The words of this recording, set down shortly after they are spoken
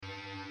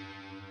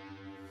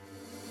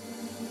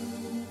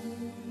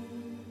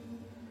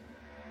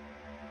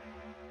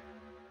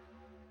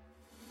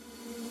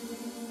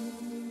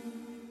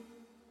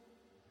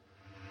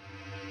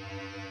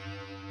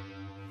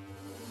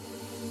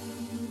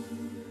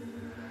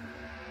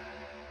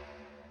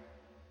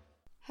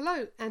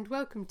Hello and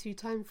welcome to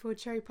Time for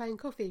Cherry Pie and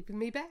Coffee with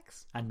me,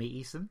 Bex. And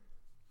me, Eason.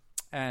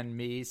 And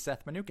me,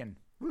 Seth Manukin.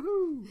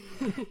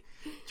 Woohoo!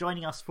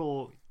 Joining us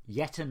for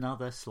yet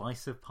another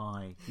slice of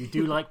pie. You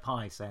do like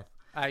pie, Seth.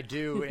 I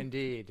do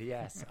indeed,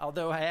 yes.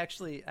 Although I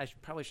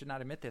probably should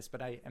not admit this,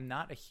 but I am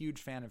not a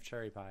huge fan of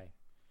cherry pie.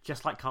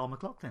 Just like Carl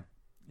McLaughlin.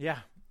 Yeah,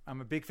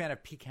 I'm a big fan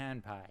of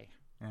pecan pie.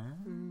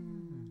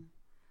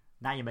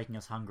 Now you're making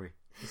us hungry.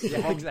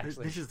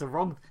 Exactly. This is the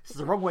wrong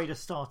way to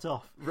start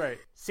off. Right.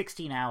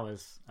 16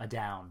 hours are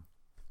down.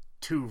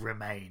 2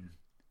 remain.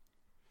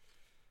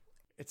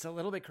 It's a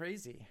little bit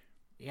crazy.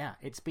 Yeah,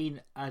 it's been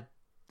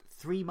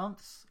 3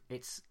 months.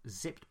 It's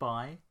zipped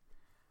by.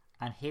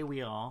 And here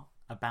we are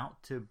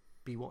about to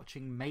be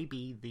watching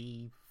maybe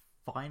the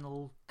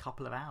final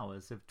couple of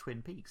hours of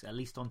Twin Peaks, at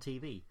least on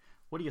TV.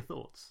 What are your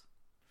thoughts?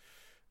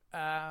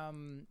 I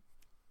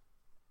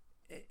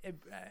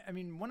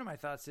mean, one of my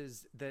thoughts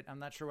is that I'm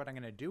not sure what I'm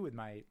going to do with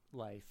my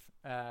life.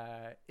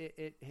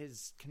 It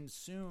has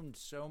consumed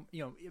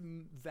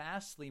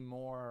vastly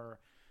more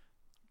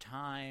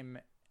time,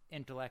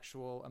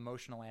 intellectual,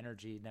 emotional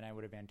energy than I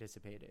would have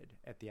anticipated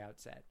at the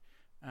outset.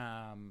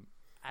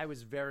 I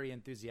was very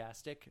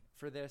enthusiastic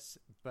for this,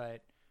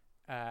 but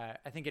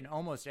I think in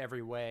almost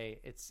every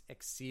way it's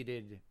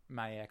exceeded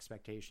my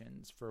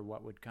expectations for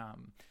what would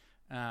come.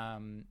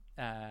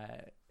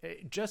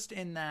 Just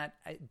in that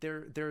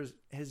there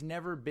has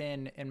never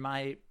been in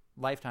my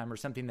lifetime, or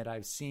something that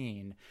I've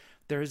seen,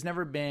 there has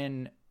never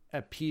been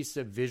a piece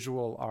of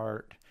visual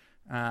art,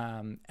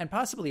 and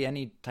possibly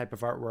any type of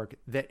artwork,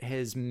 that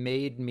has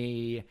made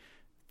me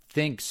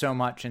think so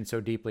much and so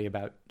deeply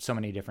about so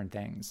many different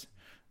things.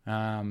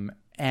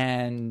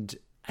 And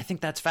I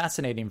think that's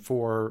fascinating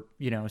for,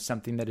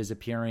 something that is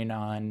appearing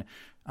on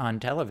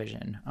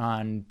television,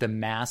 on the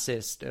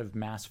massest of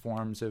mass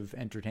forms of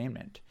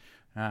entertainment.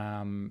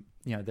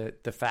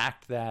 The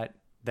fact that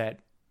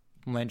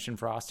Lynch and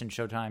Frost and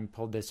Showtime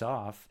pulled this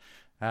off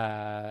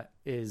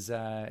is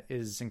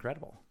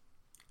incredible.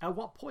 At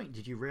what point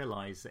did you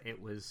realize that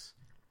it was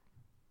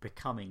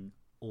becoming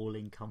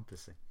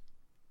all-encompassing?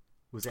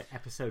 Was it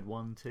episode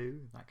 1,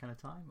 2, that kind of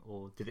time,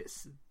 or did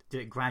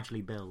it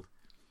gradually build?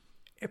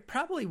 It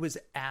probably was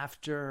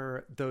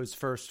after those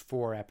first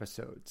 4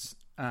 episodes.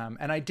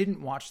 And I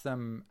didn't watch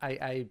them.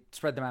 I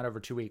spread them out over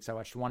 2 weeks. I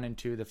watched 1 and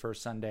 2 the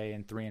first Sunday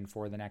and 3 and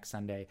 4 the next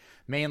Sunday,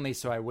 mainly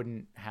so I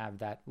wouldn't have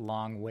that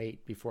long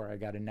wait before I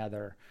got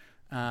another.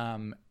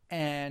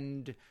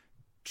 And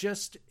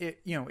just,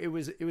 it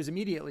was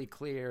immediately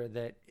clear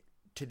that,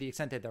 to the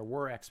extent that there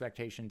were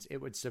expectations, it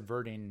was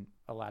subverting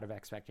a lot of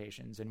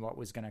expectations and what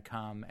was going to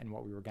come and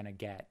what we were going to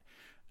get.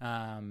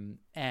 And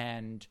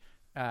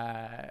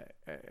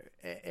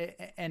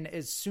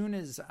as soon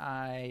as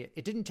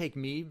it didn't take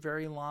me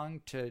very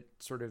long to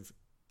sort of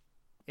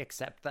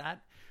accept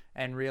that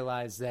and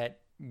realize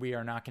that we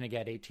are not going to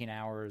get 18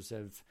 hours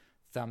of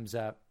thumbs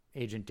up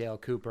Agent Dale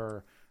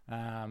Cooper,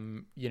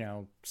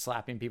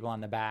 slapping people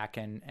on the back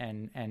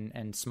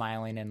and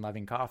smiling and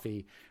loving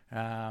coffee.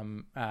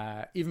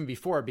 Even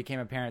before it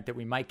became apparent that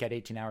we might get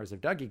 18 hours of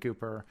Dougie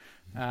Cooper,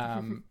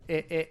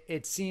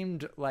 it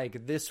seemed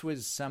like this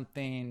was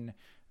something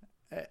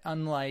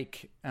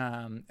unlike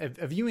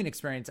a viewing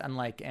experience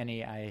unlike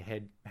any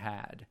I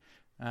had.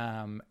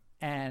 So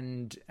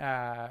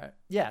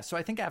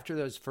I think after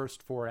those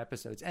first 4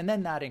 episodes, and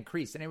then that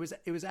increased, and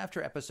it was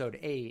after episode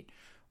 8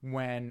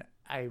 when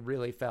I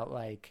really felt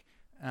like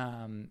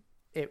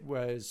it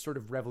was sort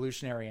of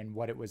revolutionary in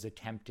what it was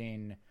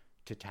attempting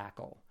to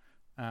tackle,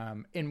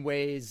 in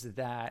ways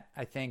that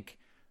I think,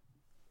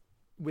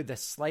 with a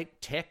slight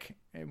tick,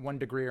 1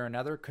 degree or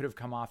another, could have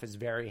come off as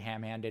very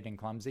ham-handed and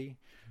clumsy.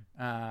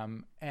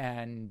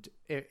 And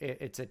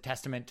it's a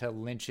testament to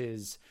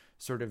Lynch's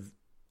sort of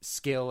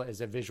skill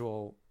as a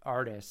visual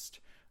artist.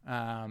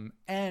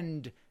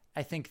 And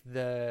I think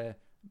the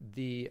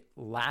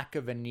lack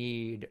of a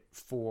need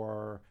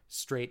for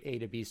straight A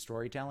to B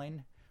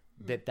storytelling,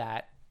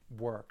 that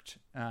worked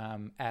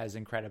as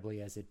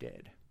incredibly as it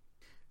did.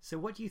 So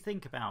what do you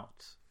think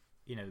about,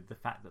 the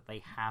fact that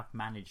they have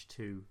managed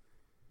to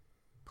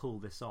pull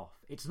this off?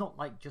 It's not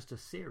like just a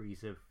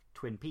series of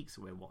Twin Peaks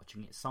that we're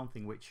watching. It's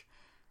something which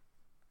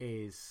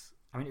is,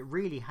 it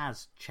really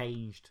has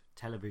changed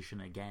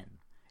television again.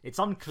 It's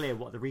unclear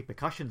what the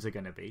repercussions are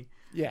going to be.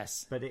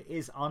 Yes. But it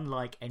is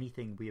unlike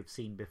anything we have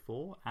seen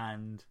before.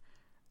 And,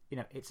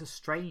 it's a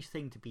strange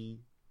thing to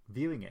be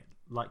viewing it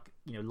like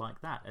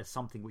that as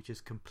something which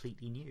is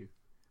completely new.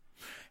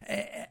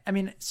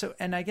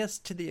 And I guess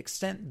to the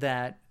extent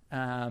that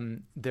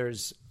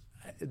there's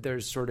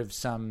sort of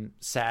some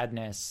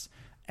sadness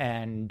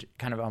and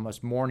kind of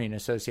almost mourning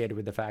associated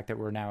with the fact that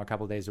we're now a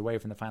couple of days away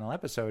from the final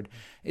episode,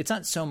 it's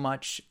not so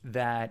much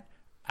that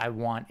I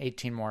want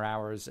 18 more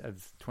hours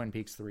of Twin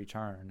Peaks: The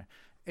Return.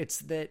 It's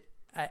that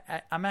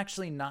I'm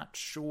actually not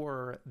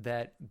sure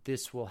that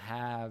this will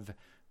have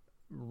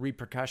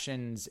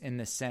repercussions, in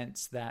the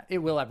sense that it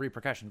will have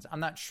repercussions. I'm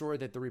not sure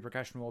that the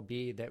repercussion will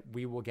be that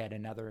we will get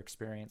another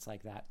experience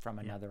like that from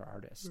another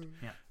artist.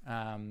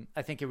 Yeah.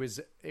 I think it was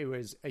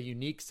a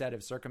unique set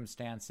of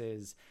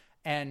circumstances,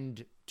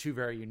 and two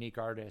very unique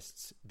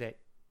artists that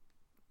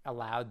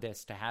allowed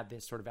this to have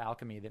this sort of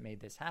alchemy that made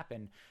this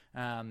happen.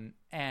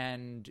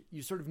 And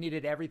you sort of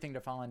needed everything to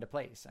fall into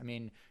place. I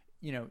mean,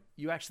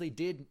 you actually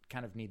did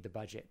kind of need the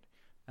budget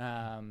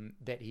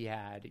that he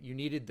had. You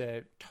needed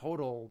the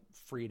total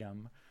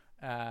freedom.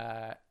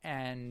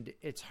 And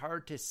it's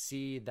hard to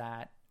see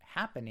that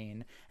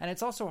happening. And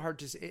it's also hard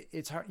to,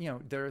 it's hard,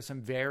 there are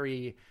some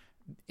very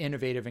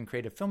innovative and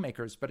creative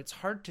filmmakers, but it's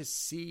hard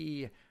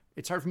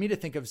for me to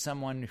think of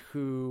someone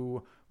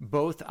who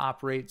both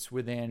operates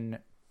within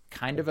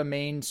kind of a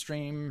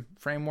mainstream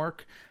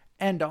framework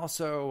and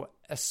also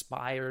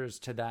aspires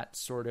to that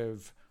sort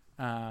of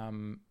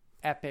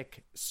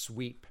epic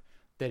sweep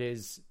that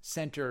is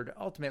centered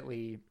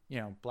ultimately,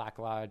 Black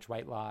Lodge,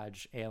 White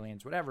Lodge,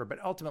 aliens, whatever,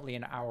 but ultimately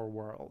in our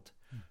world.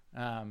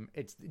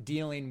 It's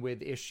dealing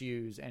with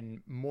issues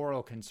and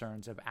moral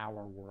concerns of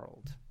our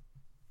world.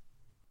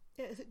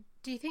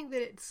 Do you think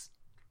that it's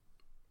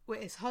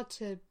hard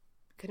to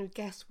kind of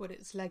guess what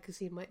its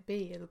legacy might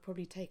be? It'll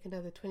probably take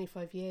another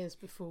 25 years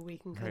before we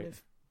can kind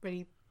of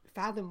really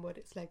fathom what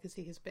its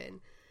legacy has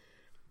been.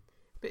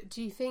 But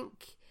do you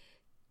think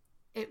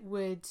it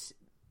would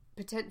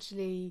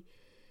potentially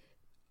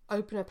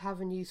open up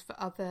avenues for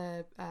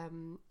other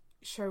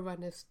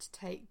showrunners to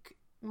take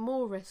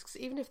more risks,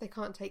 even if they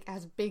can't take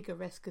as big a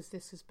risk as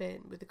this has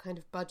been with the kind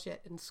of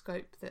budget and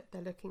scope that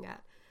they're looking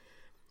at,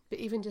 but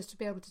even just to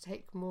be able to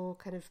take more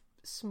kind of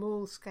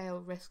small scale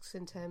risks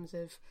in terms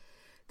of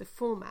the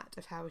format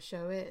of how a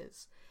show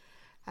is,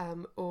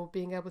 or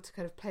being able to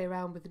kind of play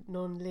around with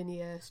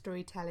non-linear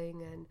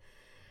storytelling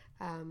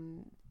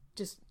and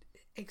just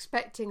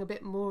expecting a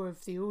bit more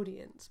of the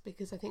audience,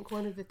 because I think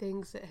one of the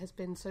things that has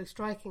been so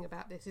striking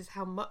about this is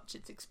how much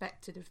it's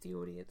expected of the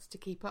audience to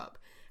keep up,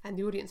 and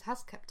the audience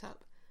has kept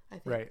up, I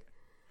think. Right.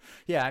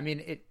 Yeah, I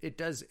mean,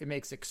 it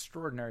makes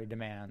extraordinary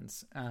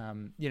demands,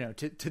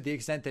 to the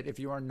extent that if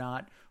you are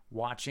not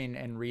watching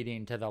and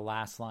reading to the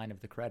last line of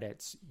the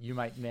credits, you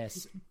might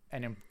miss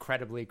an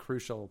incredibly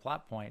crucial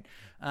plot point.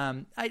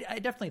 I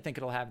definitely think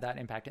it'll have that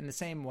impact in the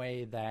same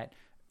way that,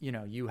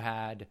 you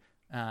had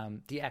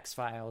the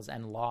X-Files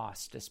and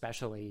Lost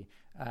especially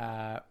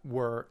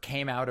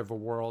came out of a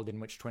world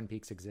in which Twin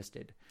Peaks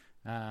existed.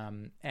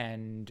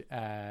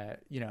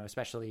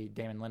 Especially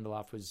Damon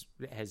Lindelof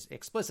has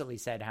explicitly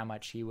said how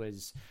much he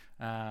was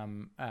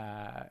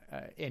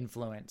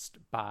influenced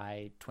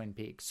by Twin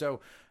Peaks. So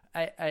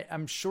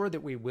I'm sure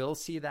that we will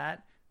see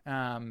that.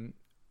 One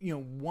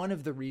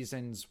of the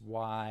reasons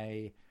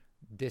why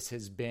this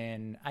has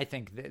been, I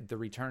think the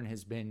return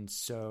has been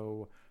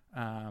so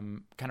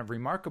kind of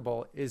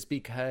remarkable is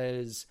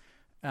because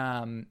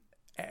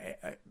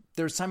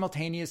there's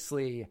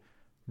simultaneously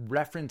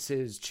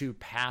references to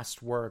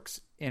past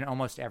works in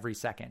almost every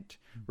second,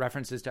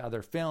 references to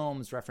other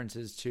films,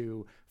 references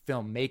to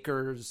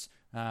filmmakers.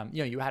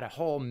 You had a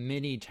whole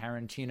mini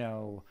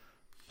Tarantino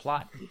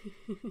plot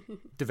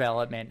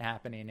development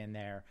happening in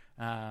there.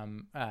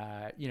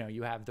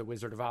 You have The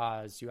Wizard of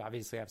Oz, you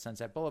obviously have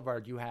Sunset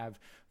Boulevard, you have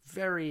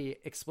very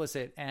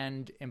explicit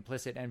and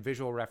implicit and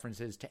visual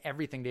references to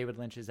everything David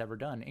Lynch has ever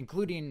done,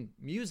 including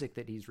music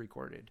that he's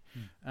recorded.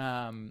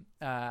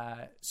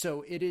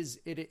 So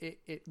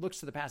it looks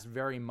to the past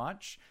very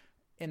much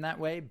in that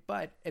way,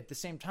 but at the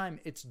same time,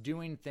 it's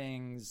doing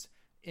things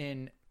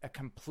in a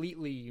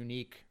completely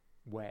unique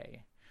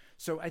way.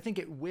 So I think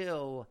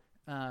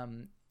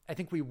I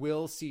think we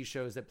will see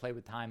shows that play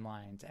with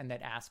timelines and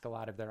that ask a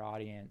lot of their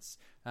audience.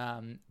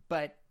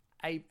 But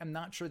I am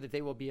not sure that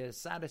they will be as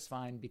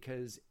satisfying,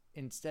 because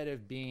instead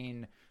of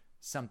being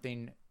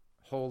something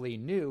wholly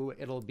new,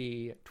 it'll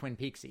be Twin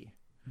Peaksy.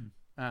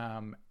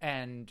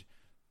 And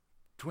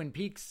Twin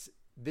Peaks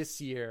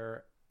this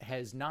year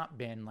has not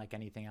been like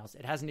anything else.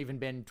 It hasn't even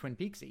been Twin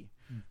Peaksy.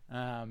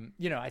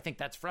 I think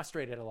that's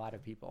frustrated a lot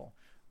of people,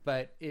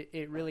 but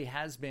it really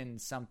has been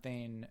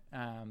something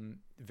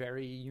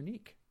very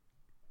unique.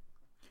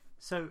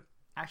 So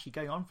actually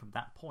going on from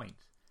that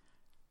point,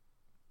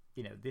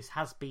 this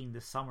has been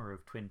the summer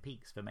of Twin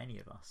Peaks for many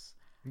of us.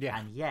 Yeah.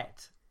 And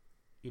yet,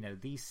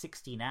 these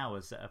 16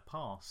 hours that have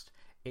passed,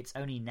 it's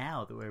only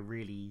now that we're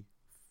really,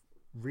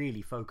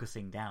 really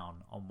focusing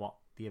down on what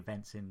the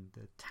events in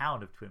the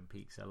town of Twin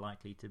Peaks are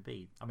likely to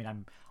be. I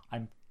mean,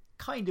 I'm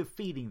kind of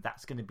feeling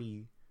that's going to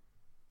be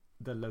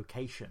the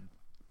location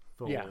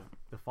for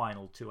the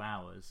final 2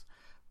 hours.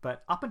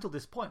 But up until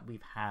this point,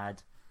 we've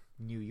had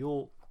New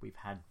York, we've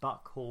had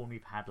Buckhorn,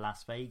 we've had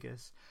Las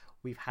Vegas.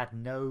 We've had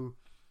no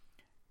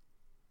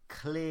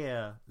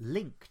clear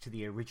link to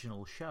the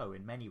original show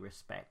in many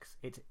respects.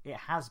 It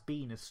has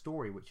been a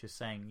story which is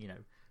saying,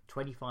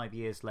 25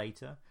 years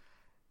later,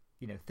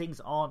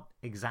 things aren't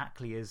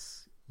exactly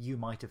as you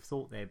might have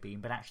thought they'd been,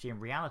 but actually in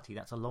reality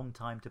that's a long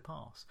time to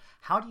pass.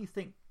 How do you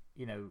think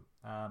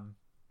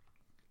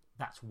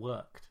that's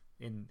worked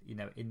in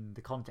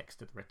the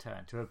context of the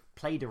return, to have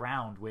played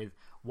around with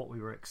what we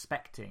were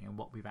expecting and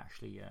what we've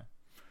actually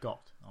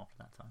got after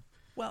that time?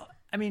 Well,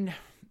 I mean,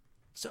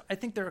 so I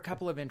think there are a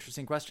couple of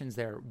interesting questions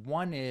there.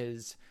 One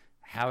is,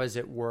 how has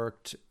it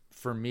worked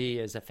for me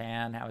as a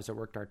fan? How has it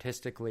worked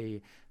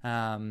artistically?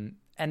 And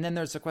then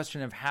there's the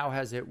question of how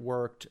has it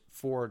worked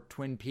for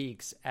Twin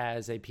Peaks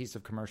as a piece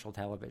of commercial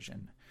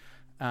television?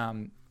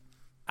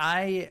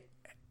 I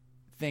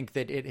think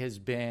that it has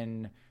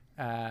been.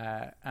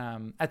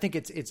 I think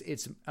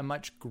it's a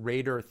much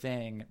greater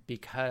thing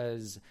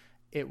because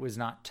it was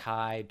not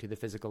tied to the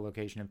physical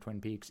location of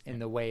Twin Peaks in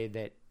the way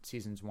that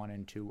seasons 1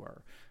 and 2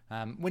 were.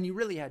 When you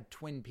really had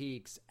Twin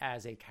Peaks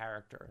as a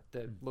character,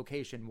 the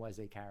location was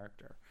a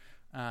character.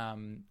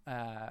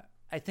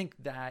 I think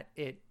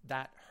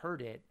that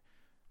hurt it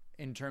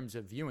in terms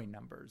of viewing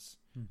numbers.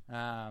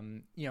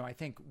 I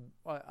think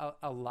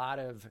a lot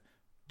of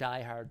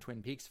diehard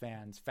Twin Peaks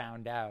fans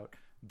found out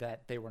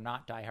that they were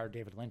not diehard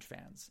David Lynch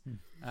fans.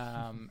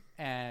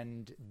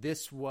 And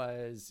this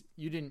was,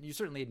 you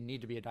certainly didn't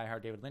need to be a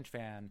diehard David Lynch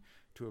fan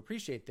to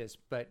appreciate this,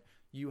 but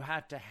you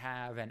had to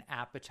have an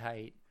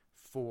appetite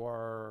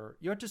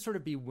you had to sort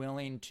of be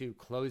willing to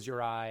close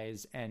your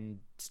eyes and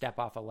step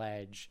off a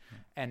ledge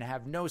and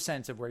have no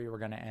sense of where you were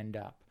going to end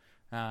up.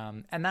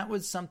 And that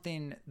was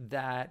something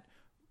that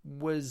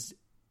was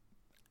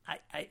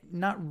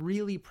not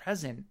really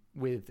present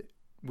with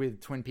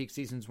Twin Peaks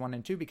seasons 1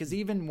 and 2, because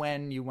even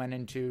when you went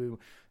into,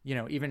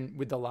 even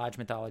with the Lodge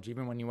mythology,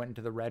 even when you went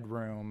into the Red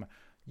Room,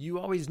 you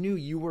always knew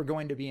you were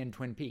going to be in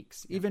Twin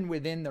Peaks. Even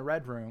within the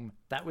Red Room,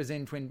 that was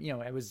in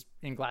it was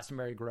in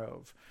Glastonbury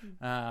Grove.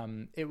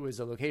 It was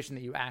a location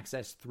that you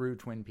accessed through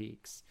Twin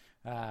Peaks.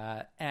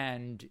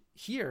 And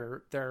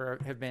here there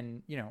have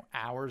been,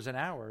 hours and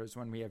hours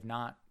when we have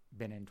not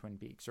been in Twin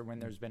Peaks, or when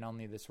there's been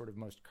only the sort of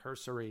most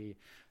cursory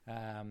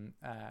kind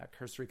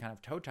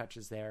of toe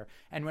touches there.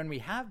 And when we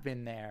have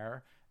been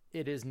there,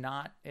 it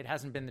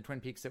hasn't been the Twin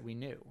Peaks that we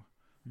knew.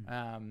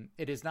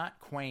 It is not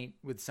quaint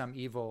with some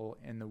evil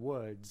in the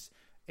woods.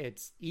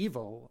 It's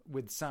evil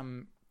with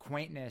some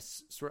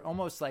quaintness, sort of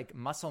almost like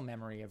muscle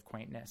memory of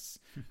quaintness,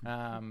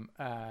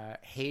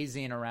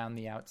 hazing around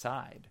the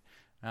outside.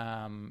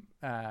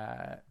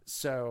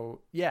 So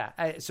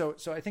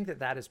I think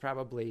that is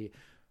probably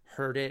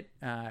hurt it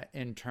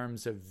in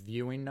terms of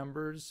viewing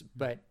numbers,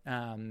 but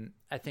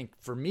I think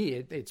for me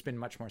it's been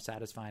much more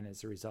satisfying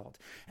as a result.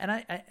 And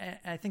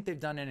I think they've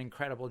done an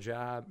incredible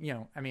job.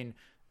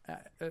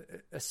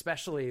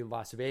 Especially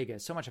Las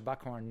Vegas. So much of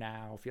Buckhorn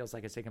now feels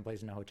like it's taking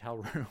place in a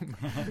hotel room,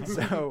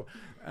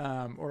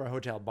 or a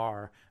hotel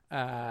bar.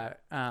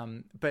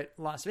 But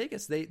Las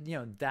Vegas,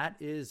 that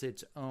is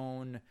its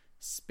own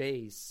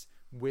space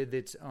with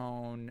its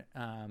own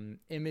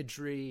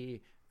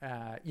imagery.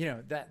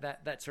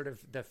 That sort of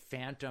the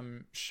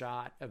phantom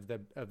shot of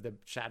the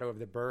shadow of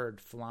the bird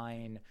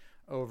flying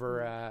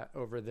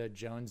over the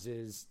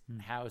Joneses'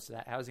 house,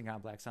 that housing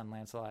complex on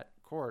Lancelot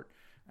Court,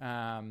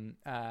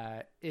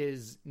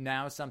 is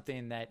now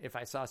something that if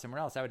I saw somewhere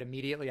else, I would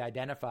immediately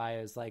identify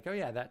as like, oh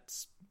yeah,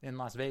 that's in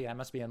Las Vegas. I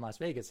must be in Las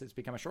Vegas. It's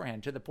become a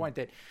shorthand to the point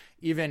that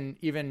even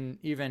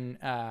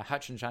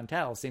Hutch and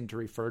Chantel seem to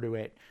refer to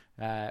it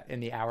in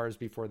the hours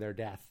before their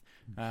death.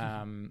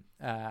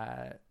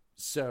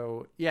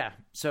 So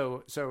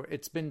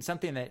it's been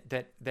something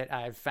that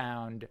I've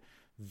found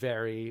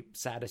very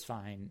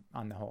satisfying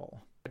on the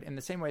whole. But in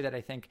the same way that I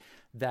think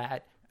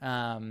that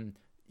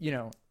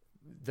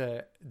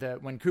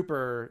when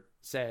Cooper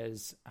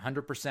says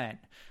 100%,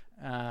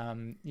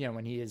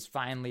 when he is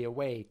finally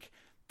awake,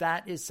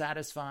 that is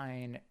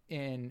satisfying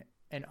in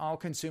an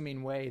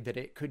all-consuming way that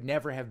it could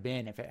never have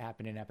been if it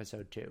happened in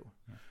episode 2.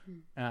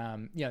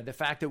 The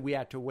fact that we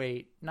had to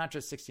wait not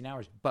just 16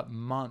 hours, but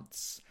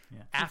months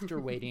after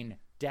waiting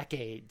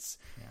decades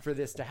for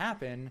this to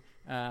happen,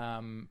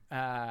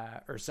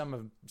 or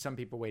some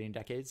people waiting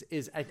decades,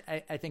 is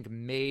I think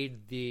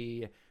made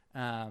the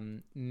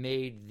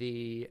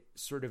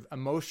sort of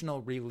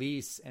emotional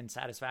release and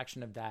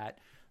satisfaction of that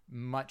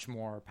much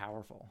more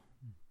powerful.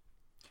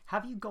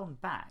 Have you gone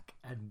back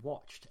and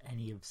watched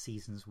any of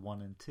seasons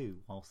 1 and 2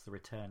 whilst the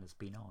return has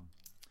been on?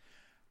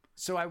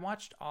 So I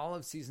watched all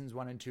of seasons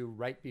 1 and 2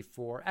 right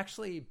before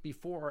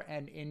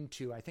and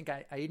into. I think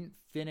I didn't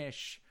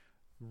finish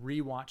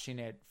rewatching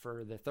it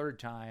for the third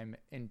time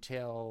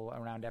until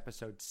around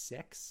episode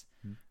 6,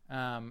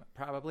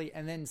 probably.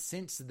 And then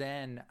since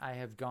then, I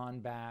have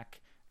gone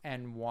back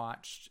and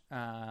watched.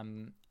 I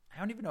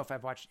don't even know if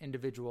I've watched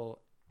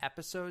individual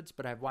episodes,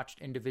 but I've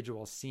watched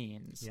individual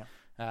scenes.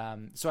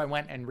 So I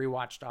went and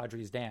rewatched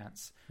Audrey's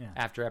Dance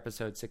after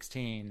episode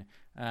 16.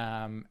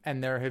 And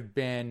there have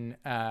been,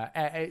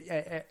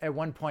 at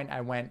one point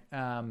I went,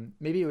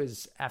 maybe it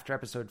was after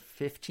episode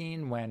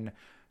 15 when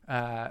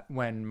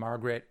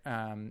Margaret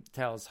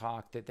tells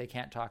Hawk that they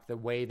can't talk the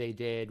way they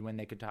did when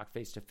they could talk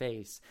face to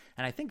face.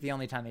 And I think the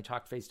only time they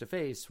talked face to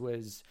face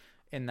was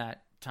in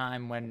that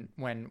time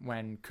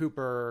when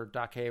Cooper,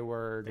 Doc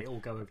Hayward, they all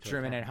go over to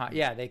Truman and Hawk.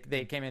 Yeah,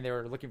 they came in. They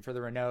were looking for the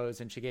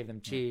Renaults, and she gave them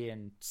tea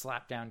and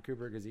slapped down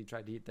Cooper because he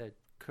tried to eat the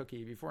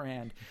cookie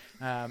beforehand.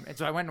 And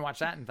so I went and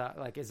watched that and thought,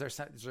 like, is there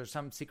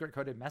some secret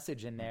coded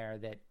message in there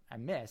that I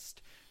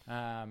missed,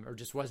 or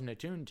just wasn't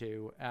attuned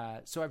to?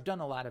 So I've done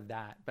a lot of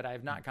that, but I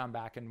have not gone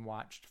back and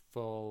watched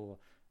full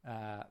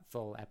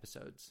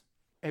episodes.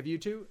 Have you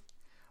two?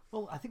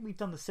 Well, I think we've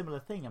done the similar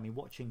thing. I mean,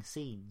 watching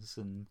scenes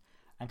and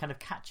kind of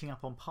catching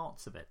up on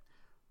parts of it.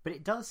 But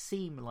it does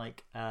seem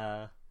like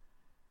I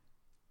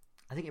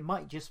think it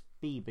might just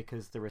be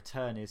because the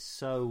return is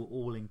so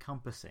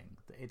all-encompassing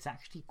that it's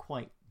actually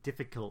quite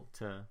difficult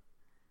to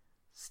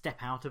step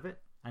out of it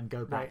and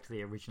go back to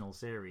the original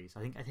series.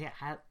 I think it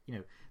had,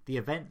 the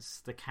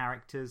events, the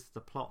characters, the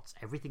plots,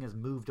 everything has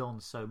moved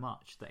on so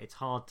much that it's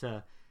hard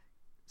to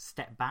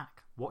step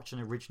back, watch an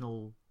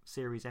original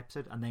series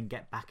episode, and then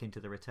get back into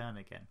the return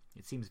again.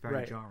 It seems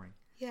very jarring.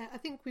 Yeah, I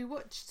think we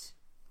watched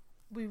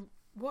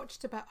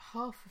about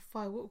half of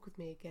Fire Walk with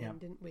Me again,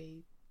 didn't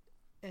we?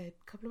 A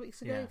couple of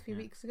weeks ago, a few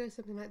weeks ago,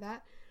 something like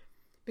that,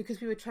 because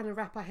we were trying to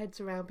wrap our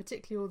heads around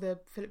particularly all the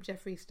Philip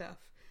Jeffries stuff.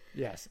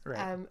 Yes, right.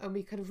 And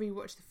we kind of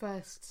rewatched the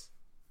first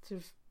sort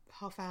of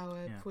half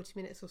hour, 40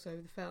 minutes or so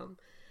of the film.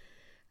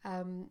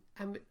 And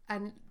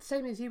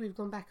same as you, we've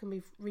gone back and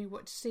we've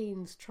rewatched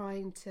scenes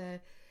trying to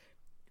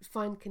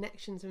find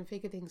connections and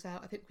figure things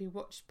out. I think we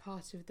watched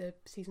part of the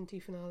season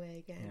 2 finale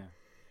again.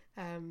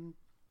 Some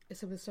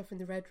of the stuff in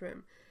the Red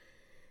Room.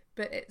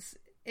 But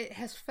it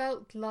has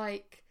felt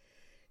like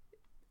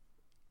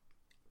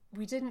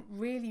we didn't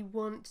really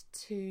want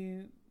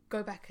to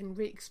go back and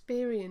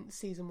re-experience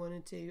season 1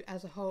 and 2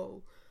 as a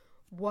whole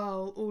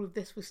while all of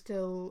this was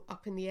still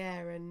up in the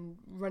air and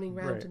running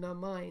around in our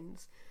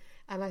minds.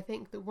 And I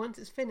think that once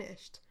it's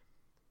finished,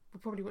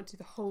 we'll probably want to do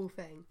the whole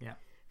thing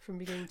from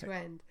beginning to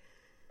end.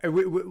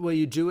 Will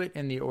you do it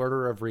in the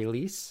order of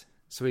release?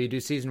 So will you do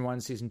season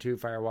 1, season 2,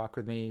 Fire Walk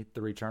with Me,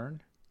 The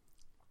Return?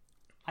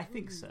 I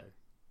think so.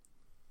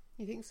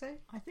 You think so?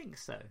 I think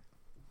so.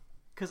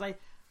 Because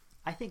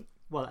I think,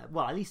 well,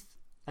 at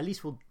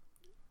least we'll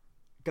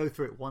go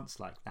through it once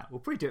like that. We'll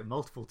probably do it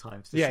multiple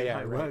times to see how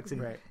it works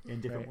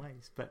in different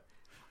ways. But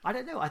I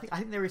don't know. I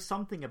think there is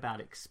something about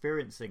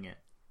experiencing it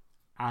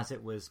as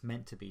it was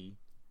meant to be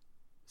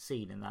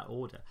seen in that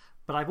order.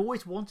 But I've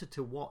always wanted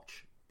to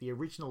watch the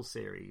original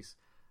series,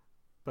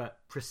 but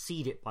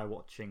precede it by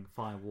watching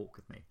Fire Walk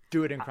with Me.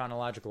 Do it in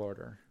chronological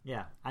order.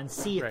 Yeah, and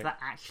see if that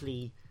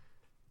actually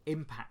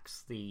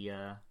impacts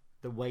the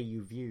way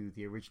you view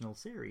the original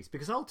series.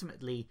 Because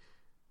ultimately,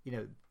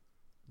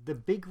 the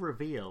big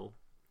reveal,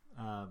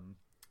 of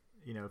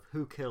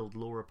who killed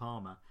Laura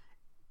Palmer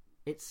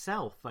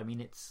itself, I mean,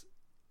 it's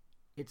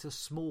a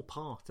small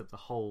part of the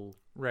whole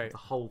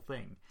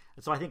thing.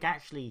 And so I think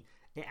actually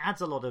it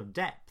adds a lot of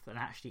depth and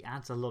actually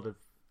adds a lot of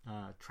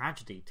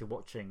tragedy to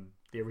watching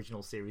the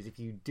original series if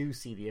you do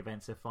see the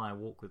events of Fire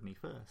Walk with Me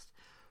first.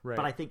 But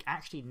I think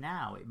actually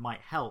now it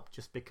might help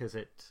just because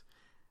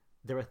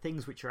there are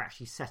things which are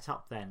actually set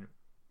up then,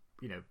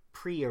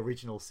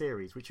 pre-original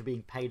series, which are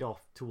being paid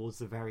off towards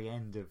the very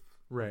end of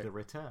the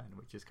return,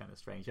 which is kind of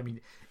strange. I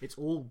mean, it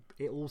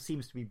all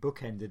seems to be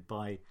bookended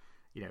by,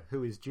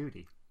 who is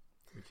Judy,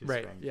 which is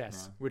strange.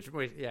 Yes. Which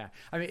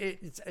I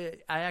mean,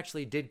 I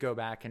actually did go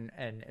back and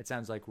it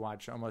sounds like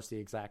watch almost the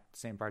exact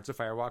same parts of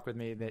Fire Walk with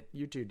Me that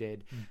you two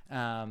did.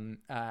 And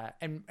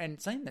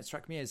something that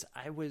struck me is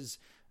I was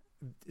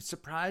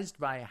surprised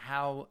by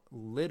how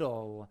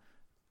little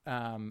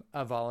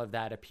of all of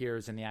that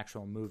appears in the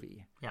actual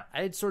movie. Yeah,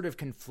 I had sort of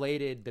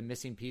conflated the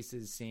missing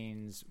pieces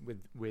scenes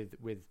with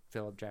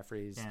Philip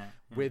Jeffries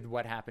with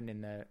what happened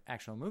in the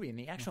actual movie. In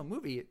the actual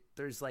movie,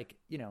 there's like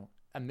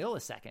a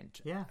millisecond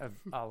of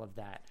all of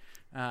that,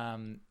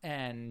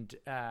 and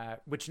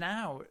which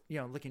now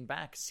looking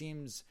back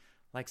seems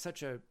like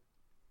such a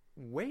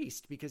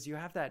waste because you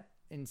have that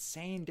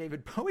insane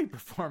David Bowie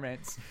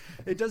performance.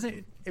 It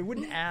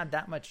wouldn't add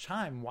that much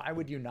time. Why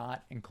would you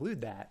not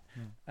include that?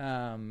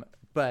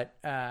 But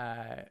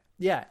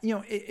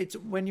it's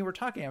when you were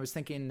talking, I was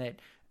thinking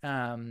that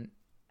I'm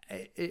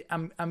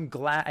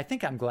glad. I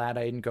think I'm glad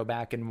I didn't go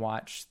back and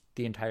watch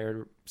the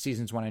entire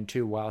seasons 1 and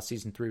 2 while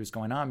season 3 was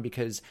going on,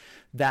 because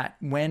that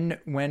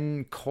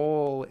when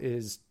Cole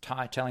is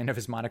telling of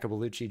his Monica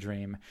Bellucci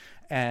dream,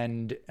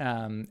 and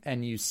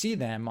you see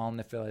them all in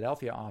the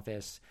Philadelphia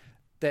office,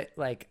 that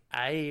like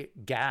I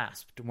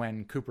gasped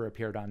when Cooper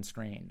appeared on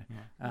screen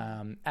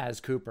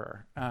as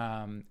Cooper.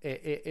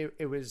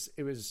 It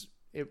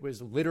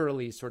was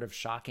literally sort of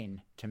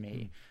shocking to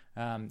me.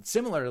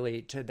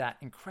 Similarly to that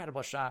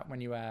incredible shot when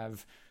you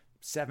have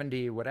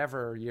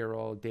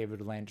 70-whatever-year-old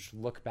David Lynch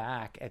look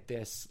back at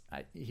this.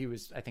 He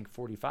was, I think,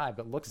 45,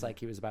 but looks like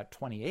he was about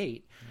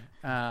 28.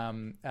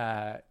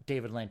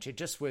 David Lynch. It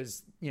just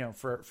was,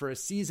 for a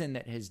season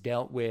that has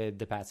dealt with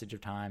the passage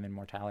of time and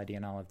mortality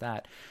and all of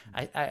that,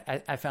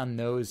 I found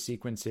those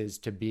sequences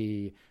to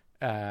be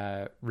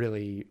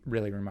really,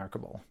 really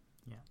remarkable.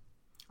 Yeah.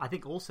 I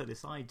think also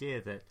this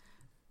idea that,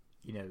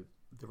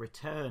 the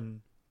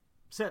return,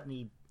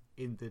 certainly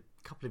in the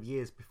couple of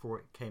years before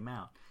it came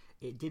out,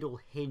 it did all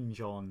hinge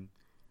on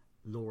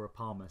Laura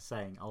Palmer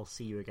saying, "I'll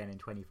see you again in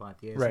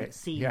 25 years." Right. And it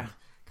seemed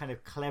kind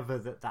of clever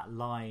that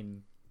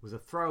line was a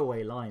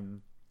throwaway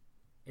line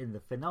in the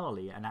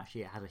finale, and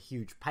actually it had a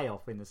huge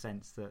payoff in the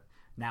sense that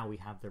now we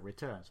have the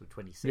return, so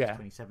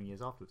 27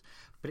 years afterwards.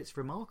 But it's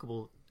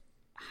remarkable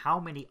how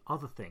many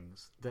other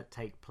things that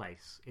take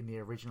place in the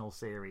original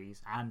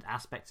series and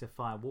aspects of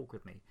Fire Walk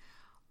with Me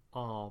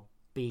are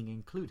being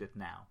included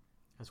now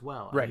as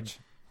well. Right. I mean,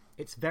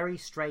 it's very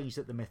strange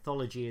that the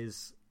mythology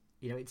is,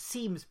 it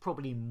seems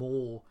probably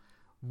more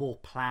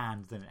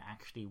planned than it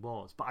actually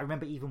was. But I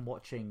remember even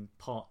watching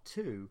part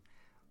 2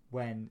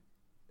 when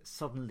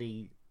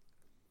suddenly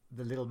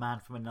the little man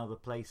from another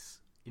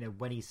place,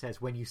 when he says,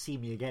 "When you see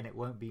me again, it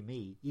won't be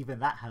me," even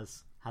that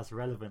has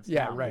relevance.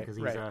 Yeah, now right. Because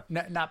he's right.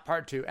 Not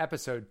part 2,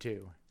 episode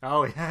 2.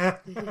 Oh yeah.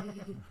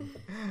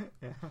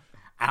 Yeah.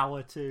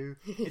 Hour 2.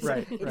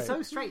 It's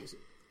so strange.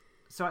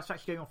 So it's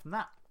actually going on from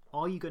that.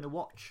 Are you going to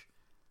watch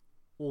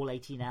all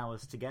 18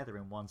 hours together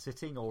in one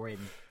sitting, or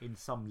in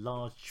some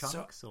large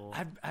chunks? So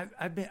I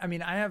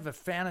have a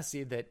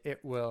fantasy that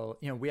it will.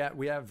 We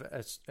have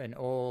an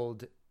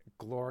old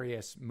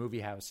glorious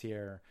movie house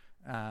here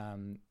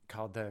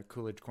called the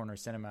Coolidge Corner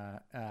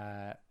Cinema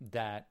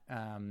that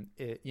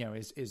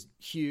is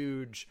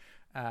huge.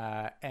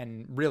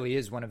 And really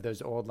is one of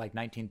those old, like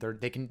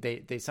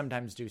 1930s. They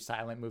sometimes do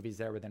silent movies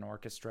there with an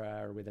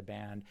orchestra or with a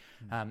band.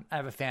 I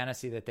have a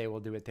fantasy that they will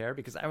do it there,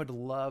 because I would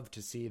love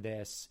to see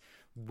this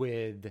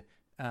with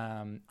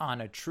on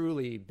a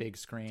truly big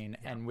screen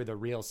and with a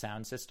real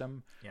sound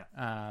system.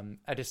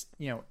 I just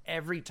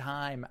every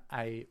time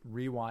I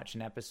rewatch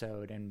an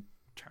episode and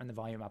turn the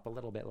volume up a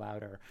little bit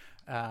louder,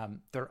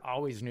 there are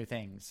always new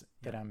things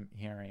that I'm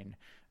hearing.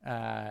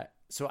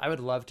 So I would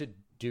love to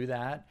do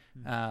that.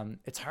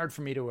 It's hard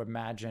for me to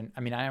imagine.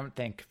 I mean, I don't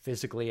think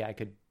physically I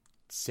could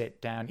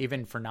sit down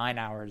even for 9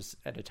 hours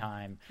at a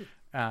time.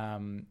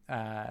 But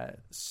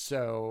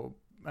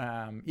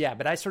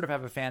I sort of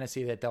have a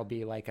fantasy that there'll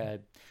be like a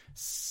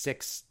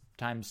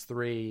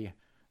 6x3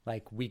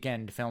 like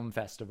weekend film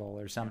festival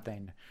or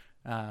something.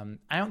 I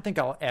don't think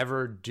I'll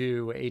ever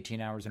do 18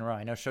 hours in a row.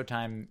 I know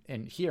Showtime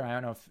in here, I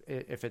don't know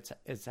if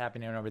it's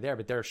happening over there,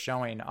 but they're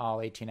showing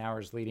all 18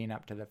 hours leading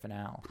up to the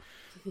finale.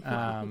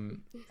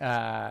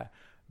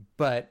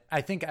 But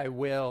I think I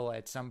will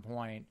at some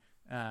point,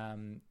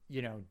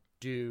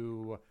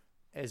 do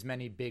as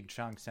many big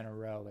chunks in a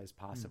row as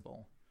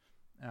possible.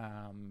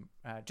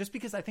 Just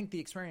because I think the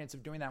experience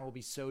of doing that will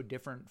be so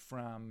different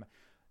from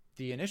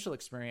the initial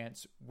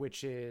experience,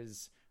 which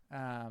is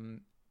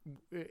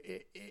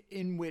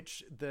in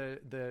which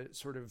the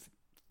sort of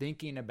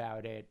thinking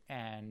about it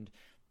and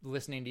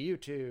listening to you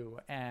two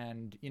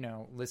and,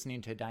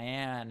 listening to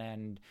Diane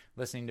and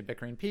listening to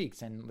Bickering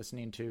Peaks and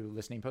listening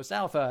Post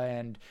Alpha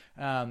and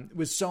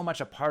was so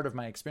much a part of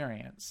my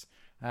experience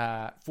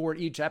for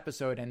each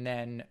episode, and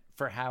then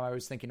for how I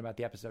was thinking about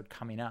the episode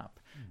coming up.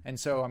 And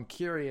so I'm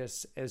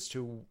curious as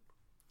to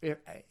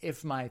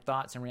if my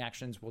thoughts and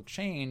reactions will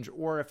change,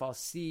 or if I'll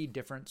see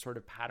different sort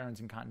of patterns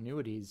and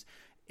continuities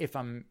if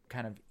I'm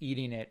kind of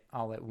eating it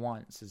all at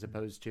once as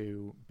opposed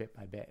to bit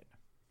by bit.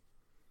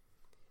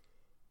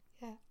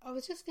 Yeah, I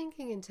was just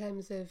thinking in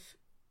terms of,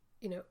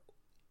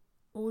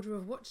 order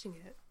of watching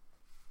it.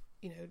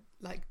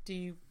 Like, do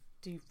you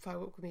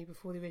Firework with Me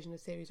before the original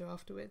series or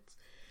afterwards?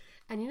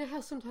 And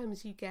how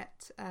sometimes you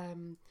get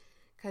kind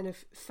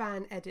of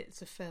fan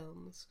edits of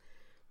films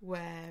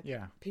where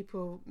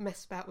people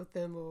mess about with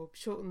them or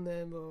shorten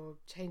them or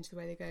change the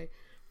way they go.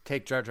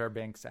 Take Jar Jar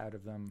Binks out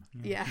of them.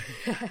 Yeah.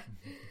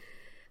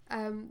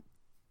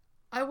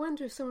 I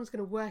wonder if someone's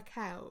going to work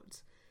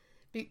out,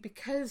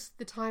 because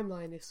the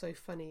timeline is so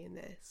funny in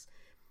this,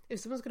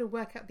 if someone's going to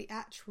work out the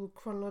actual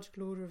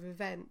chronological order of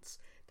events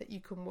that you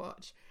can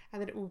watch,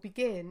 and that it will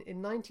begin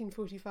in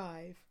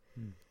 1945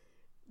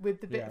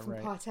 with the bit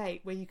from Part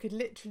 8 where you could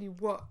literally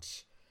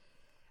watch.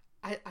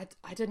 I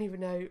don't even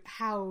know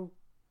how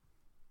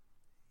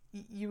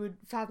you would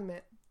fathom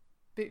it,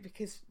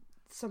 because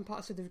some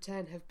parts of The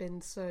Return have been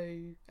so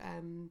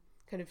kind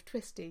of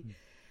twisty,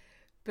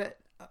 but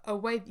a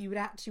way that you would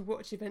actually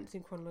watch events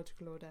in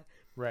chronological order,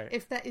 right?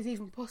 If that is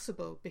even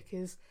possible,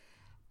 because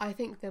I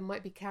think there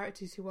might be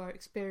characters who are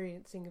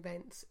experiencing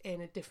events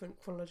in a different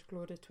chronological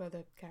order to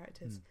other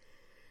characters.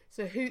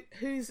 So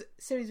whose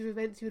series of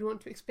events you would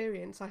want to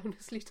experience, I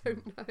honestly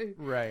don't know.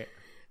 Right.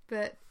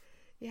 But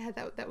yeah,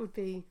 that would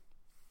be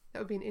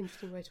an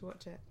interesting way to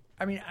watch it.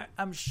 I mean,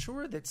 I'm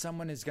sure that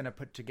someone is going to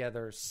put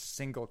together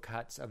single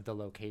cuts of the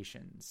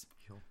locations.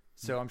 Sure.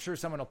 So I'm sure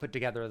someone will put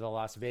together the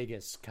Las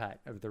Vegas cut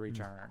of The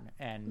Return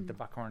and the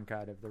Buckhorn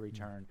cut of The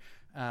Return.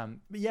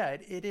 But yeah,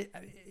 it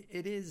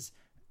is.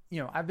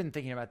 I've been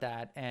thinking about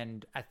that,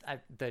 and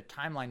the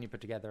timeline you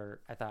put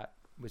together, I thought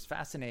was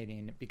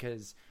fascinating,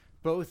 because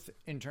both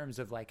in terms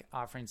of like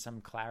offering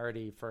some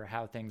clarity for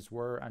how things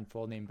were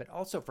unfolding, but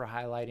also for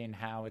highlighting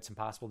how it's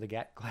impossible to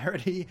get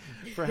clarity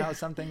for how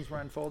some things were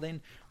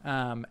unfolding.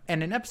 And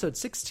in episode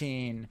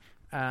 16,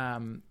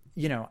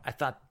 I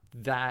thought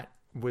that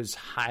was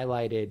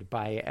highlighted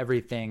by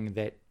everything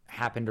that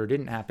happened or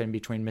didn't happen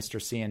between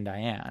Mr. C and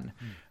Diane.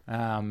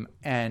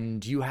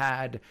 And you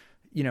had,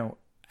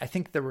 I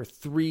think there were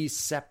 3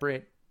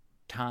 separate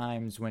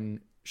times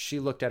when she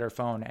looked at her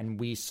phone and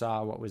we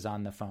saw what was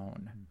on the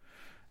phone.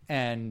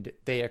 And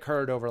they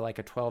occurred over like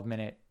a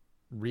 12-minute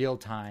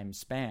real-time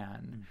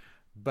span.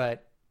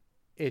 But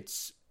it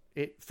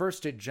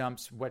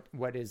jumps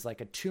what is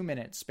like a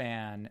 2-minute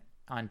span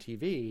on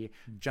TV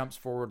jumps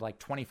forward like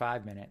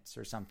 25 minutes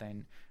or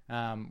something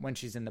when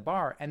she's in the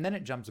bar, and then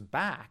it jumps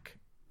back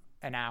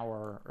an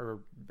hour,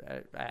 or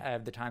I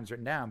have the times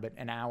written down, but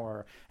an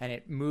hour, and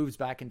it moves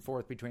back and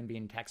forth between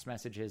being text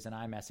messages and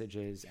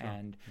iMessages,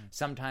 and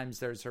sometimes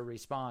there's her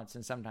response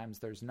and sometimes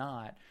there's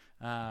not.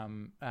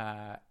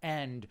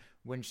 And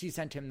when she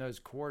sent him those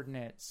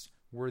coordinates,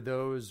 were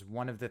those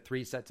one of the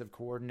 3 sets of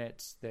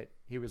coordinates that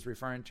he was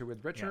referring to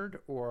with Richard,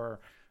 or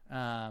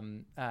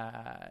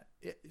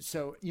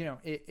so, you know,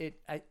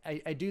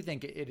 I do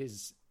think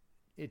it's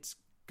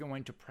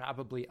going to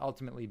probably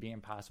ultimately be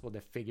impossible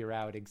to figure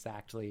out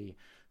exactly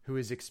who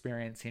is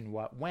experiencing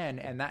what when,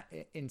 and that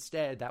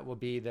instead that will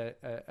be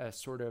a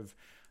sort of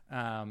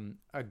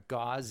a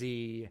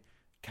gauzy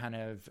kind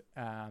of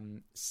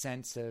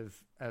sense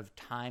of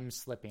time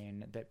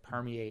slipping that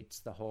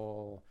permeates the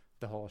whole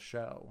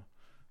show.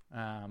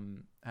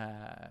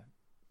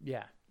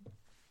 Yeah.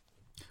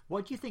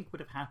 What do you think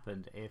would have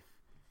happened if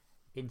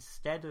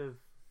instead of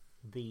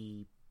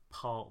the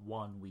part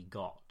 1 we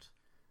got,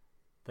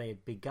 they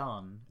had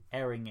begun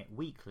airing it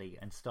weekly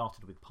and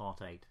started with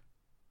part 8?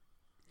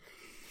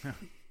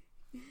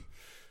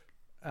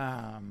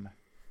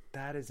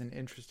 That is an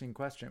interesting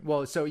question.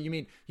 Well, so you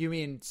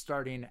mean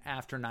starting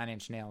after 9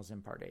 Inch Nails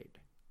in part 8?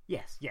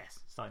 Yes.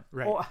 So,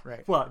 right.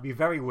 Well, it'd be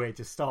very weird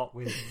to start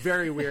with.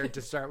 Very weird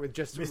to start with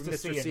just Mr.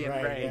 C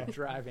and Ray yeah.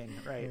 driving,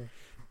 right?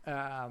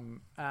 Yeah.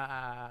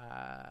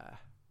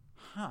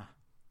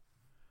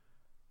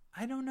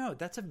 I don't know.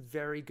 That's a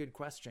very good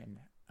question.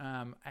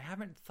 I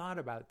haven't thought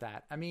about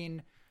that. I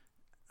mean,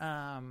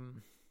 I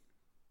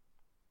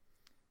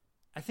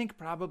think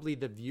probably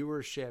the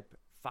viewership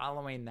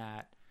following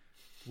that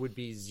would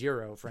be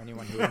 0 for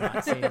anyone who had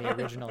not seen the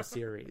original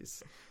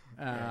series,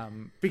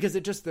 because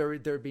it just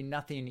there'd be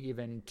nothing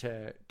even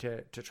to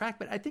track.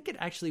 But I think it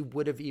actually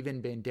would have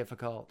even been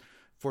difficult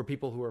for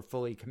people who are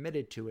fully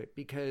committed to it,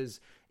 because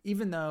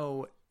even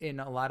though in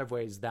a lot of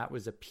ways that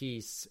was a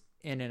piece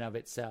in and of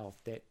itself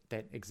that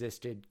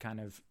existed kind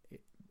of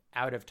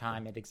out of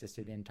time, it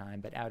existed in time,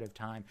 but out of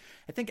time.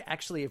 I think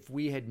actually if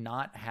we had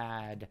not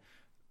had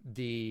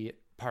the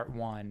part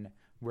 1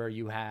 where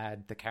you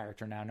had the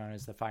character now known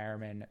as the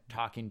fireman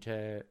talking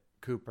to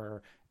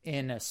Cooper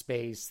in a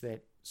space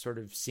that sort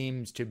of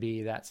seems to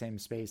be that same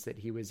space that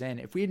he was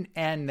in,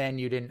 and then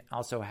you didn't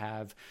also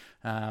have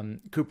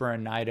Cooper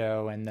and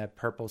Naito and the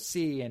Purple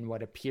Sea and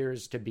what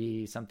appears to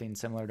be something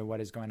similar to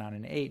what is going on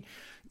in 8,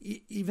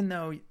 even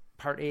though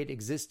part 8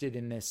 existed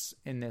in this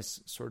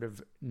sort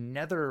of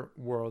nether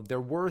world,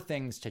 there were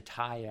things to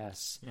tie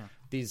us,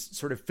 these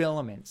sort of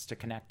filaments to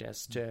connect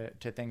us to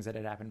things that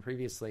had happened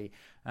previously.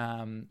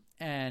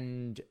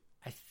 And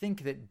I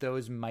think that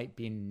those might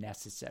be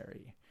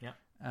necessary. Yeah.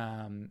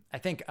 I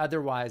think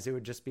otherwise it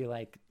would just be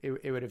like,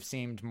 it would have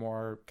seemed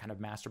more kind of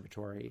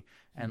masturbatory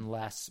and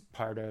less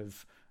part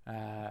of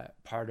a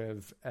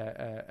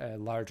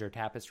larger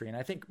tapestry. And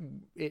I think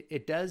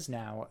it does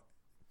now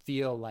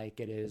feel like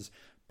it is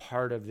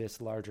part of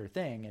this larger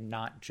thing, and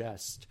not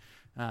just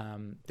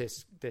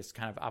this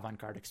kind of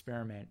avant-garde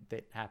experiment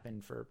that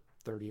happened for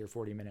 30 or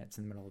 40 minutes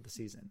in the middle of the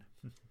season.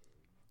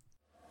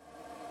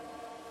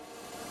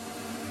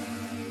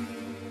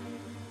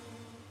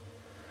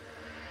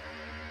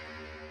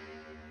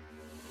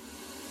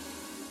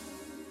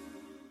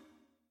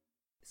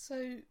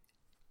 So,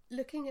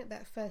 looking at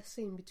that first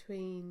scene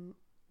between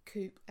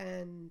Coop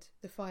and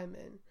the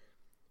fireman,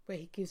 where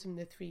he gives him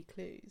the 3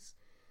 clues.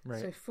 Right.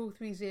 So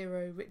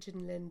 430, Richard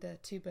and Linda,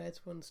 2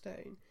 birds, 1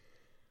 stone.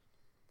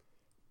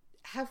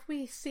 Have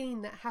we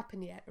seen that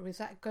happen yet, or is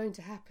that going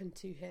to happen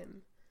to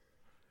him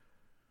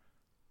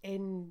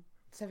in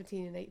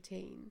 17 and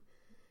 18?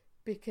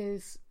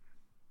 Because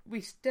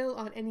we still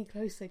aren't any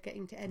closer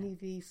getting to any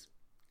of these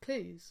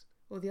clues,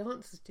 or the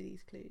answers to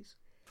these clues.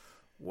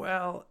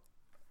 Well,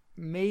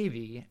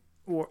 maybe,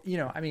 or,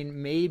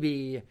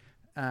 maybe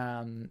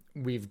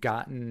we've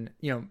gotten,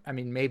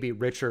 maybe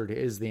Richard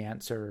is the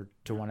answer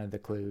to one of the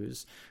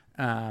clues,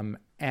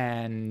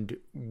 and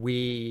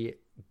we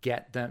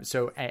get them.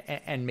 So,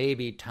 and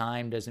maybe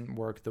time doesn't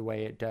work the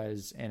way it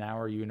does in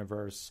our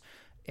universe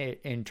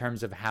in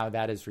terms of how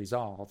that is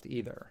resolved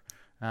either.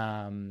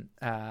 My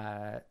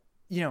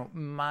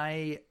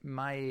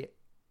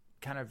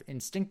kind of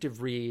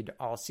instinctive read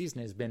all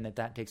season has been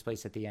that takes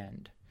place at the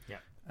end. Yeah.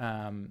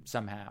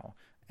 Somehow.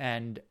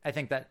 And I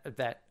think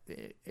that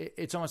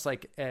it's almost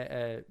like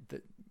the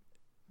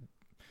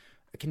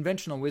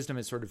conventional wisdom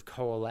has sort of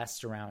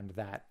coalesced around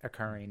that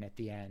occurring at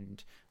the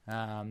end,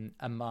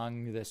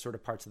 among the sort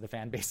of parts of the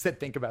fan base that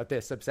think about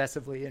this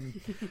obsessively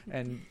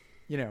and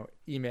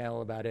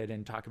email about it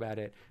and talk about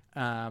it,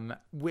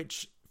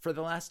 which for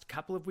the last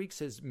couple of weeks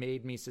has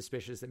made me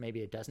suspicious that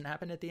maybe it doesn't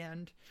happen at the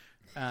end,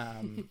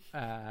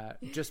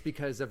 just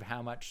because of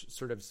how much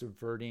sort of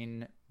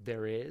subverting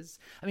there is.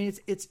 I mean,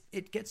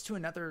 it gets to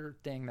another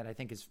thing that I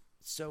think is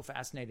so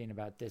fascinating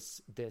about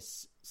this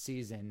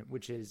season,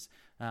 which is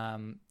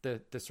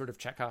the sort of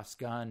Chekhov's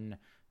gun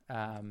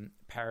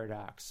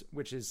paradox,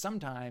 which is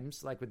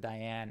sometimes, like with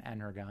Diane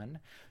and her gun,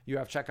 you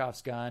have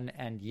Chekhov's gun,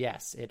 and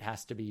yes, it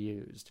has to be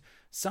used.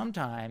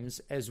 Sometimes,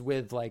 as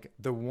with like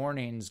the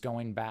warnings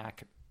going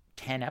back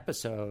 10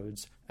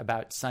 episodes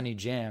about Sonny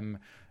Jim,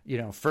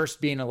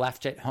 first being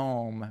left at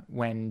home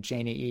when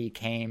Janie E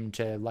came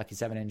to Lucky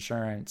 7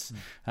 Insurance,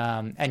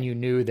 and you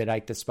knew that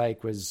Ike the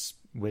Spike was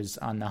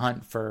on the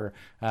hunt for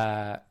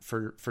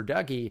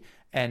Dougie,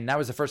 and that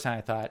was the first time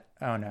I thought,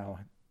 oh no,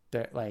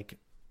 that like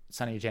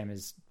Sonny Jim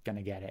is going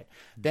to get it.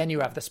 Then you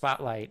have the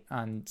spotlight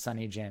on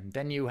Sonny Jim.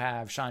 Then you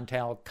have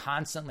Chantel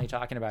constantly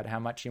talking about how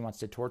much she wants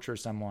to torture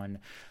someone.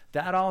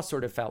 That all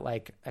sort of felt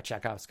like a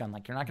Chekhov's gun.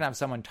 Like, you're not going to have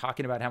someone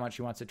talking about how much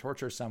she wants to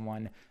torture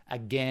someone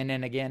again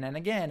and again and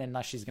again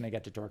unless she's going to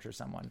get to torture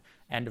someone.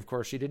 And of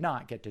course, she did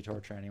not get to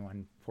torture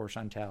anyone. Poor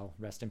Chantel,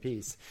 rest in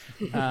peace.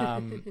 You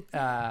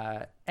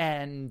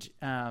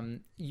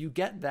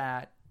get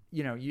that.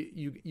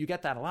 You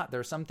get that a lot. There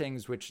are some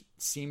things which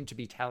seem to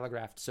be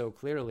telegraphed so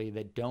clearly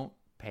that don't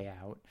pay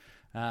out.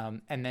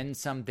 And then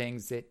some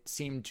things that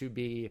seem to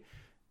be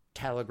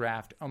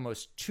telegraphed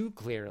almost too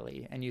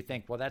clearly. And you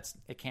think, well,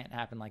 it can't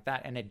happen like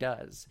that. And it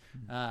does.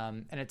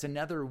 And it's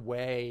another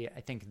way,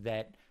 I think,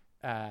 that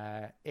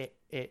that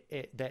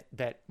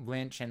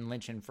Lynch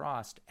and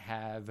Frost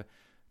have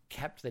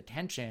kept the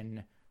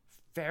tension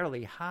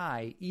fairly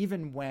high,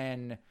 even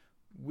when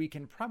we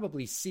can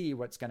probably see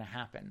what's going to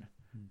happen.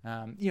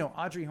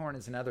 Audrey Horne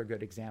is another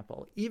good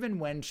example. Even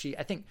when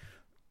I think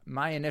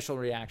my initial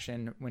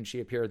reaction when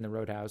she appeared in the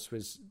Roadhouse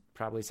was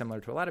probably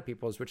similar to a lot of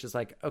people's, which is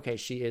like, okay,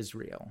 she is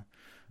real.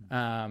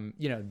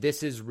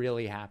 This is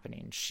really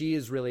happening. She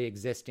is really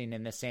existing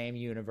in the same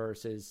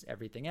universe as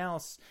everything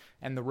else.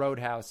 And the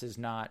Roadhouse there's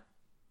not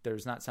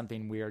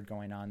something weird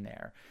going on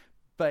there.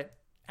 But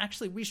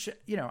actually we should,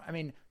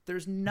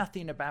 there's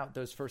nothing about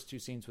those first two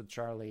scenes with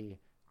Charlie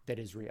that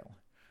is real.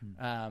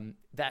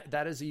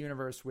 That is a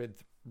universe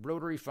with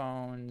rotary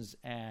phones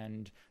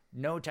and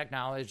no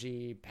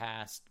technology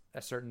past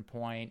a certain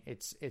point.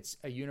 It's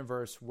a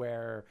universe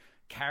where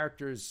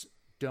characters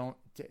don't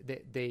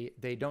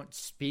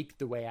speak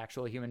the way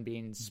actual human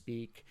beings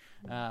speak,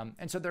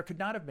 and so there could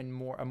not have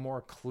been a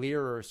more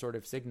clearer sort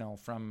of signal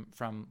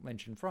from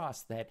Lynch and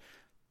Frost that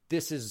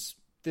this is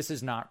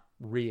not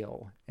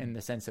real in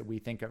the sense that we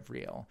think of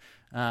real.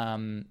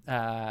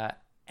 But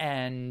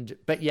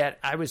yet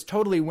I was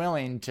totally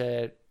willing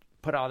to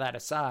put all that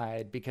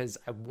aside because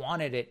I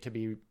wanted it to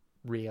be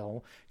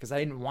real, because I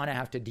didn't want to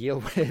have to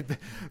deal with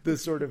the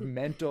sort of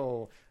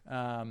mental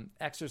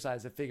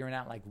exercise of figuring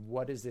out, like,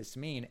 what does this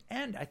mean?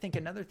 And I think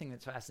another thing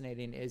that's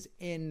fascinating is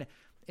in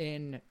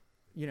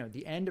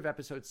the end of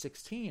episode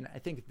 16, I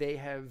think they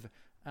have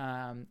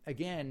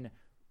again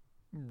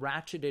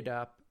ratcheted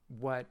up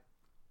what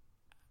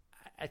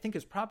I think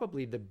is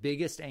probably the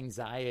biggest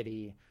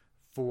anxiety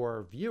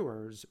for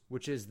viewers,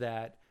 which is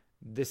that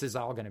this is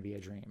all going to be a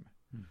dream.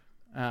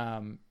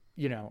 I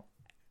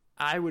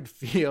would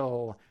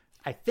feel,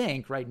 I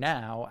think right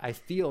now, I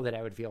feel that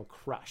I would feel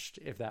crushed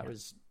if that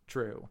was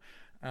true.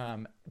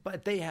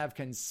 But they have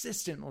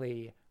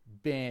consistently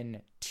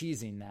been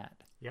teasing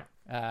that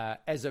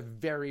as a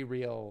very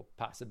real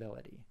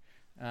possibility.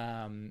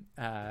 I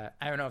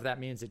don't know if that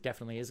means it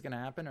definitely is going to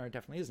happen or it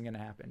definitely isn't going to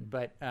happen,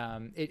 but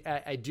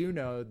I do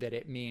know that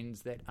it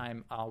means that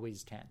I'm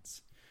always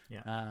tense.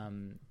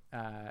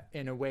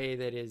 In a way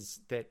that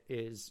is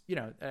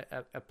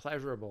a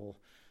pleasurable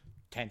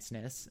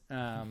tenseness,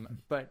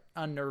 but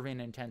unnerving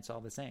and tense all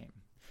the same.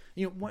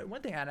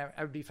 One thing I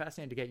would be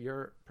fascinated to get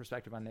your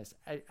perspective on this.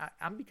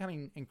 I'm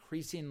becoming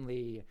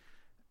increasingly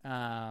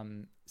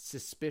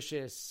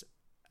suspicious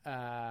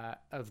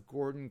of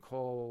Gordon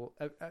Cole.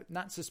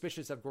 Not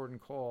suspicious of Gordon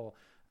Cole.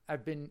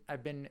 I've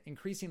been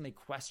increasingly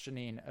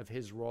questioning of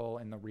his role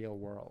in the real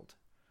world.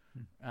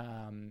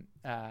 And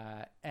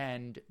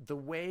the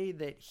way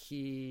that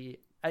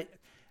I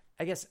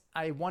guess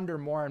I wonder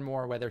more and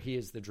more whether he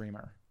is the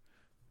dreamer.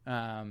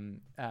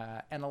 And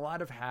a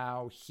lot of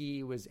how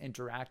he was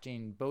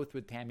interacting both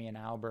with Tammy and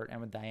Albert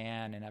and with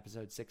Diane in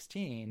episode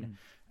 16,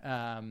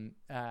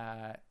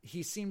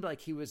 he seemed like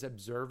he was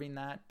observing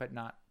that, but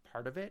not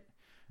part of it.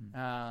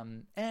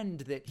 And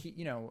that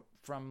he,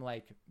 from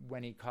like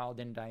when he called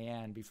in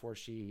Diane before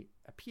she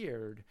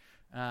appeared,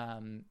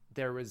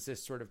 there was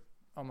this sort of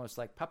almost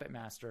like puppet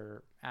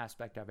master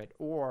aspect of it,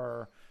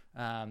 or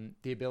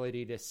the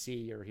ability to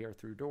see or hear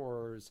through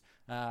doors.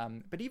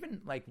 But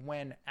even like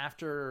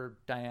after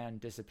Diane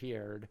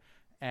disappeared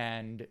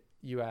and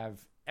you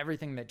have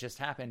everything that just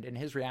happened and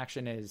his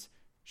reaction is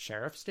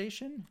sheriff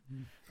station,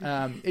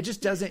 it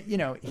just doesn't,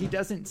 he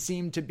doesn't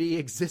seem to be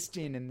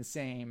existing in the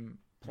same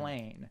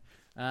plane.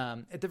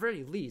 At the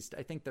very least,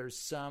 I think there's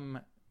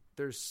some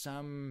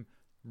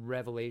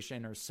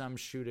revelation or some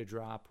shoe to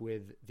drop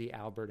with the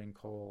Albert and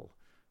Cole,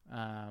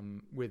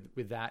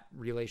 with that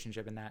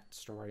relationship and that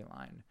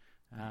storyline.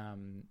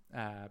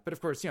 But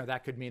of course,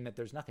 that could mean that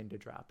there's nothing to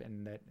drop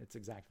and that it's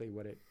exactly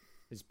what it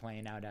is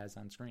playing out as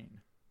on screen.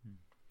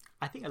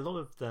 I think a lot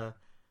of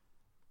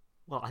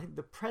I think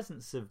the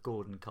presence of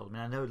Gordon Cole. I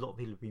mean, I know a lot of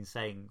people have been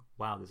saying,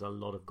 "Wow, there's a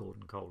lot of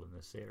Gordon Cole in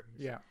this series."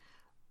 Yeah,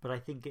 but I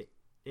think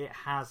it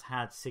has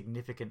had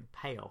significant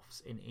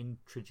payoffs in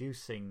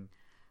introducing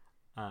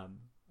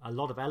a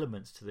lot of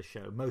elements to the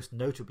show. Most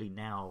notably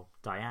now,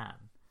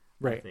 Diane.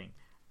 right. I think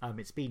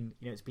it's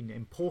been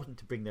important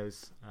to bring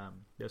those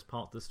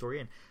parts of the story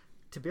in.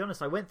 To be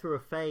honest, I went through a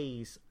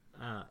phase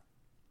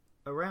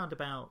around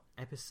about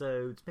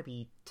episodes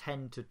maybe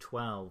 10 to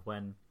 12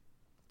 when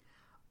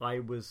I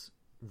was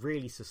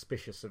really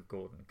suspicious of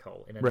Gordon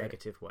Cole in a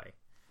negative way.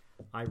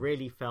 I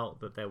really felt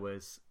that there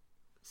was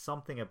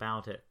something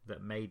about it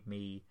that made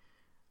me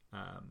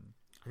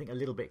I think a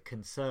little bit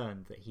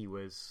concerned that he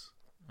was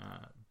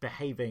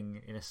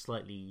behaving in a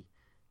slightly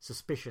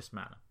suspicious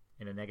manner,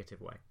 in a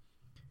negative way.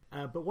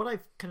 But what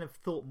I've kind of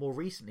thought more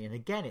recently, and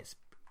again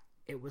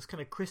it was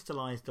kind of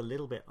crystallized a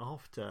little bit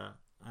after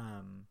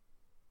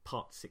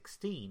part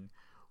 16,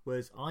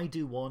 was I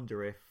do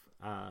wonder if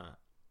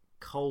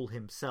Cole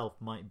himself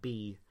might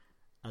be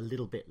a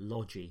little bit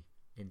lodgy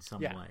in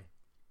some way.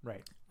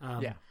 Right.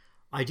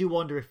 I do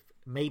wonder if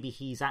maybe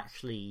he's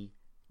actually...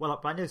 Well,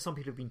 I know some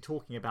people have been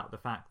talking about the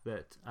fact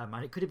that,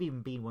 and it could have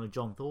even been one of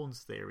John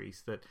Thorne's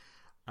theories, that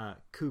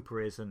Cooper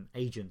is an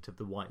agent of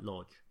the White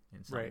Lodge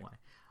in some way.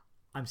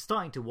 I'm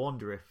starting to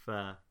wonder if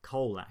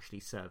Cole actually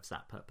serves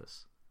that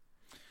purpose.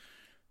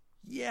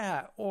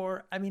 Yeah,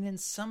 or I mean, in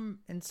some.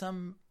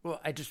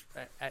 Well,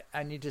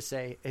 I need to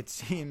say, it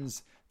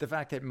seems the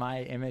fact that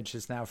my image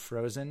is now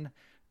frozen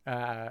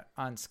on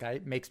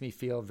Skype makes me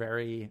feel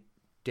very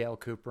Dale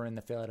Cooper in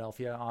the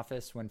Philadelphia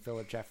office when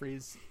Philip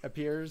Jeffries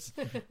appears.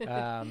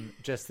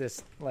 Just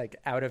this like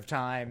out of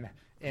time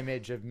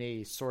image of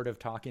me sort of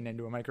talking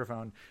into a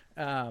microphone.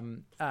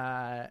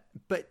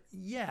 But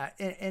yeah,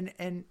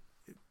 and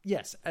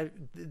yes,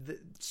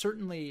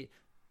 certainly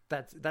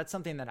that's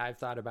something that I've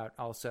thought about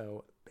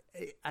also.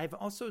 I've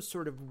also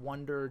sort of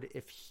wondered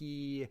if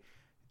he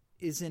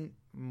isn't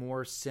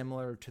more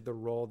similar to the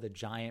role the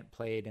Giant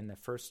played in the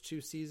first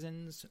two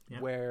seasons,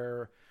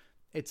 where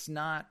it's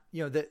not,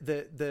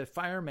 the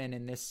fireman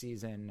in this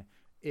season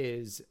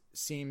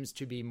seems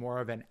to be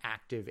more of an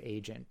active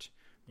agent,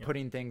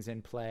 putting things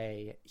in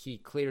play. He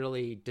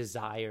clearly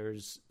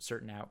desires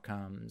certain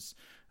outcomes,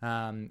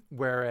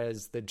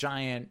 whereas the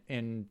Giant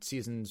in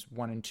seasons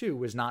 1 and 2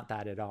 was not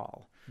that at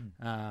all.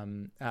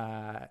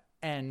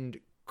 And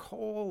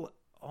Cole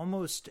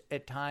almost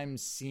at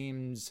times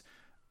seems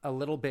a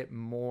little bit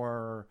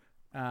more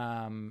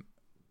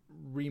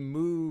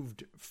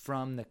removed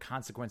from the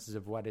consequences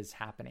of what is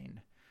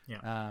happening.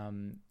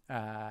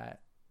 But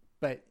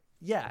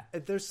yeah,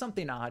 there's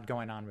something odd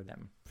going on with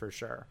him for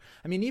sure.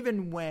 I mean,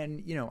 even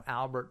when,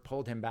 Albert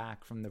pulled him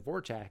back from the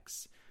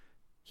vortex,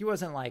 he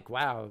wasn't like,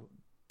 wow,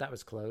 that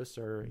was close.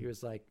 Or he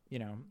was like,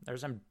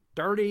 there's some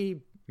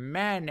dirty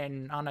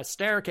men on a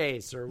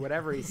staircase or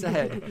whatever he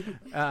said.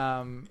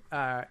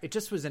 It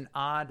just was an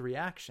odd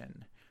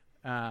reaction.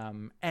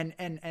 And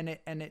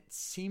it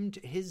seemed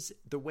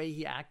the way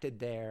he acted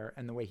there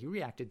and the way he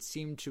reacted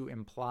seemed to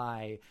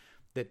imply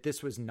that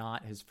this was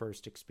not his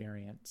first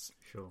experience.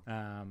 Sure.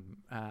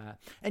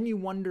 And you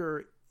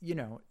wonder,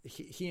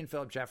 he and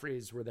Philip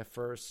Jeffries were the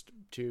first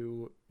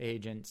two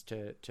agents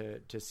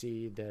to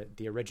see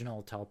the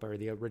original Tulpa,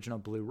 the original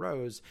Blue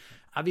Rose.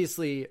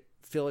 Obviously,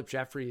 Philip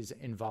Jeffries'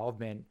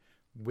 involvement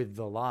with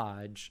the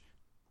Lodge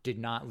did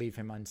not leave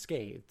him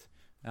unscathed.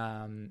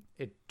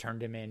 It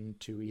turned him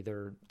into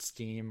either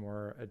steam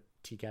or a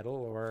tea kettle,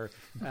 or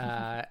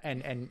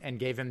and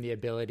gave him the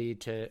ability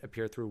to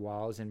appear through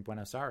walls in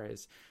Buenos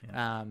Aires.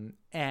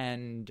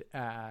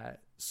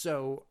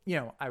 So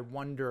I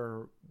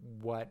wonder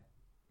what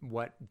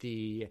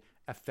the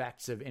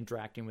effects of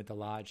interacting with the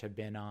Lodge have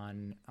been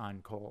on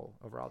Cole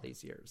over all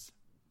these years.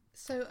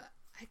 So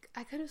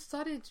I kind of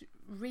started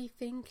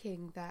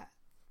rethinking that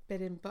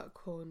bit in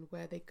Buckhorn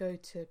where they go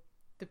to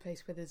the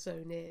place where the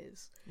zone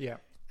is. Yeah.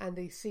 And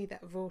they see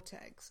that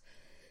vortex.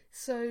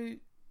 So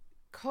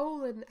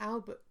Cole and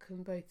Albert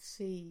can both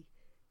see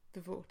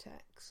the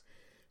vortex,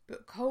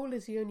 but Cole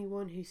is the only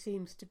one who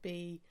seems to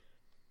be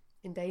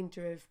in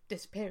danger of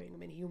disappearing. I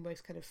mean, he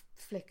almost kind of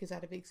flickers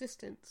out of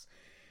existence.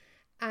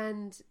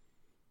 And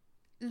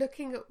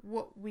looking at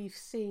what we've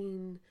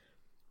seen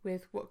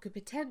with what could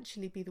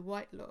potentially be the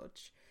White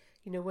Lodge,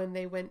 when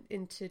they went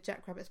into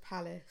Jack Rabbit's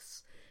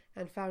palace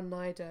and found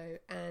Nido,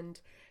 and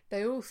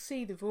they all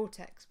see the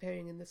vortex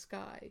appearing in the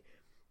sky,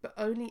 but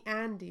only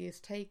Andy is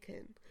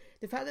taken.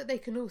 The fact that they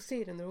can all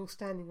see it and they're all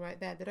standing right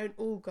there, they don't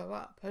all go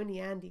up.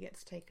 Only Andy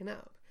gets taken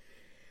up.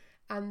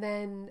 And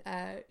then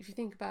if you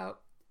think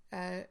about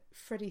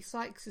Freddie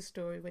Sykes'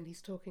 story when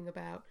he's talking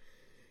about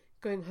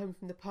going home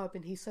from the pub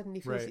and he suddenly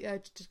feels the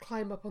urge to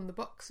climb up on the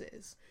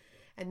boxes,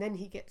 and then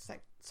he gets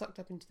sucked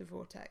up into the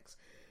vortex.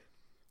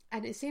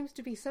 And it seems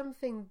to be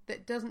something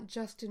that doesn't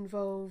just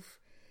involve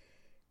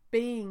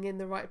being in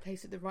the right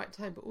place at the right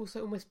time, but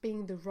also almost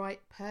being the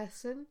right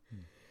person.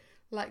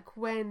 Like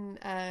when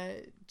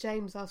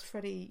James asked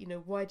Freddie,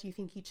 why do you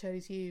think he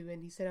chose you?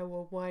 And he said, oh,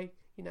 well, why,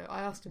 I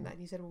asked him that,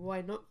 and he said, well,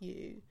 why not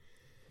you?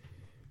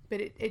 but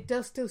it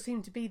does still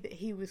seem to be that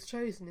he was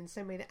chosen in the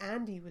same way that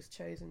Andy was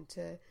chosen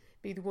to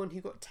be the one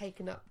who got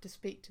taken up to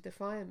speak to the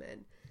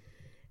firemen.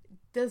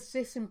 Does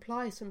this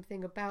imply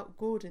something about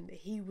Gordon, that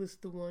he was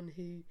the one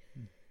who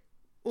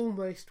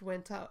almost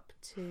went up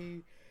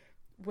to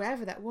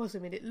wherever that was? I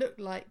mean, it looked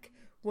like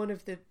one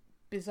of the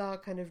bizarre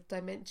kind of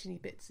dimension-y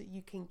bits that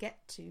you can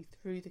get to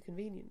through the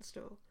convenience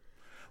store.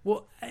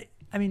 Well,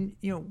 I mean,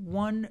 you know,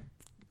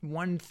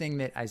 one thing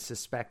that I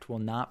suspect will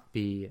not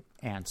be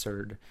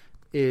answered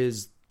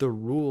is the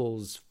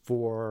rules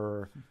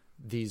for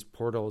these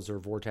portals or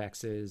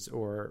vortexes,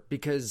 or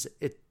because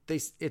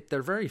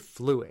they're very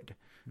fluid.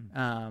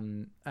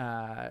 You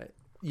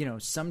know,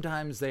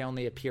 sometimes they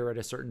only appear at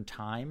a certain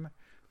time,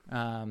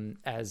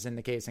 as in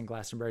the case in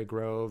Glastonbury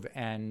Grove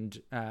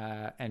and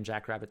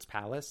Jackrabbit's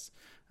Palace,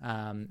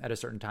 at a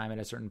certain time at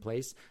a certain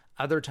place.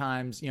 Other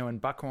times, you know, in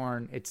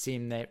Buckhorn, it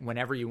seemed that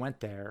whenever you went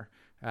there,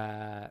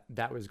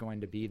 that was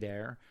going to be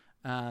there.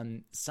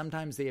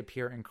 Sometimes they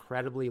appear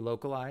incredibly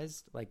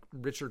localized, like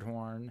Richard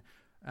Horne,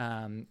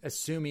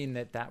 assuming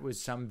that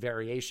was some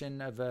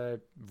variation of a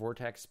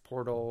vortex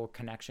portal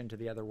connection to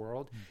the other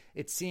world.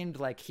 It seemed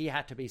like he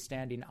had to be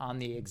standing on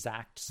the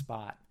exact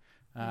spot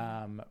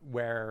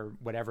where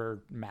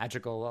whatever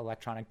magical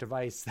electronic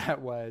device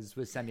that was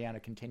sending out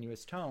a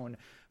continuous tone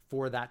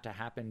for that to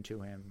happen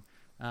to him.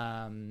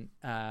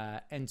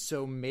 And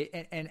so,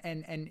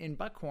 and in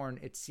Buckhorn,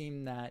 it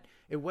seemed that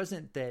it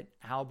wasn't that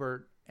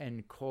Albert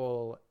and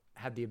Cole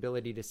had the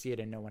ability to see it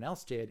and no one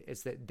else did.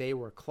 It's that they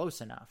were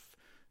close enough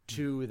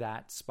to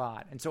that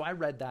spot. And so I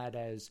read that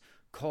as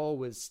Cole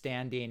was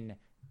standing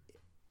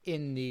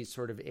in the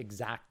sort of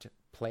exact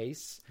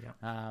place.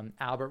 Yeah.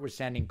 Albert was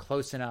standing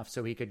close enough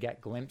so he could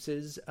get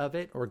glimpses of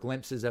it, or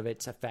glimpses of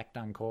its effect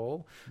on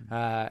Cole.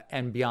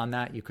 And beyond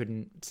that, you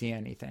couldn't see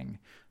anything.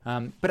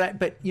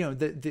 But you know,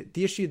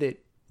 the issue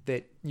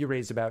that you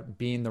raised about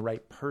being the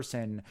right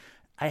person,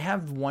 I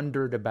have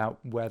wondered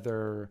about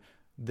whether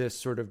this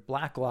sort of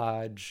Black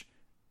Lodge,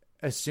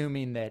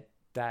 assuming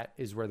that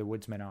is where the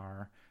woodsmen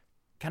are,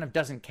 kind of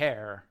doesn't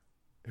care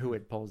who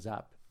it pulls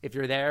up. If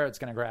you're there, it's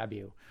going to grab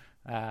you.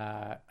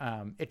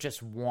 It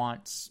just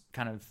wants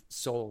kind of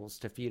souls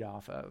to feed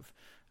off of.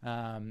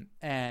 And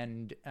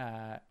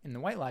in the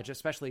White Lodge,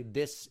 especially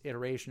this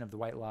iteration of the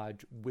White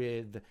Lodge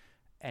with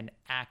an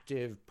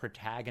active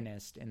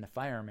protagonist in the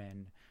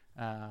firemen,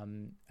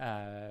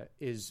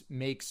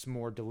 makes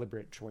more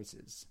deliberate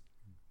choices.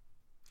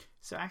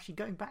 So actually,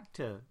 going back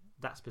to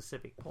that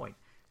specific point,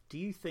 do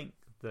you think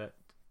that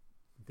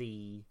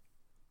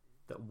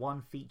that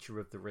one feature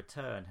of the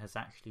return has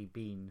actually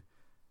been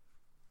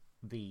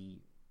the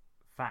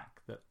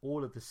fact that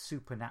all of the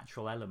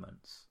supernatural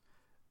elements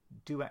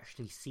do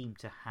actually seem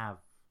to have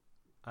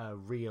a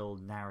real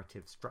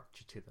narrative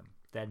structure to them?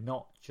 They're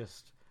not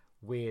just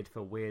weird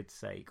for weird's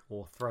sake,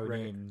 or thrown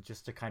in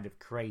just to kind of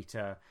create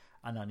an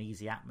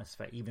uneasy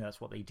atmosphere, even though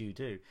that's what they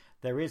do.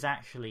 There is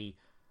actually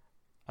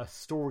a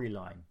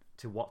storyline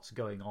to what's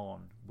going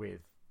on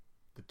with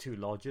the two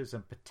lodges,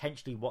 and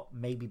potentially what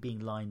may be being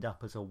lined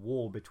up as a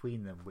war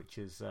between them, which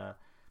is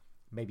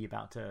maybe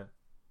about to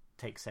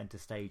take center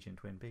stage in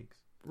Twin Peaks.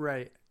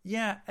 Right.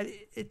 Yeah,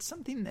 it's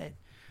something that,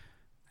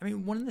 I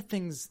mean, one of the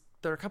things,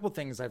 there are a couple of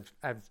things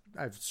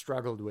I've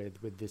struggled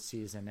with this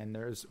season, and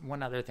there's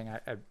one other thing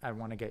I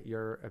want to get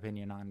your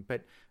opinion on.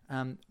 But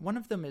one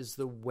of them is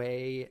the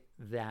way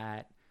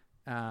that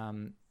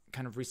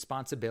kind of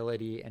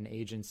responsibility and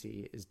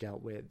agency is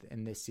dealt with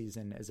in this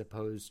season, as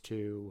opposed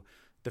to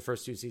the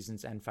first two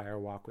seasons and Fire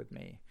Walk with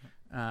Me.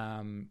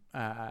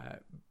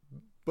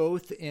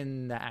 Both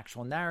in the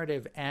actual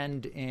narrative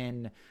and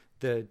in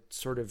the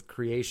sort of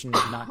creation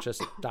of not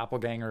just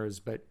doppelgangers,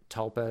 but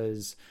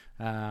tulpas,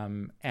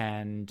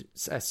 and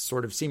a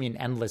sort of seeming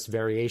endless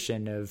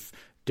variation of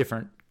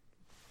different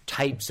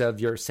types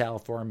of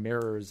yourself or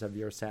mirrors of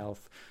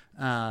yourself.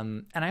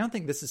 And I don't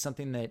think this is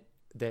something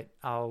that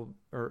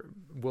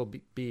will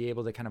be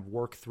able to kind of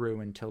work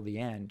through until the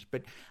end.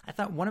 But I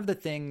thought one of the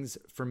things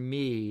for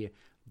me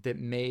that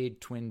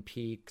made Twin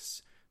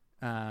Peaks,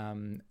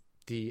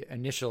 the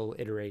initial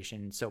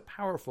iteration, so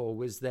powerful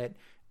was that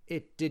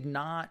it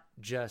didn't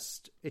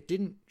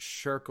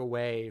shirk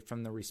away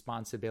from the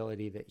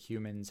responsibility that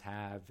humans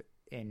have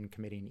in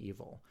committing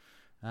evil.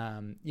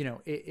 You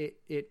know,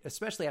 it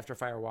especially after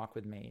Fire Walk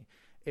with Me,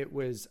 it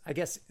was, I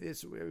guess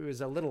it was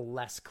a little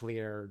less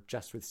clear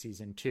just with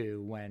season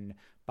 2, when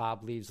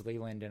Bob leaves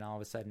Leland and all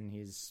of a sudden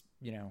he's,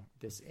 you know,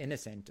 this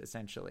innocent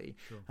essentially.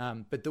 Sure.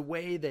 But the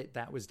way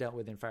that was dealt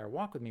with in Fire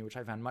Walk with Me, which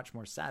I found much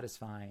more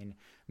satisfying,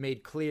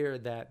 made clear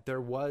that there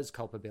was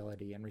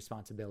culpability and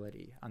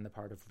responsibility on the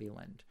part of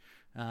Leland.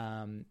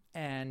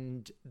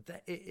 And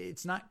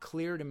it's not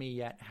clear to me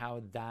yet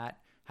how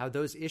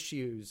those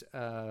issues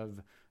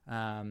of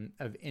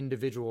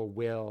individual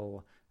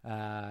will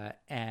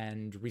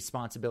and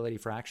responsibility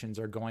for actions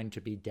are going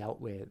to be dealt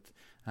with.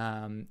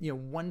 You know,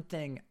 one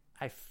thing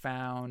I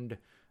found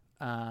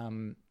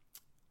a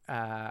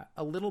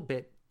little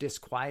bit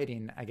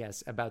disquieting, I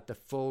guess, about the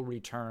full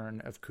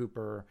return of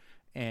Cooper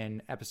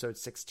in episode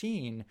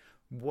 16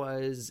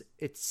 was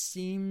it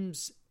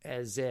seems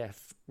as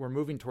if we're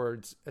moving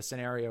towards a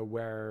scenario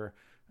where,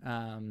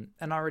 and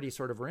already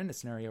sort of we're in a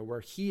scenario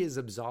where he is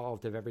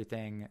absolved of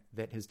everything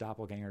that his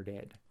doppelganger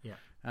did. Yeah.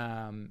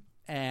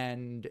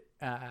 And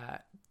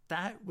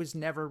that was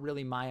never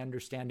really my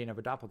understanding of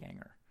a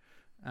doppelganger.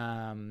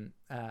 But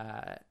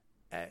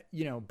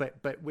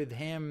with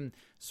him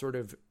sort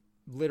of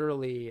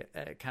literally,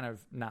 kind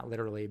of not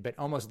literally, but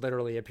almost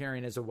literally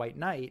appearing as a white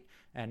knight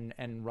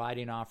and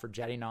riding off or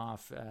jetting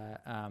off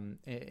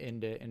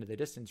into the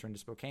distance or into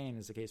Spokane,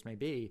 as the case may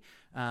be.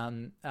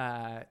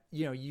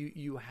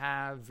 You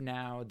have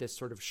now this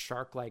sort of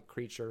shark-like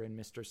creature in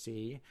Mr.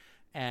 C,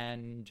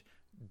 and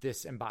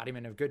this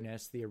embodiment of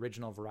goodness, the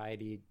original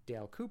variety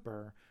Dale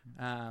Cooper.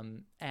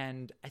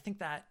 And I think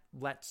that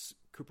lets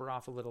Cooper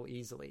off a little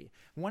easily.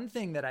 One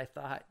thing that I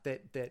thought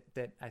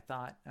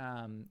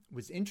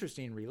was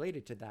interesting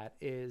related to that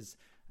is,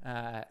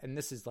 and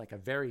this is like a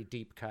very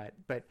deep cut,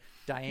 but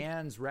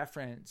Diane's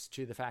reference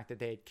to the fact that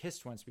they had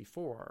kissed once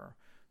before,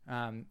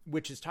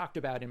 which is talked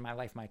about in My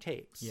Life, My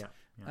Takes. Yeah.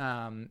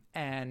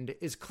 And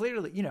is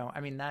clearly,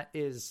 that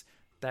is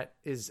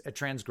a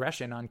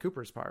transgression on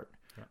Cooper's part.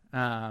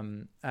 Yeah.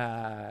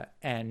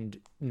 And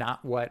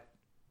not what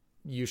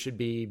you should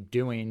be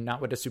doing,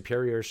 not what a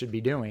superior should be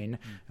doing.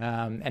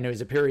 And it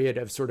was a period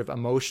of sort of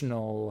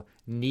emotional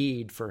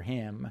need for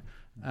him.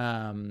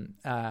 And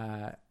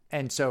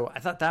so I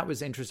thought that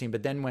was interesting.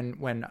 But then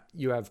when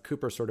you have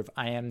Cooper sort of,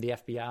 I am the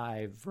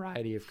FBI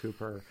variety of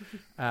Cooper.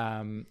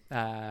 So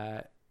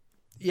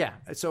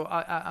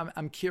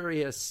I'm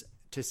curious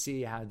to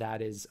see how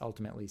that is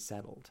ultimately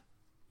settled.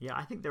 Yeah,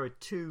 I think there are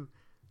two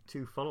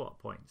follow-up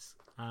points.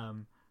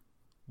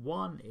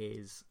 One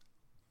is,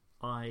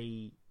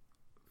 I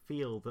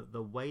feel that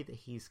the way that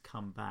he's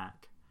come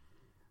back,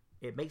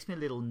 it makes me a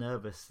little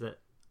nervous that,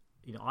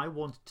 I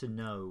wanted to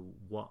know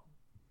what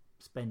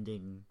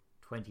spending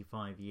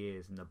 25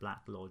 years in the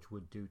Black Lodge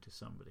would do to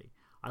somebody.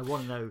 I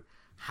want to know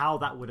how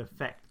that would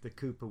affect the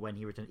Cooper when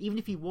he returned, even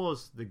if he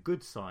was the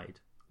good side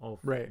of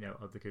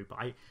of the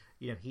Cooper.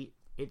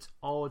 It's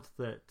odd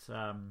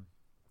that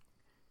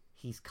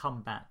he's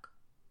come back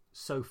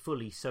so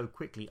fully, so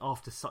quickly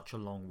after such a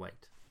long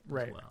wait.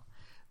 Right. As well.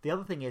 The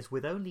other thing is,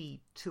 with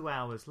only 2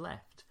 hours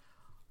left,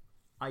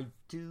 I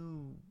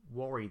do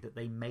worry that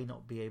they may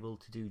not be able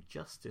to do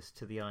justice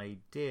to the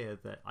idea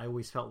that I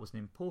always felt was an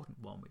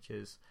important one, which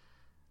is,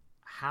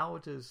 how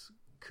does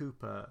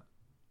Cooper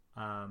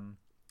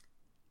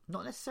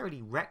not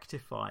necessarily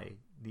rectify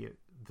the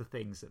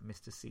things that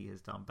Mr. C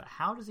has done, but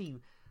how does he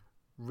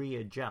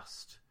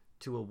readjust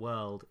to a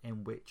world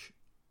in which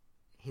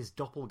his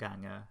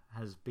doppelganger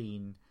has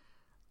been,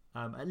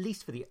 at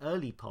least for the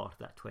early part of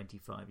that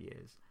 25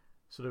 years,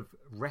 sort of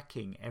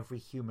wrecking every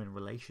human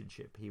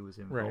relationship he was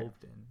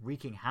involved in,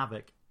 wreaking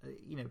havoc,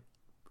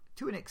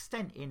 to an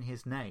extent in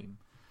his name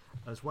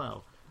as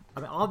well. I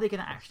mean, are they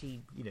going to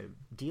actually,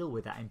 deal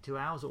with that in 2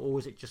 hours, or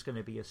is it just going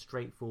to be a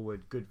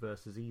straightforward good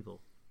versus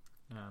evil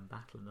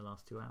battle in the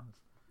last 2 hours?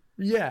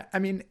 Yeah, I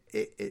mean,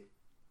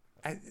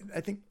 I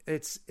think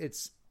it's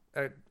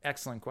an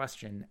excellent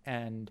question,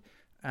 and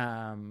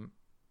one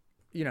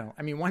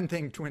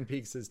thing Twin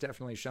Peaks has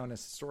definitely shown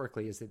us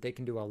historically is that they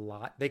can do a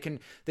lot. They can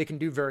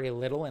do very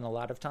little in a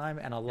lot of time,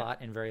 and a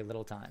lot in very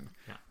little time.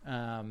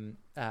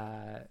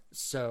 Yeah.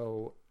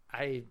 So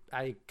I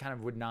kind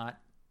of would not.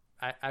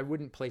 I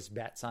wouldn't place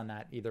bets on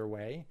that either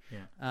way.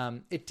 Yeah.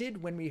 It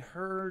did when we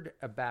heard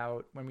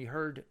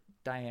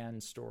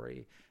Diane's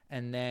story,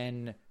 and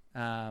then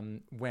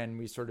when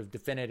we sort of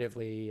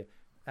definitively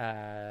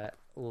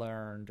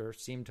learned or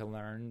seemed to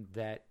learn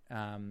that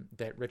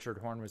Richard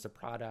Horne was a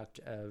product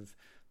of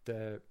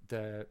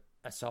the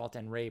assault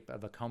and rape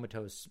of a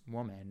comatose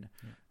woman.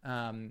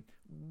 Yeah.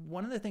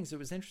 One of the things that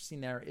was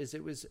interesting there is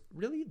it was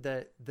really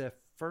the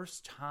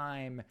first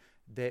time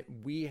that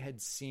we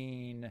had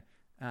seen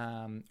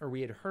or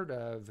we had heard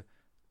of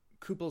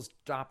Cooper's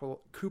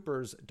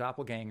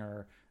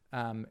doppelganger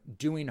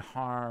doing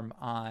harm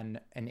on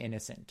an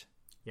innocent.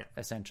 Yeah.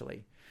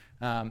 Essentially.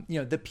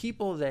 The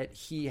people that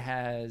he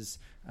has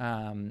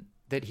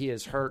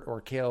hurt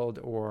or killed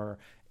or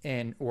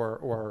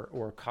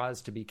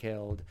caused to be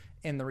killed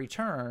in the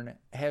return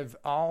have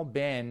all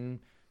been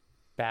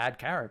bad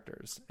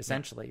characters,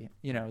 essentially.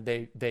 Yeah.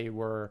 They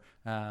were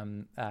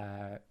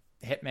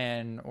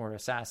hitmen or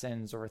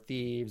assassins or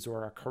thieves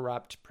or a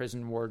corrupt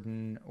prison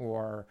warden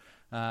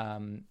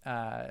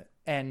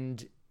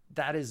and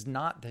that is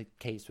not the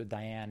case with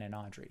Diane and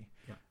Audrey.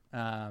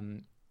 Yeah.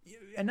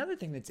 Another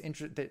thing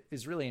that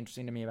is really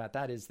interesting to me about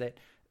that is that,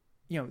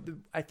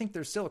 I think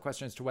there's still a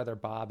question as to whether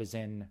Bob is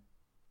in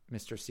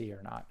Mr. C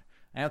or not.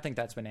 I don't think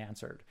that's been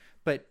answered.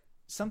 But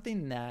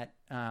something that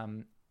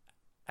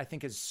I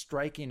think is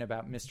striking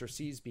about Mr.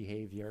 C's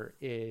behavior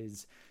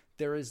is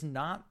there is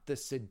not the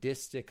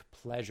sadistic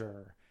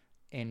pleasure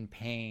in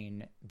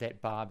pain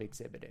that Bob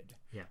exhibited.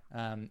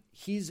 Yeah.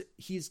 He's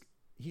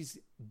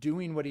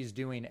doing what he's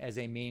doing as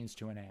a means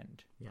to an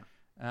end.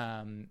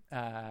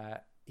 Yeah.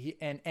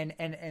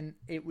 and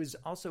it was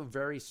also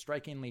very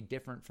strikingly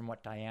different from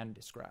what Diane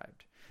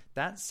described.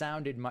 That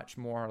sounded much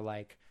more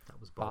like That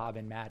was Bob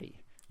and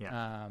Maddie.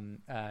 Yeah.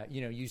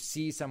 You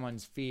see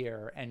someone's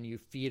fear and you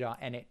feed on,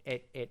 and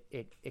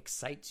it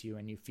excites you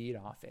and you feed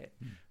off it.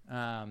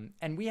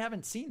 And we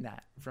haven't seen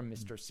that from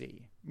Mr.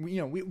 C.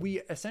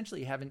 We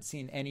essentially haven't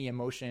seen any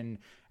emotion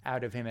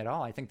out of him at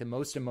all. I think the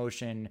most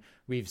emotion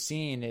we've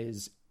seen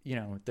is,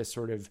 the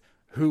sort of,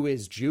 who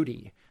is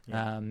Judy?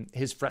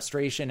 His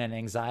frustration and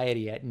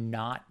anxiety at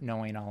not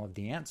knowing all of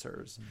the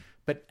answers.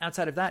 But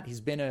outside of that,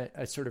 he's been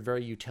a sort of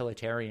very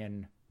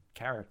utilitarian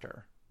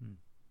character.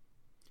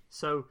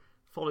 So,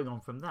 following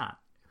on from that,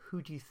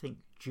 who do you think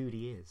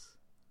Judy is?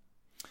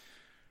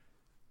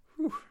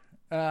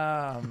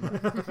 I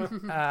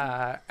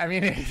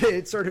mean,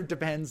 it sort of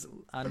depends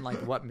on like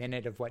what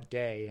minute of what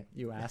day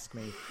you ask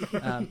me.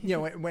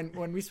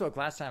 When we spoke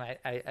last time,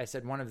 I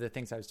said one of the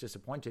things I was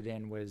disappointed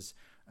in was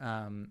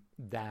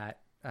that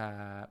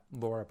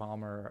Laura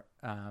Palmer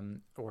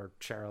or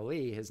Cheryl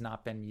Lee has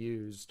not been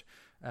used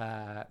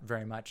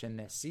very much in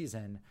this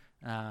season,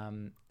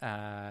 and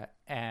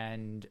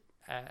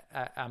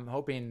I'm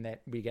hoping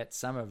that we get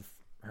some of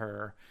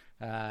her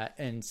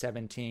in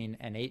 17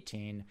 and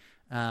 18.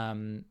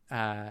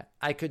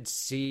 I could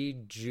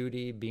see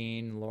Judy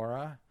being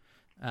Laura,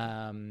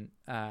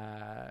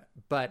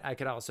 but I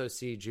could also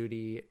see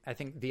Judy. I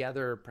think the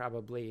other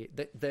probably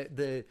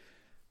the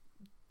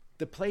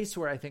place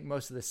where I think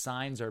most of the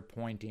signs are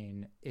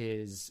pointing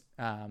is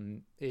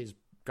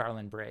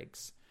Garland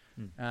Briggs.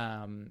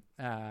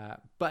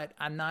 But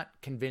I'm not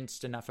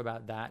convinced enough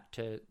about that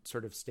to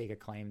sort of stake a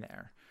claim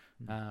there.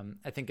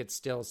 I think it's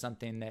still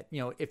something that,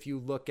 if you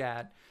look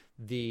at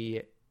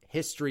the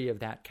history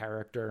of that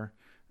character,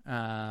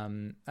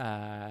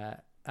 I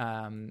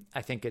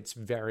think it's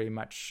very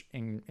much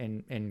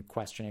in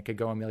question. It could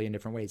go a million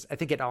different ways. I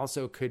think it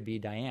also could be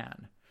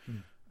Diane,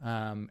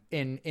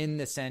 in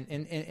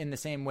the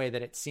same way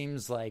that it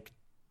seems like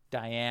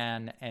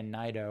Diane and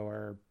Naito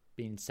are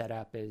being set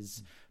up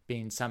as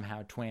being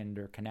somehow twinned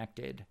or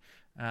connected.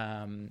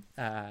 And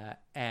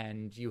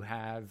you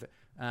have,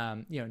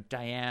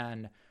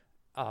 Diane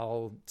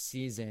all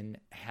season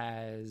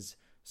has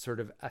sort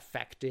of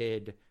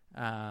affected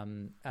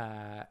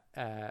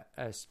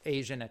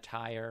Asian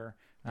attire.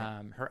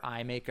 Her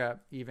eye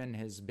makeup even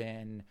has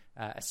been,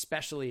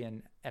 especially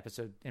in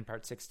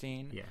part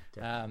 16,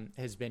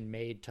 has been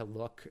made to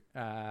look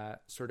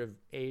sort of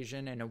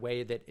Asian in a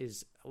way that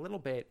is a little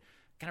bit,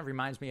 kind of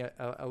reminds me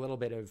a little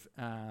bit of,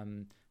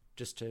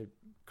 just to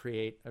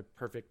create a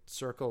perfect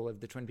circle of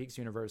the Twin Peaks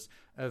universe,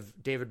 of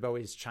David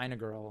Bowie's China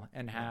Girl,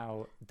 and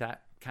how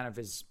that kind of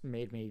has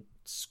made me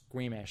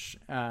squeamish,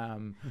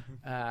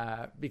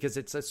 because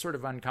it's a sort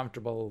of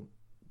uncomfortable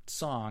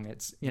song.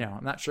 It's,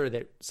 I'm not sure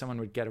that someone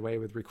would get away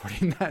with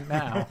recording that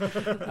now.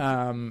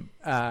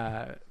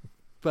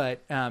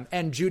 But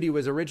and Judy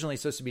was originally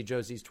supposed to be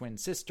Josie's twin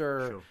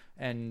sister. Sure.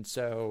 And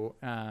so,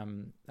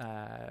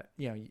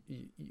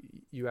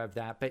 you have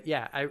that. But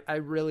yeah, I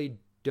really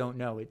don't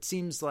know. It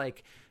seems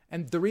like,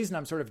 and the reason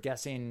I'm sort of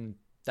guessing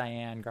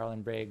Diane,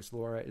 Garland Briggs,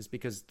 Laura, is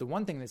because the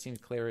one thing that seems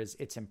clear is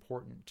it's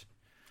important.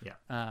 Yeah.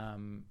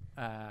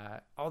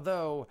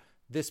 Although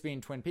this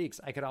being Twin Peaks,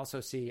 I could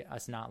also see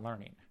us not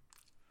learning.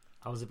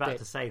 I was about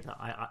to say that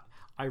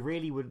I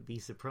really wouldn't be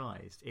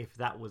surprised if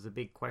that was a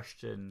big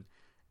question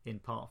in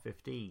part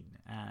 15,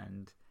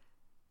 and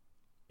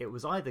it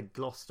was either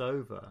glossed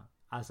over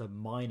as a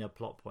minor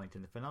plot point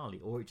in the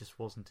finale, or it just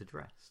wasn't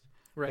addressed.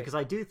 Right. Because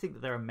I do think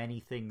that there are many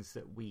things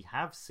that we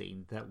have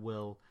seen that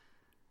will,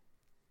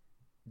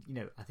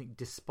 I think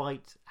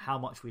despite how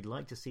much we'd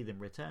like to see them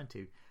return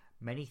to,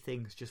 many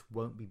things just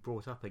won't be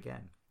brought up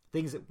again.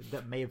 Things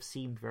that may have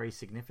seemed very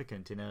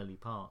significant in early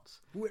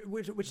parts.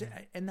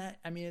 And that,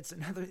 I mean, it's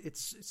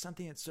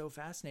something that's so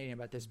fascinating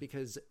about this,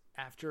 because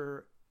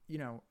after,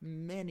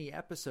 many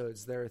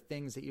episodes, there are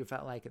things that you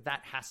felt like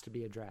that has to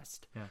be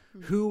addressed. Yeah.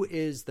 Who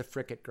is the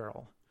Frickett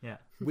girl? Yeah.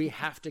 We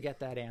have to get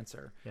that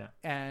answer. Yeah.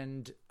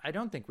 And I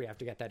don't think we have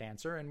to get that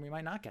answer, and we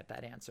might not get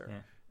that answer.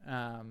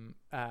 Yeah.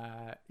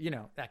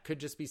 That could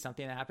just be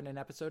something that happened in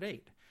episode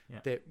 8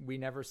 that we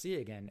never see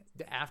again.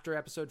 After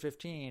episode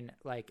 15,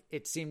 like,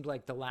 it seemed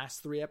like the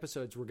last 3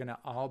 episodes were going to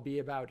all be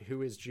about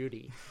who is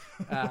Judy.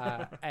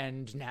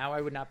 And now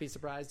I would not be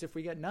surprised if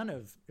we get none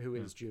of who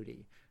is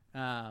Judy.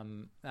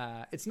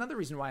 It's another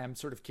reason why I'm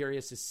sort of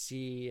curious to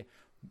see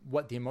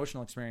what the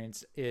emotional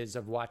experience is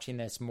of watching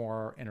this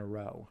more in a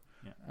row.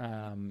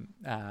 And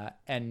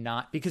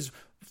not, because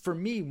for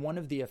me, one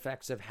of the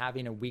effects of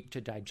having a week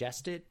to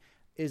digest it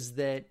is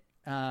that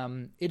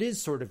it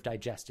is sort of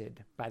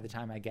digested by the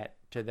time I get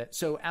to that.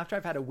 So after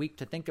I've had a week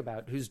to think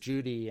about who's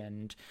Judy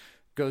and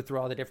go through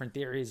all the different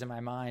theories in my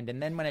mind,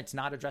 and then when it's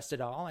not addressed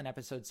at all in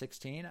episode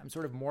 16, I'm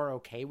sort of more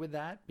okay with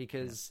that,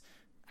 because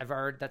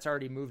that's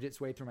already moved its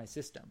way through my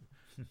system.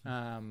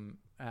 But one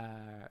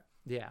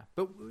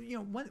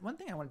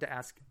thing I wanted to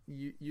ask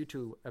you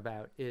two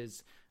about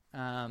is,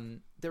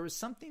 there was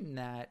something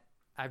that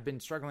I've been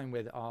struggling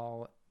with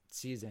all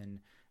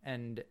season,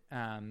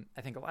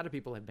 I think a lot of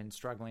people have been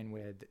struggling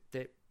with,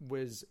 that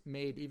was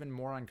made even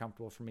more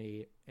uncomfortable for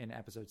me in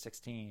episode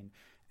 16.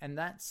 And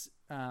that's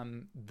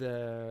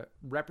the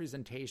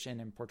representation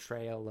and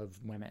portrayal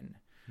of women.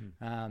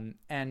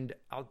 And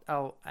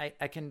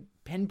I can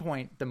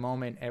pinpoint the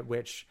moment at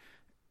which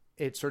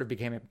it sort of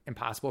became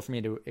impossible for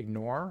me to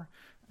ignore.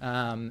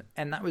 And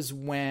that was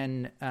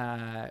when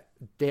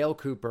Dale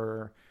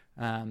Cooper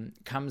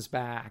comes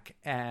back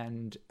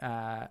and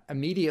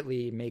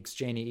immediately makes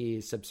Janie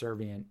E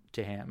subservient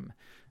to him.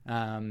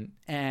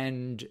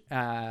 And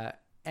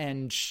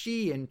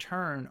she in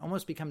turn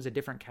almost becomes a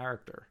different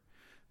character.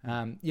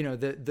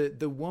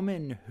 The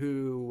woman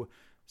who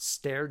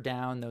stared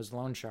down those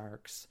loan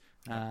sharks,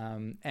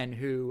 and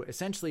who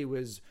essentially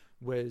was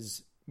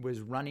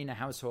running a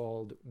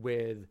household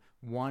with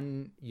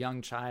one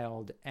young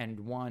child and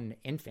one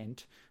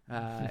infant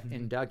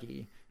in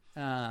Dougie,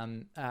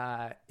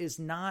 is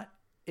not,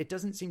 it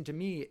doesn't seem to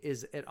me,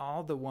 is at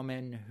all the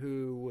woman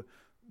who,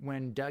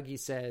 when Dougie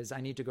says,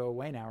 I need to go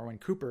away now, or when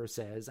Cooper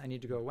says, I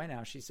need to go away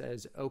now, she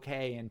says,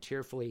 okay, and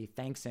tearfully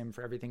thanks him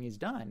for everything he's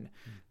done.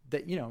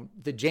 That,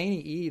 the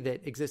Janie E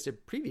that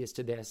existed previous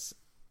to this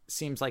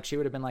seems like she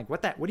would have been like,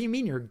 what do you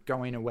mean you're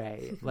going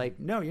away? Like,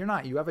 no, you're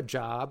not. You have a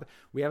job.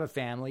 We have a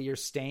family. You're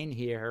staying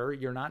here.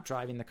 You're not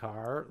driving the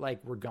car. Like,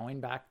 we're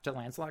going back to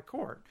Lancelot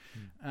Court.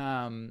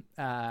 And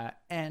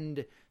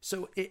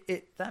so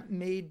that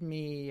made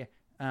me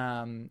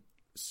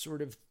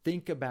sort of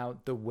think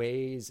about the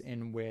ways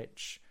in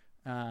which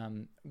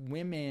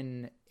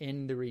women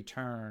in The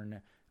Return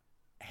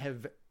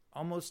have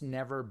almost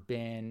never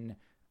been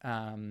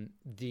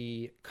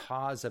the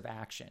cause of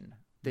action.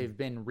 They've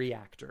been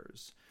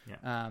reactors.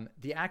 Yeah.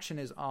 The action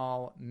is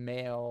all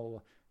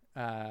male.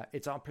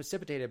 It's all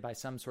precipitated by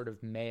some sort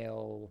of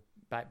male,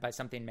 by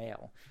something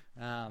male.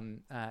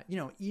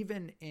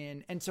 Even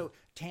in, and so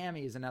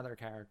Tammy is another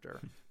character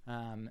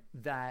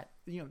that,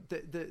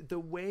 the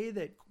way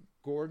that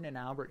Gordon and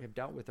Albert have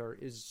dealt with her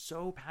is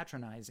so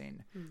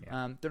patronizing.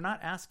 Yeah. They're not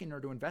asking her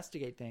to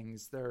investigate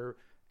things. They're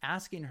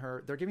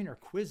giving her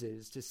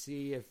quizzes to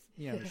see if,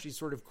 she's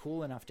sort of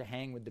cool enough to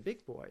hang with the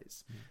big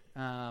boys.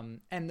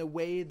 And the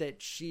way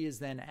that she is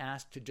then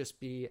asked to just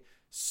be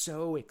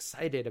so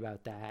excited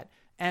about that,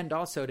 and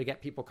also to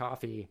get people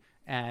coffee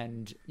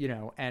and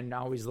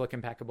always look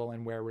impeccable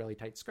and wear really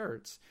tight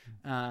skirts.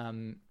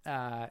 The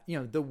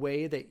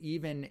way that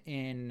even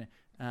in,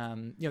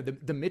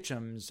 the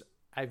Mitchums,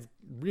 I've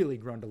really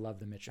grown to love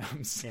the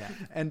Mitchums. Yeah.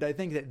 And I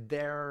think that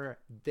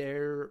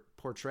their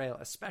portrayal,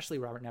 especially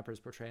Robert Knepper's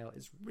portrayal,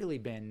 has really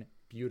been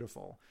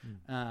beautiful.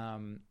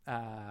 And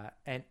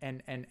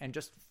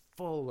just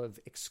full of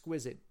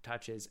exquisite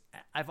touches.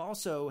 I've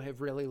also have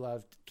really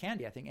loved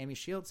Candy. I think Amy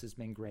Shields has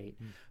been great.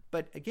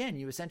 But again,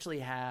 you essentially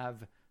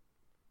have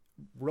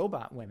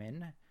robot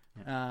women,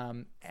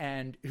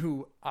 and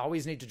who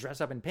always need to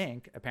dress up in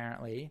pink,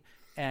 apparently.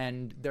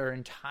 And their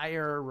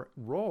entire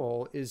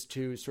role is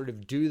to sort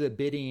of do the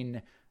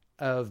bidding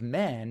of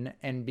men.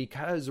 And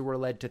because we're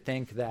led to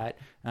think that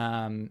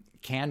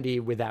Candy,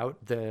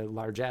 without the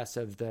largesse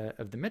of the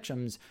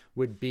Mitchums,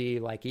 would be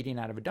like eating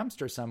out of a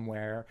dumpster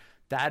somewhere,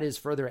 that is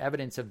further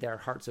evidence of their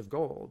hearts of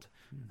gold.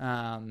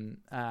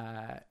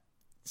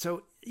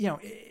 So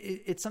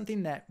it's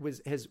something that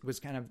was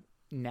kind of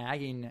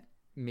nagging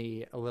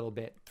me a little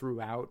bit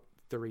throughout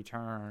The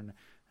Return.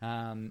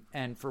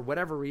 And for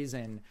whatever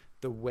reason,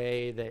 the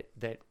way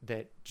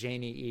that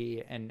Janie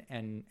E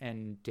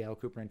and Dale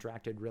Cooper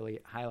interacted really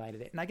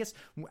highlighted it. And I guess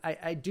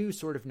I do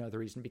sort of know the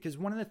reason, because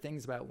one of the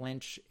things about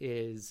Lynch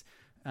is,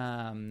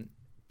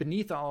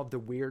 beneath all of the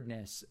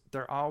weirdness,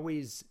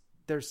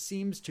 there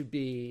seems to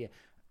be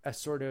a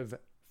sort of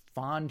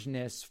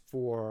fondness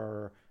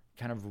for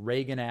kind of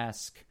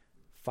Reagan-esque,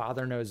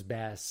 father knows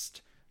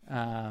best,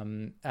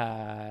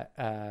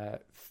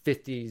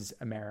 50s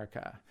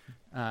America,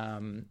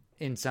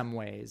 in some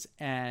ways.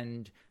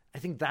 And I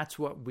think that's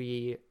what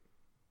we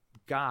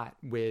got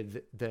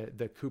with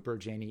the Cooper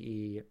Janie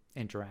E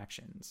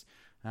interactions.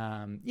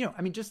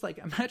 Just like,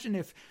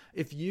 imagine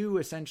if you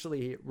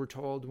essentially were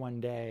told one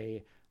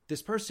day,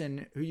 this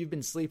person who you've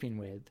been sleeping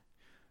with,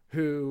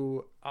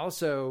 who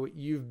also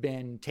you've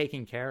been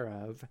taking care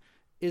of,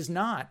 is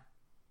not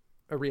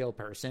a real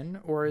person,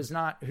 or is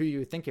not who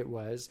you think it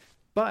was,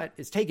 but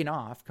it's taken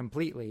off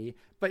completely.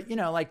 But,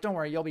 don't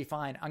worry, you'll be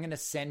fine. I'm going to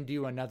send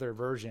you another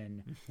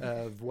version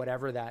of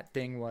whatever that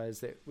thing was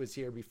that was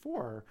here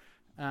before.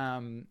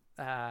 That's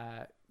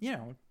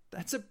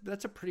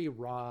a pretty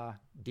raw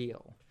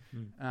deal.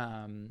 I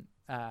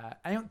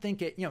don't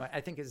think it,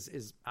 I think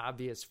is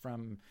obvious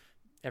from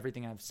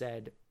everything I've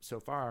said so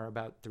far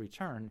about The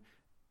Return.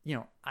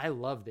 I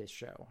love this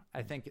show.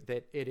 I think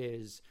that it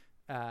is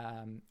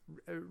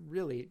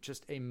really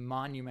just a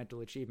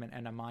monumental achievement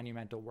and a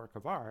monumental work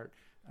of art.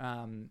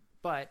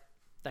 But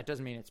that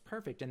doesn't mean it's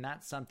perfect. And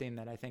that's something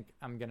that I think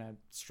I'm going to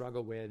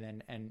struggle with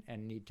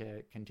and need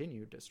to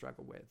continue to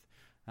struggle with.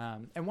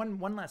 And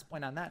one last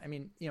point on that. I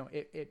mean,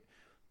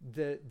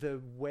 the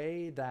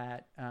way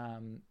that,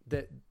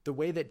 the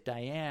way that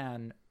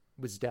Diane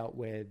was dealt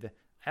with,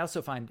 I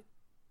also find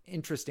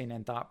interesting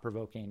and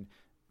thought-provoking.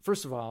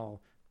 First of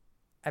all,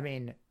 I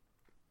mean,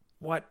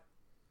 what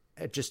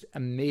a just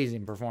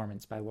amazing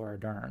performance by Laura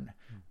Dern.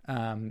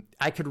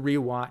 I could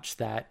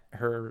rewatch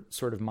her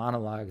sort of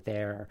monologue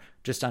there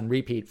just on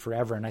repeat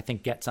forever, and I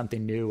think get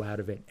something new out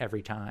of it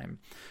every time.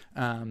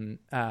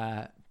 But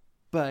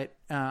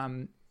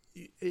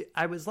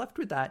I was left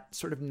with that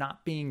sort of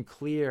not being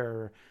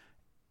clear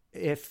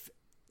if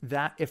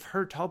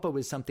her tulpa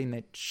was something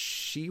that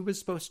she was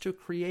supposed to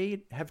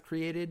have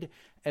created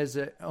as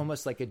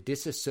almost like a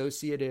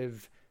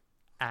disassociative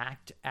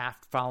act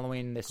after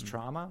following this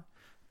trauma,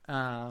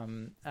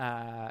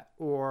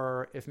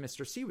 or if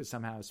Mr. C was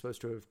somehow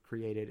supposed to have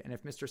created. And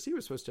if Mr. C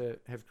was supposed to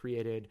have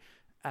created,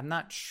 I'm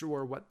not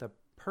sure what the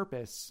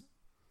purpose.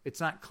 It's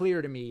not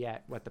clear to me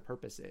yet what the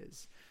purpose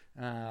is.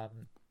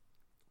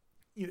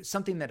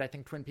 Something that I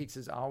think Twin Peaks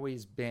has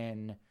always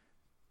been,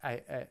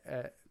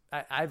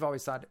 I've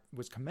always thought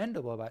was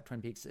commendable about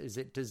Twin Peaks is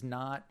it does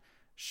not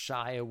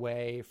shy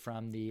away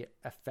from the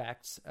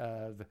effects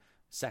of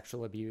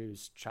sexual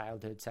abuse,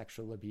 childhood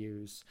sexual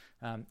abuse.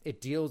 It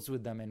deals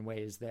with them in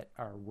ways that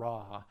are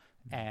raw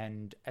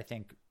and I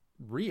think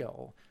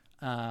real.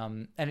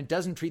 And it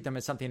doesn't treat them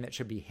as something that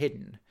should be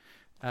hidden.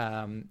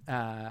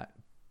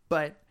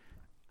 But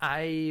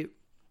I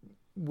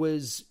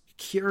was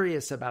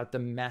curious about the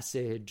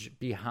message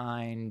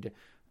behind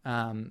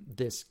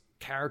this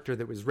character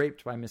that was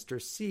raped by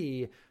Mr.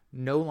 C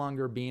no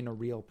longer being a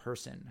real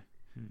person.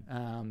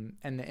 And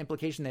the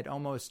implication that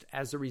almost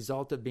as a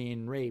result of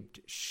being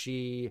raped,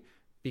 she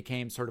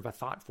became sort of a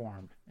thought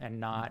form and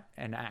not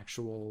an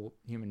actual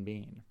human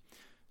being.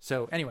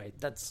 So anyway,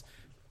 that's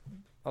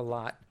a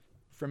lot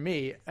from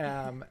me.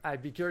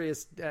 I'd be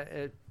curious,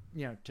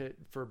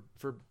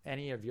 for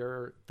any of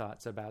your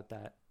thoughts about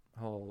that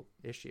whole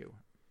issue.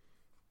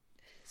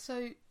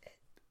 So,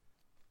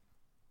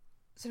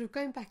 sort of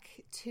going back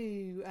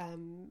to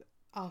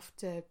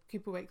after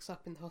Cooper wakes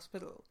up in the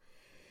hospital,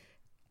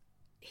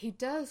 he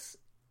gets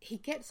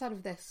out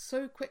of there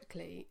so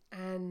quickly,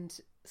 and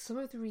some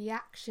of the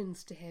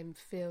reactions to him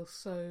feel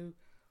so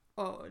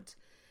odd.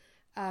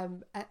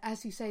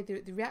 As you say,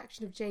 the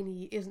reaction of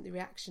Janie isn't the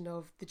reaction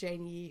of the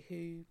Janie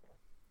who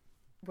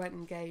went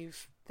and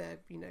gave the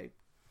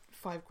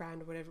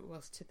 $5,000 or whatever it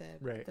was to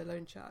the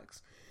loan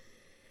sharks.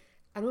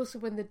 And also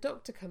when the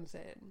doctor comes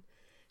in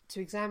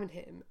to examine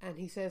him and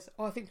he says,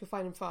 "Oh, I think you'll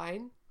find him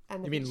fine."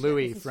 And you mean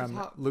Louis from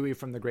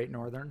the Great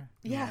Northern?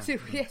 Yes,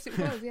 yes, it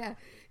was. Yeah,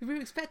 we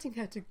were expecting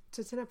her to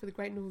turn up for the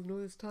Great Northern all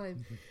this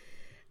time,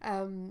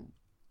 and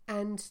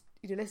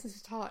listens to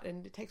his heart,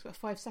 and it takes about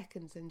 5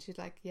 seconds, and she's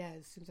like, "Yeah,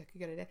 it seems like a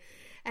good idea,"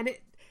 and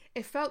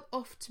it felt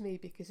off to me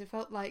because it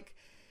felt like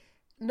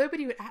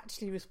nobody would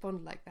actually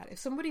respond like that. If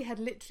somebody had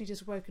literally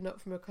just woken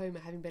up from a coma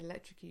having been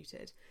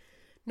electrocuted,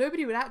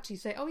 nobody would actually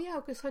say, "Oh yeah,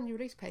 I'll go sign your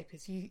release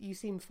papers. You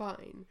seem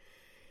fine."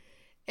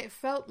 It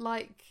felt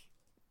like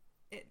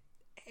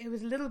it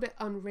was a little bit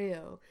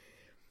unreal,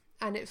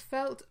 and it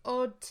felt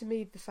odd to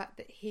me the fact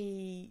that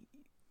he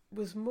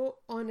was more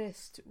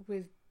honest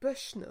with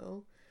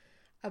Bushnell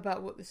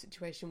about what the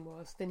situation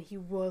was than he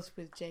was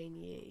with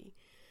Janie.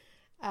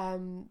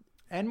 And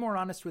more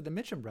honest with the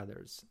Mitchum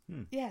brothers.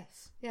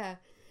 Yes, yeah.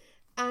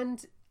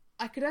 And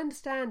I could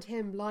understand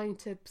him lying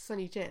to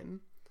Sonny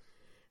Jim,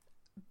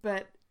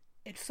 but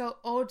it felt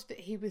odd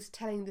that he was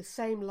telling the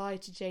same lie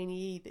to Janie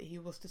E that he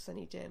was to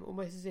Sonny Jim,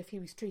 almost as if he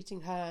was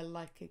treating her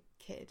like a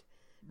kid,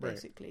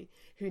 basically,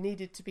 who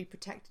needed to be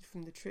protected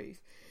from the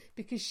truth.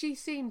 Because she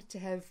seemed to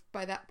have,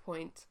 by that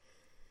point,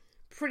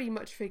 pretty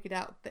much figured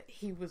out that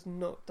he was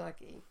not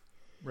Dougie.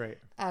 Right.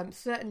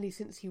 Certainly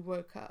since he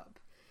woke up.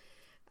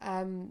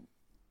 And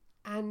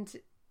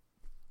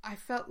I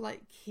felt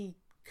like he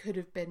could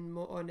have been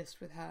more honest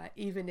with her,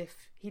 even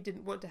if he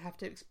didn't want to have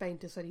to explain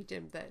to Sonny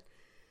Jim that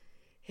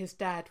his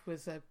dad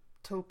was a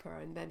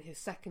tulpa and then his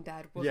second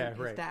dad wasn't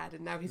his dad,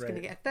 and now he's going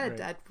to get a third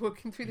dad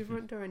walking through the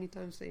front door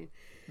anytime soon.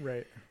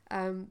 Right.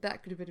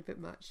 That could have been a bit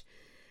much.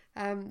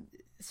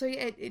 So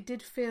yeah, it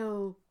did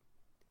feel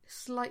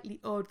slightly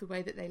odd the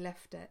way that they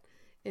left it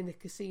in the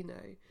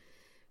casino.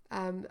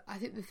 I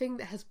think the thing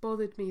that has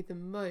bothered me the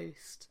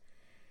most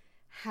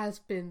has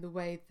been the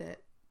way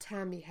that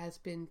Tammy has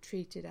been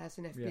treated as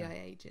an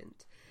FBI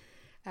agent.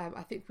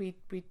 I think we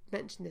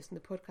mentioned this in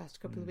the podcast a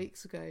couple of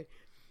weeks ago,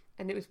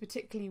 and it was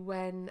particularly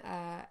when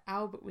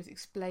Albert was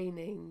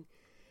explaining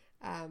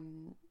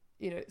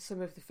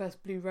some of the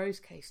first Blue Rose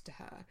case to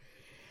her,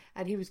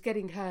 and he was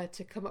getting her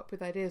to come up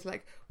with ideas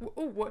like,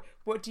 "Oh,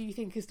 what do you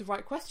think is the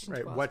right question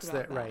to ask?" What's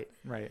about that?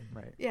 Right.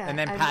 Yeah, and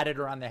then patted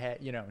her on the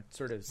head,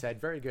 sort of said,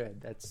 "Very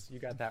good. You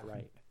got that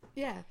right."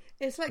 Yeah,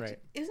 it's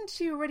like, isn't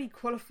she already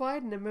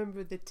qualified and a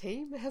member of the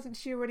team? Hasn't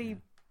she already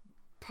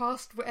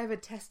passed whatever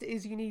test it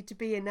is you need to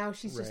be, and now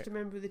she's just a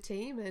member of the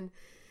team? And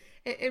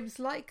it was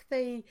like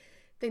they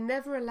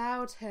never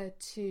allowed her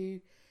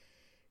to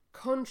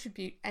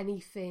contribute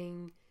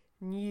anything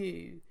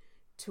new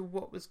to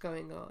what was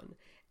going on,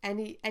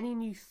 any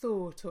new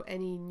thought or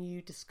any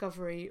new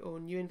discovery or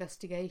new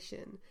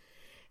investigation.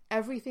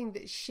 Everything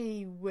that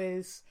she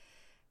was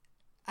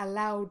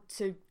allowed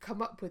to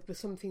come up with was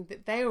something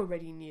that they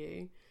already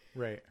knew.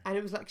 Right. And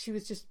it was like she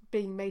was just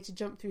being made to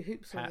jump through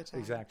hoops all the time.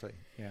 Exactly,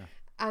 yeah.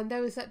 And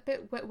there was that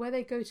bit where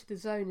they go to the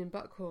zone in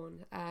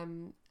Buckhorn,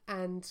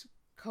 and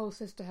Cole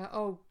says to her,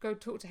 "Oh, go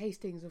talk to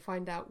Hastings and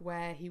find out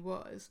where he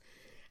was."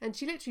 And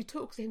she literally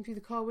talks to him through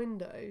the car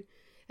window,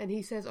 and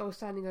he says, "Oh,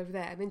 standing over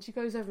there." And then she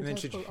goes over and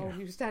tells Cole, "Oh,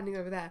 he was standing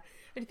over there."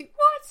 And you think,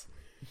 what?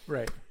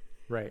 Right.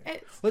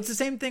 Well, it's the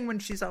same thing when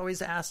she's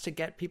always asked to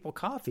get people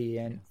coffee,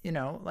 and, you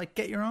know, like,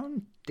 get your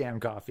own damn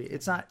coffee.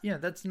 It's not, you know,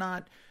 that's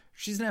not...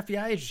 She's an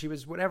FBI agent. She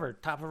was, whatever,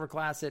 top of her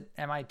class at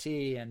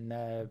MIT,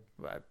 and,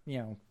 you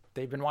know,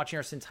 they've been watching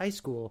her since high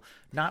school,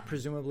 not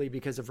presumably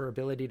because of her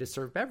ability to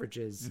serve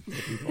beverages to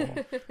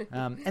people.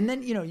 And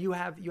then, you know, you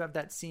have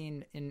that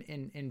scene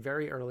in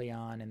very early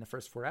on in the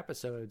first 4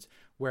 episodes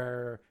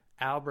where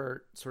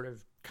Albert sort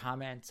of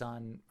comments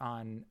on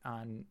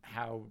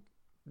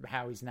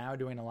how he's now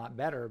doing a lot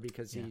better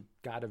because he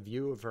got a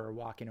view of her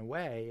walking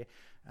away.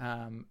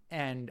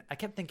 And I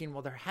kept thinking,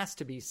 well, there has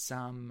to be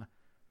some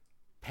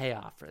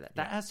payoff for that.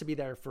 That has to be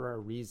there for a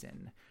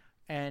reason.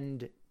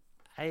 And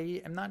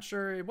I am not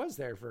sure it was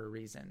there for a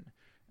reason,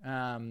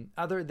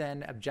 other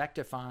than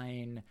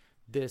objectifying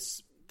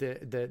this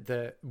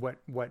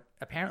what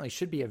apparently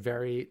should be a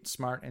very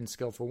smart and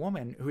skillful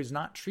woman who is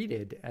not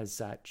treated as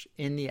such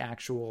in the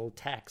actual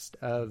text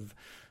of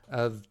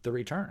The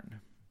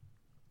Return.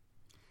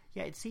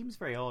 Yeah, it seems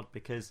very odd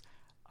because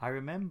I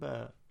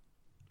remember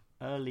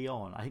early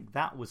on, I think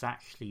that was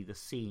actually the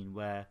scene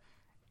where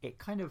it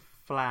kind of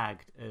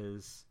flagged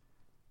as...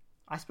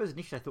 I suppose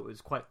initially I thought it was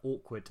quite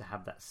awkward to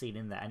have that scene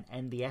in there and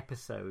end the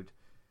episode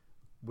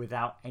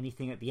without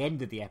anything at the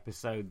end of the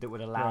episode that would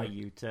allow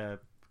you to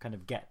kind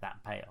of get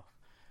that payoff.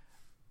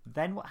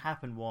 Then what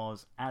happened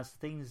was, as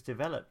things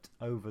developed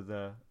over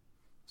the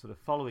sort of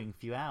following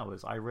few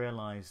hours, I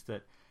realised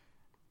that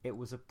it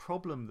was a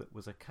problem that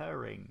was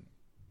occurring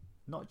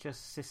not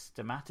just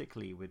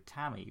systematically with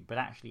Tammy, but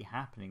actually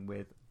happening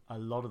with a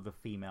lot of the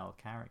female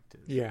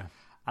characters. Yeah.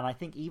 And I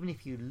think even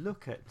if you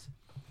look at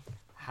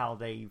how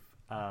they've...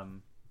 I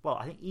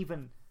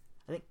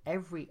think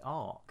every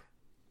arc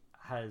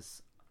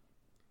has...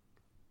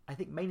 I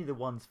think mainly the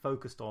ones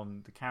focused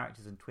on the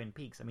characters in Twin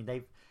Peaks. I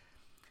mean,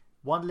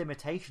 one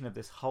limitation of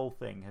this whole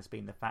thing has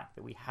been the fact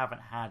that we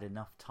haven't had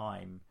enough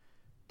time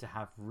to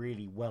have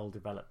really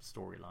well-developed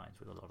storylines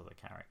with a lot of the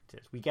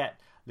characters. We get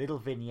little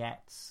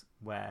vignettes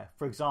where,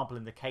 for example,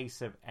 in the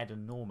case of Ed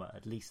and Norma,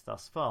 at least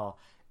thus far,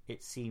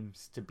 it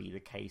seems to be the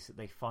case that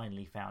they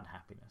finally found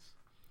happiness.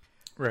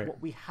 Right.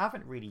 What we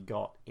haven't really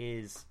got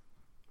is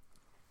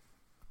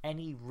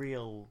any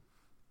real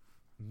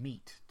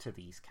meat to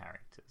these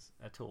characters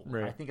at all.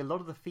 Right. I think a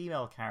lot of the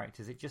female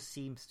characters, it just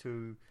seems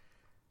to...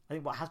 I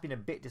think what has been a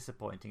bit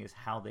disappointing is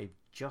how they've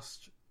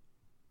just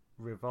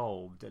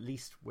revolved, at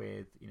least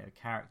with, you know,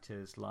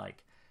 characters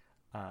like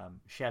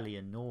Shelley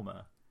and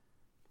Norma,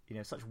 you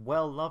know, such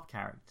well-loved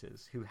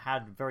characters who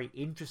had very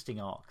interesting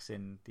arcs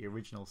in the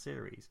original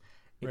series.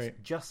 It's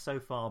just so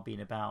far been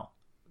about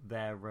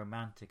their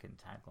romantic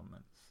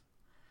entanglements.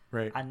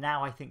 Right. And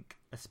now I think,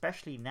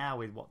 especially now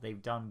with what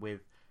they've done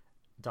with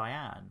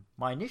Diane,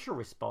 my initial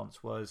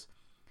response was,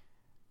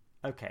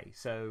 okay,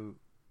 so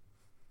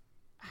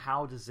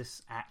how does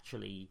this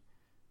actually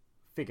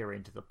figure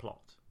into the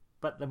plot?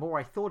 But the more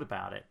I thought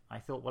about it, I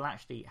thought, well,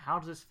 actually, how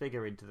does this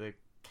figure into the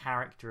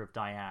character of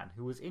Diane,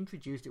 who was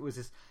introduced? It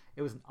was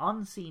an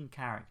unseen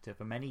character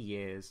for many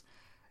years.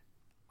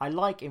 I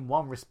like, in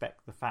one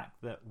respect, the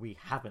fact that we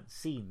haven't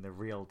seen the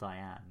real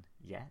Diane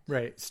yet.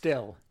 Right.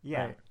 Still.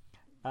 Yeah.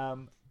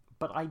 Right.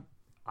 But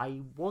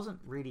I wasn't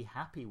really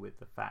happy with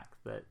the fact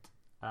that,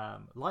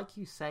 like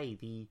you say,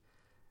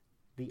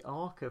 the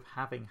arc of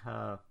having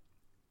her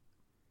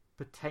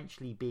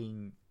potentially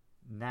being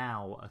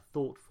now a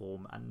thought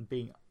form and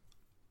being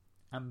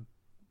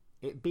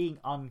it being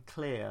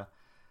unclear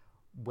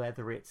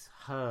whether it's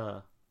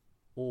her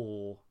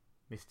or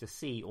Mr.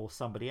 C or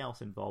somebody else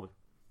involved,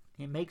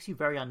 it makes you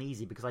very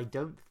uneasy because I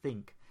don't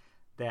think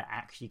they're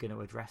actually going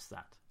to address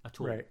that at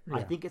all. Right, yeah.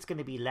 I think it's going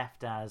to be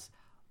left as,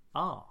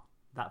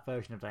 that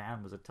version of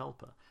Diane was a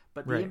tulpa.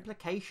 But the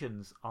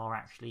implications are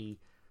actually...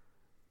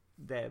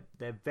 They're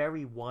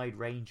very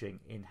wide-ranging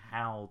in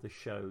how the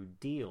show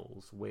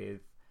deals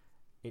with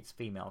its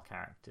female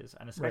characters.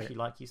 And especially,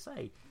 like you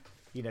say,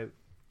 you know,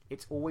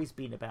 it's always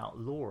been about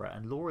Laura.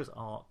 And Laura's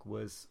arc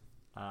was...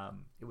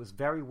 it was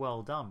very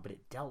well done, but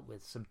it dealt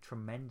with some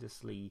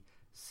tremendously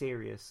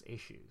serious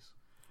issues.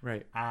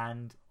 Right.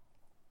 And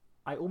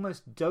I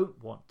almost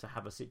don't want to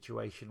have a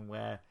situation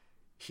where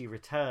she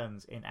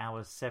returns in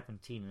hours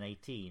 17 and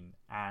 18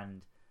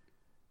 and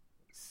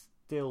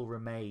still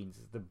remains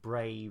the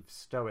brave,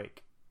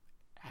 stoic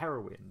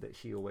heroine that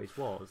she always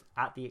was,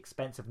 at the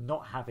expense of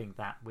not having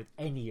that with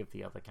any of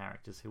the other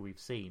characters who we've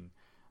seen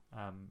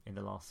in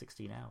the last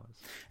 16 hours.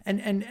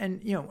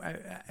 And you know,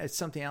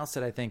 something else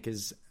that I think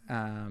is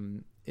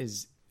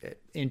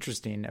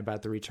interesting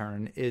about The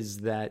Return is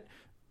that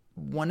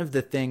one of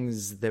the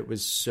things that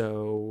was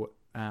so,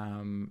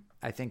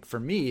 I think for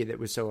me, that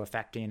was so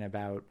affecting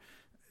about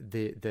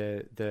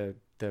the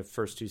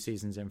first two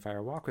seasons in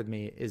Fire Walk with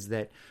Me is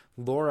that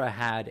Laura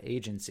had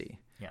agency.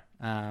 Yeah.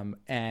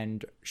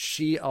 And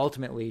she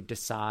ultimately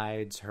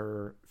decides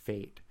her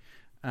fate.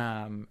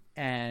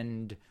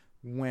 And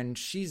when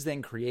she's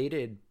then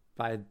created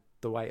by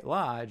the White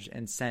Lodge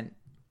and sent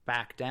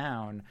back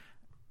down,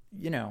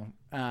 it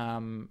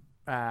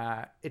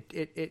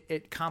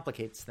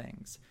complicates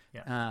things.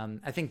 Yeah.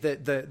 I think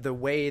that the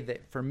way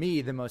that, for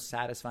me, the most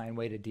satisfying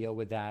way to deal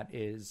with that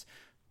is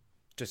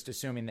just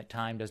assuming that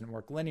time doesn't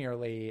work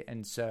linearly,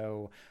 and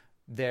so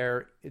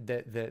the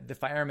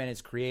fireman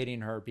is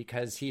creating her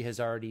because he has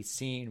already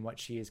seen what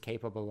she is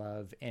capable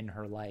of in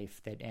her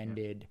life that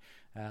ended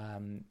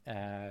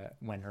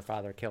when her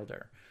father killed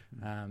her.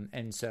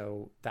 And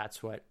so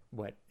that's what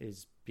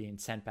is being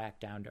sent back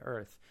down to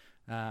Earth.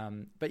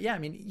 But yeah, I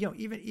mean,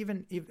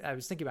 even I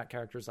was thinking about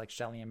characters like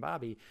Shelley and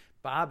Bobby,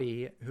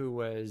 who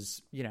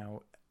was,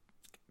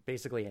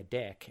 basically a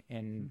dick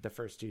in the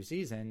first two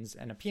seasons,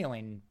 an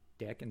appealing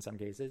dick in some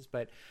cases,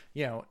 but,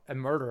 a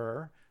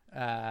murderer,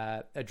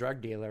 a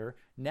drug dealer.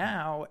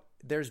 Now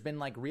there's been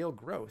like real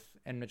growth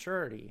and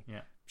maturity.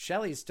 Yeah.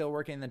 Shelley's still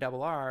working the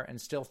double R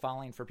and still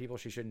falling for people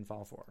she shouldn't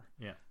fall for.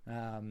 Yeah.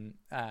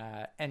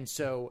 And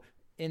so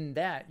in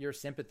that, your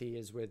sympathy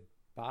is with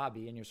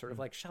Bobby, and you're sort of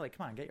like, Shelley,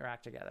 come on, get your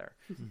act together.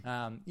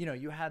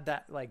 You had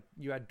that, like,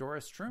 you had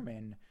Doris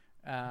Truman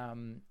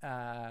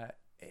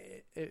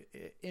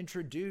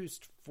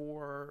introduced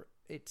for,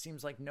 it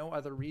seems like, no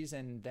other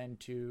reason than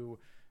to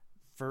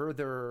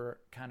further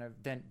kind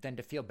of than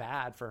to feel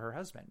bad for her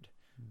husband,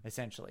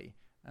 essentially.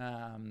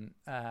 So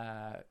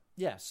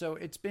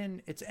it's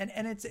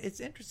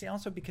interesting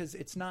also because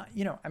it's not,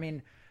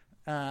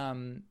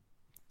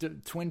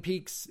 Twin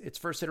Peaks, its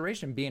first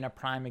iteration being a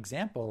prime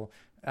example,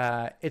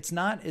 it's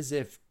not as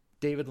if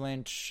David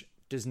Lynch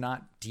does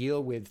not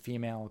deal with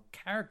female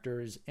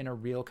characters in a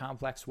real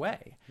complex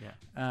way. Yeah.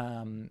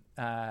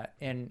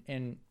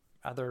 In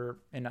other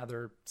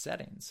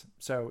settings.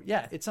 So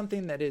yeah, it's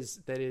something that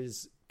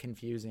is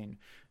confusing.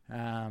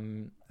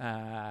 And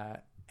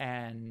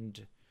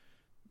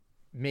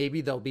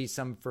maybe there'll be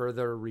some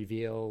further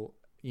reveal,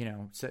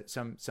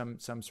 some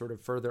sort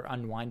of further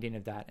unwinding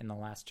of that in the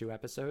last two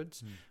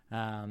episodes.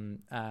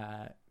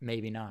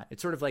 Maybe not.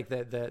 It's sort of like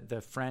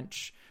the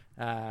French,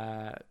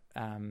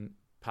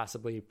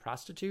 possibly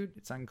prostitute,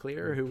 it's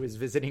unclear, who was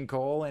visiting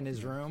Cole in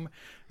his room,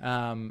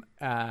 and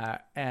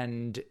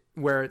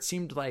where it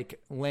seemed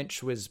like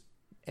Lynch was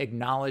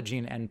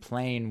acknowledging and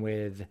playing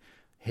with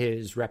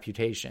his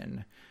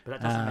reputation. But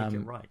that doesn't make it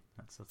right.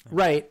 That's the thing.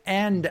 Right.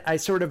 And I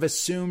sort of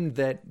assumed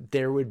that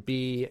there would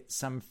be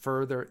some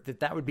further,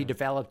 that would be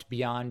developed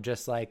beyond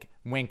just like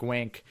wink,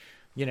 wink.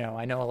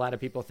 I know a lot of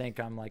people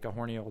think I'm like a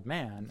horny old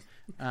man.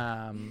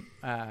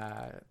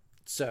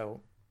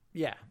 So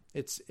yeah,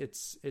 it's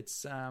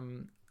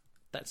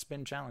that's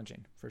been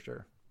challenging for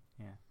sure.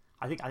 Yeah.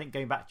 I think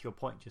going back to your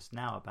point just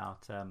now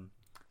about,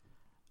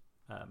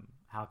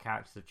 how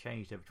characters have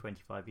changed over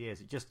 25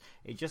 years, it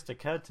just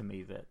occurred to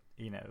me that,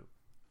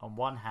 on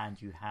one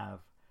hand you have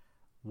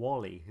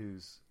Wally,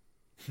 who's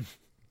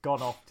gone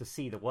off to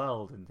see the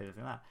world and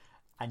everything like that,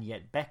 and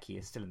yet Becky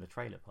is still in the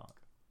trailer park.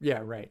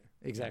 Yeah, right.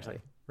 Exactly.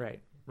 Right.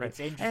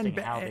 It's interesting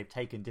how they've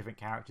taken different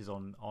characters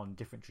on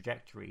different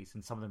trajectories,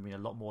 and some of them being a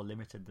lot more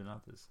limited than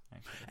others.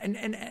 Actually.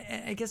 And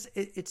I guess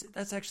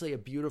that's actually a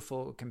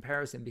beautiful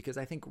comparison, because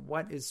I think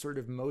what is sort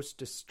of most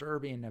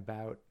disturbing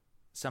about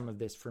some of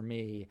this for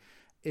me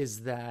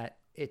is that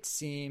it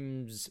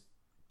seems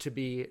to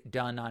be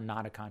done on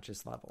not a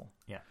conscious level.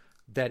 Yeah.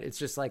 That it's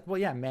just like, well,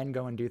 yeah, men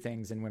go and do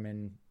things and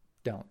women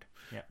don't.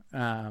 Yeah.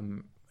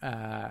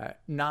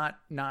 Not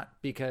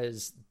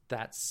because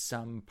that's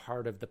some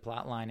part of the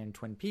plot line in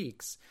Twin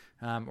Peaks,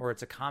 or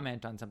it's a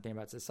comment on something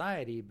about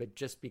society, but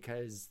just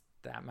because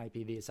that might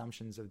be the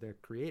assumptions of the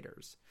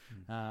creators.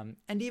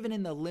 And even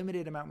in the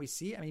limited amount we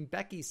see, I mean,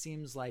 Becky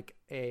seems like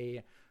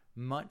a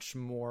much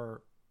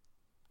more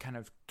kind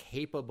of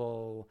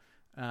capable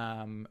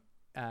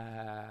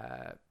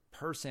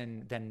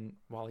person than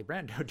Wally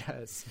Brando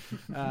does.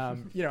 I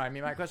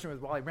mean, my question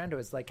with Wally Brando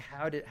is like,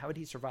 how would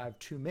he survive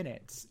 2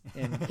 minutes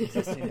in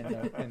existing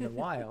in the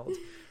wild?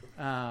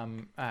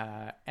 And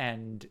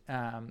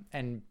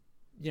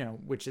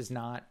which is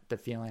not the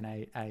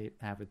feeling I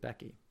have with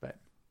Becky. But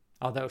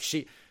although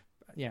she,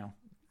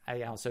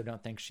 I also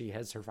don't think she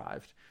has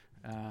survived.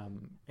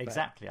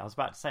 Exactly. I was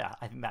about to say,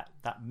 I think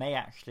that may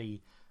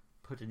actually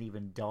put an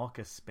even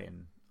darker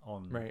spin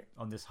on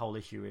this whole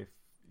issue if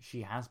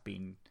she has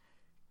been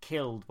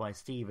killed by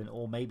Steven,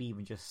 or maybe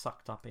even just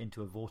sucked up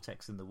into a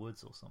vortex in the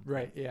woods or something.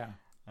 Right, yeah.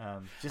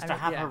 Just to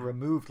have her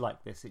removed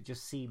like this, it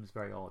just seems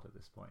very odd at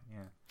this point.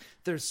 Yeah.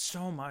 There's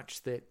so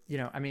much that,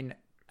 I mean,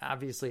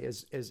 obviously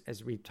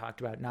as we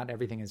talked about, not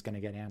everything is going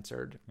to get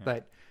answered,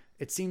 but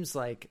it seems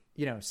like,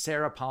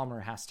 Sarah Palmer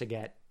has to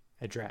get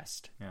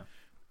addressed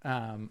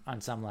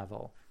on some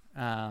level.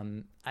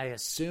 I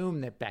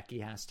assume that Becky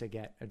has to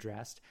get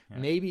addressed. Yeah.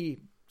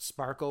 Maybe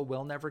Sparkle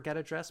will never get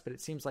addressed, but it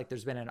seems like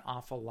there's been an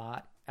awful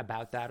lot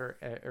about that,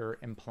 or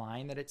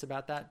implying that it's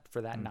about that,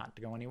 for that not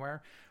to go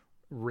anywhere.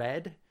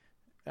 Red,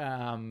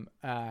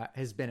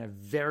 has been a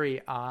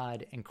very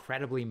odd,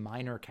 incredibly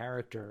minor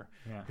character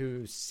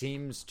who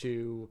seems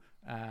to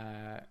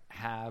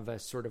have a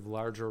sort of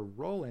larger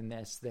role in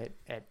this that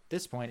at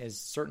this point is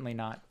certainly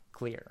not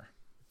clear.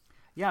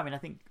 Yeah, I mean, I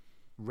think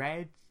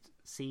Red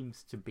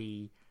seems to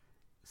be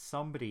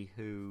somebody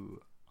who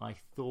I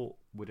thought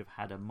would have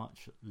had a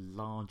much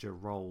larger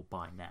role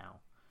by now.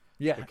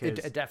 Yeah,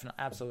 it definitely,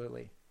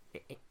 absolutely.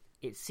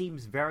 It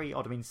seems very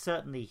odd. I mean,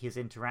 certainly his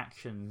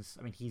interactions.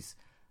 I mean, he's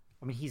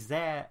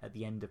there at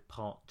the end of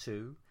part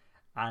 2,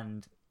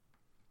 and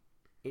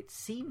it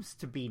seems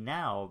to be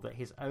now that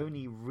his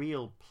only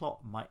real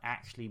plot might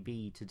actually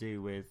be to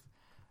do with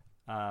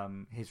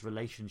his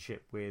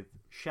relationship with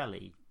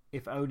Shelley,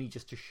 if only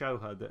just to show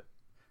the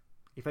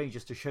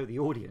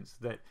audience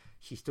that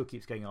she still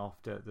keeps going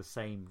after the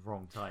same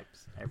wrong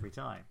types every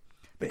time.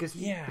 Because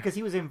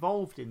he was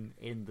involved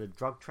in the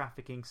drug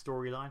trafficking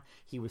storyline.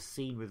 He was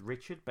seen with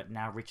Richard, but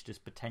now Richard is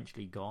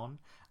potentially gone.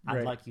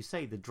 And like you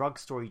say, the drug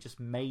story just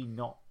may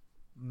not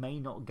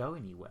go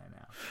anywhere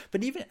now.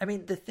 But even, I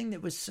mean, the thing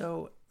that was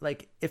so,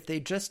 like, if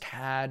they just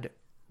had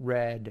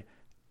Red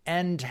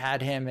and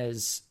had him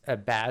as a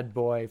bad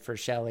boy for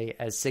Shelley,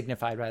 as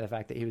signified by the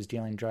fact that he was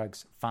dealing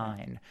drugs,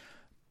 fine.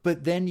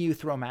 But then you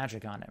throw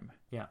magic on him.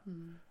 Yeah.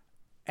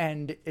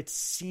 And it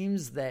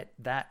seems that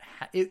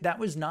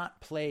was not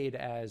played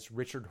as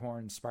Richard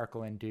Horne's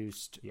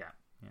sparkle-induced,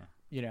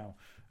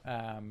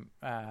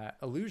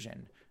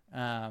 illusion.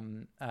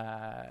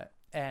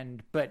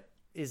 But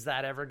is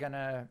that ever going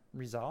to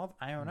resolve?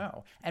 I don't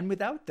know. And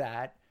without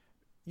that,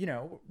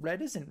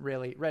 Red's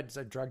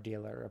a drug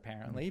dealer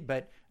apparently,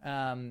 but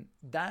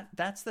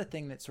that's the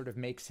thing that sort of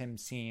makes him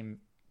seem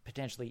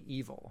potentially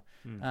evil.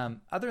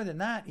 Other than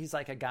that, he's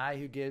like a guy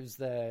who gives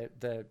the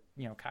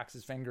cocks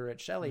his finger at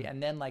Shelley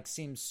and then like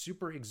seems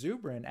super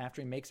exuberant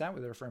after he makes out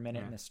with her for a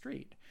minute in the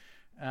street.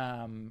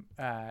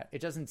 It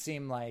doesn't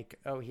seem like,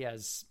 he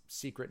has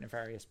secret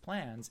nefarious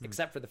plans,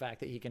 except for the fact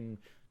that he can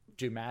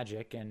do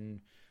magic and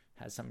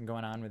has something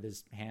going on with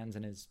his hands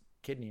and his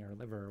kidney or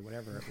liver or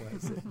whatever it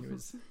was that he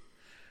was.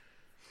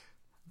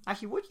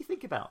 Actually, what do you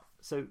think about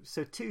so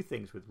two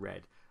things with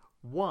Red?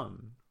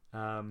 One,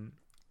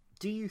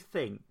 do you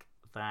think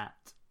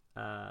that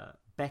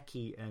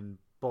Becky and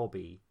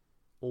Bobby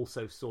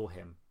also saw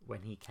him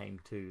when he came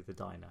to the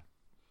diner?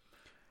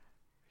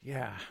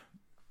 Yeah,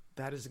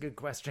 that is a good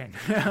question.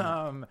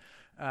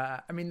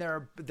 I mean,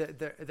 there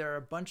are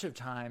a bunch of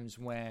times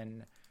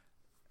when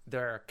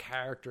there are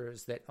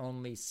characters that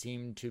only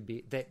seem to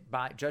be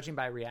judging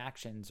by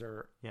reactions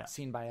are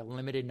seen by a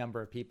limited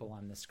number of people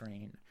on the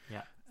screen.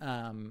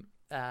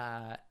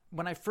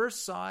 When I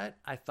first saw it,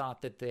 I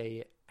thought that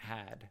they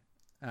had.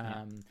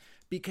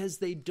 Because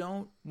they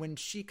don't, when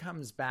she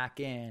comes back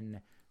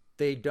in,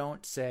 they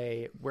don't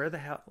say, where the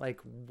hell,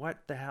 like,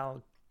 what the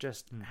hell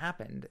just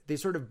happened? They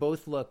sort of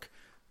both look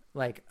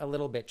like a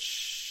little bit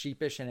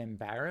sheepish and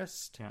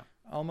embarrassed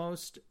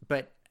almost,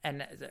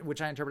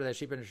 which I interpreted as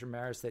sheepish and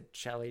embarrassed that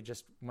Shelley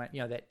just went,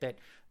 that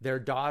their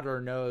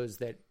daughter knows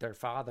that their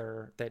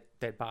father,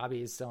 that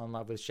Bobby is still in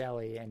love with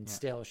Shelley, and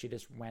still she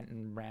just went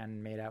and ran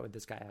and made out with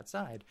this guy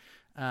outside.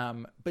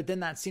 But then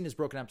that scene is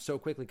broken up so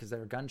quickly because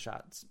there are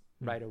gunshots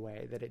right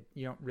away that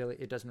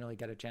it doesn't really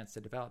get a chance to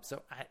develop.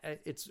 So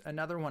it's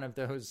another one of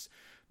those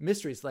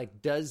mysteries.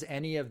 Like, does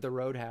any of the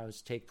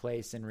Roadhouse take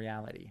place in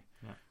reality?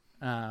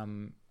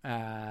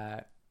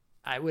 I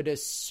would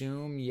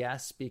assume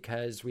yes,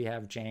 because we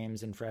have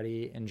James and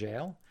Freddie in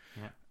jail.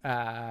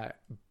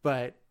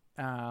 But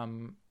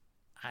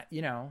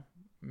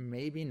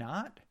maybe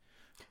not.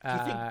 Do you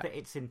think that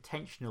it's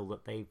intentional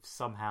that they've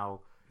somehow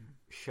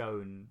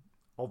shown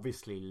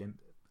obviously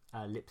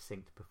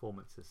lip-synced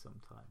performances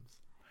sometimes?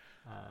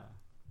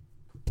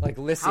 Like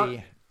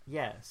Lissy.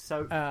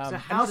 So and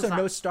how also does that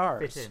No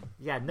Stars. fit in?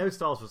 Yeah, No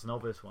Stars was an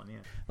obvious one.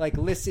 Like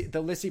Lissy,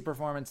 the Lissy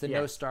performance, the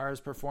No Stars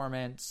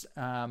performance.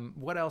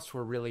 What else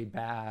were really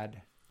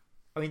bad?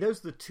 I mean,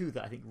 those are the two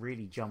that I think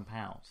really jump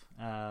out.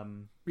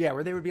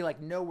 Where they would be like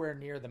nowhere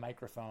near the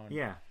microphone.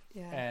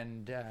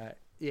 And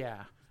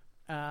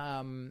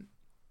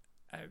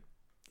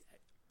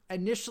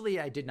initially,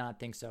 I did not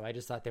think so. I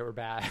just thought they were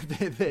bad.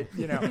 That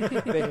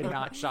they had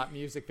not shot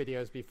music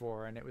videos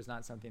before, and it was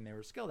not something they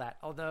were skilled at.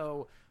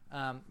 Although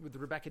with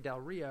Rebecca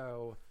Del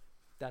Rio,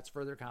 that's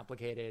further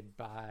complicated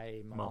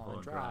by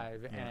Mulholland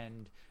Drive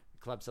and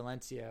Club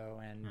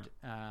Silencio, and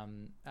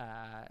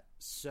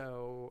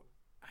so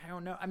I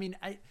don't know. I mean,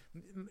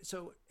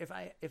 so if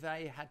I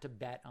had to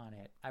bet on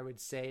it, I would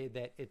say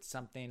that it's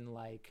something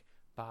like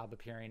Bob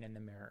appearing in the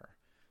mirror.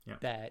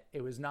 That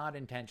it was not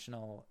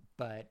intentional,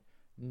 but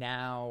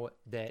now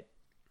that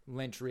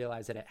Lynch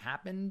realized that it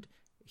happened,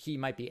 he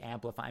might be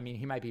amplifying. I mean,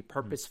 he might be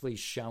purposefully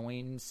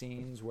showing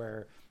scenes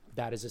where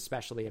that is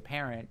especially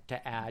apparent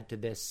to add to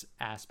this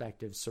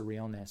aspect of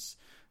surrealness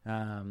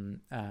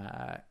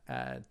that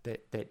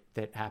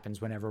happens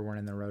whenever we're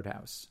in the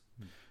Roadhouse.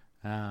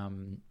 I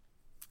mean,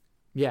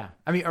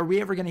 are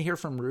we ever going to hear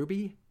from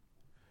Ruby?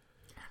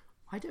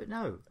 I don't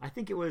know. I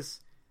think it was.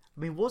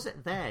 I mean, was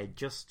it there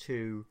just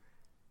to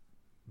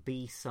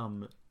be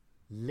some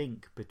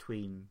link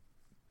between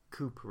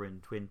Cooper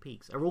and Twin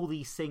Peaks? Are all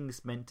these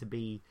things meant to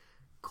be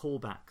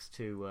callbacks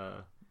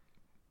to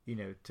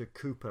to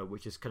Cooper,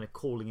 which is kind of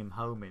calling him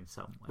home in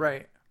some way?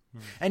 Right.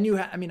 Yeah. And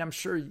I mean, I'm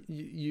sure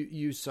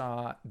you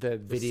saw the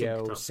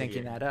video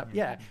syncing that up.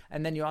 Yeah.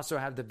 And then you also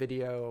have the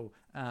video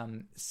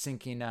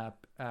syncing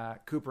up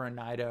Cooper and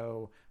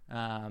Naito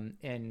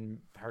in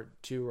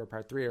part 2 or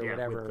part 3 or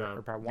whatever,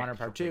 or part 1 or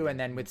part 2, and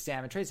then with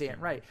Sam and Tracy.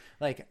 Right.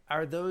 Like,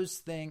 are those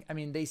things, I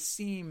mean, they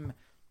seem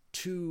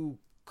too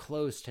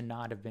close to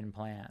not have been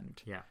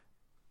planned. Yeah.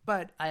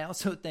 But I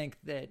also think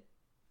that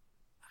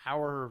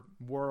our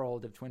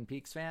world of Twin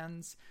Peaks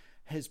fans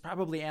has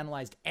probably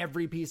analyzed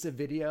every piece of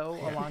video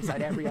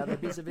alongside every other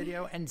piece of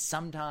video, and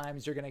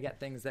sometimes you're going to get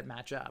things that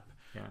match up.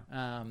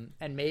 Yeah.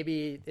 And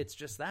maybe it's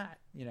just that,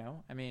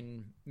 I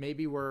mean,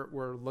 maybe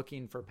we're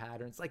looking for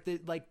patterns like the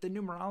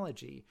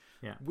numerology.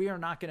 Yeah. We're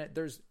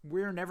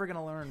never going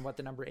to learn what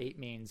the number 8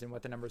 means and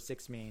what the number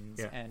 6 means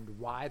and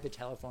why the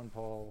telephone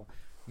pole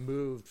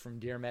moved from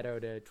Deer Meadow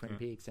to Twin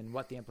Peaks and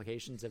what the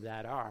implications of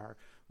that are.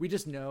 We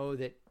just know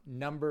that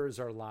numbers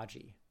are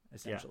logi,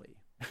 essentially.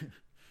 Yeah.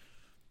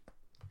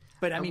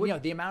 But I mean,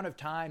 the amount of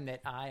time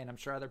that and I'm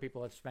sure other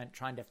people have spent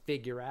trying to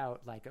figure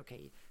out, like,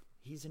 okay,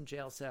 he's in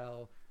jail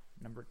cell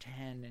number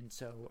 10, and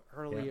so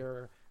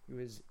earlier he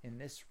was in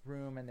this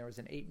room and there was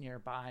an 8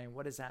 nearby, and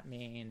what does that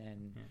mean?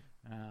 And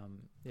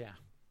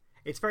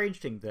it's very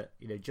interesting that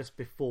just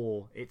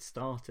before it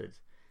started,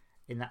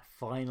 in that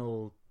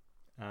final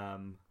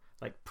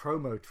like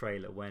promo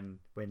trailer, when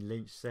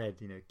Lynch said,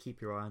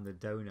 keep your eye on the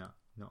donut,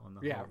 not on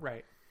the hole.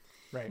 Right.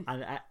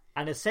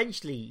 And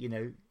essentially,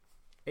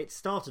 it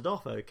started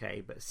off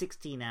okay, but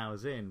 16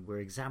 hours in, we're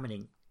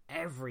examining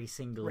every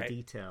single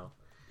detail.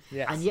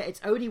 Yes. And yet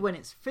it's only when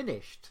it's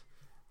finished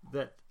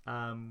that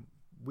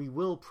we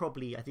will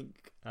probably, I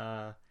think,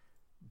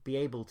 be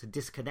able to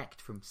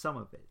disconnect from some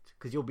of it.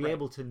 Because you'll be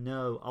able to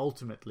know,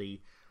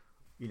 ultimately,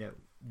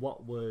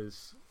 what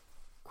was,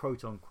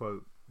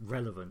 quote-unquote,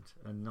 relevant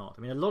and not.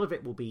 I mean, a lot of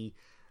it will be,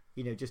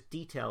 just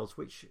details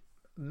which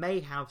may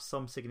have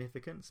some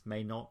significance,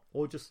 may not,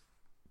 or just,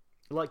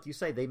 like you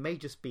say, they may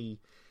just be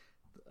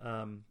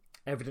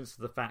evidence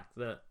of the fact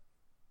that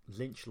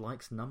Lynch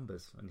likes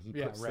numbers and he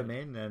puts them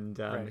in,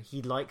 and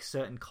he likes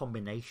certain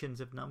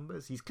combinations of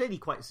numbers. He's clearly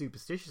quite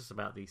superstitious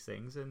about these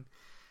things, and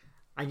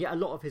yet a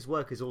lot of his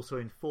work is also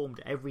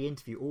informed. Every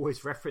interview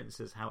always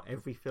references how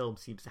every film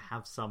seems to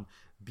have some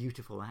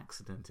beautiful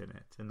accident in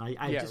it, and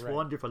I just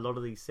wonder if a lot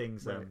of these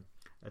things are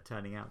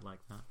turning out like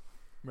that.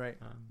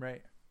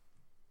 Right.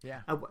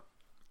 Yeah.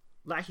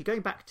 Actually,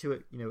 going back to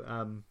it,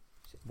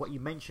 what you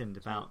mentioned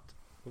about.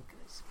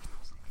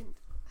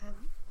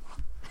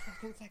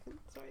 Second,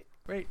 sorry.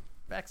 Wait,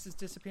 Bex is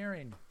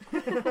disappearing.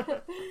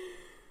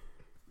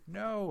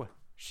 No,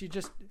 she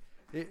just...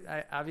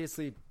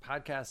 obviously,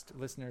 podcast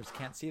listeners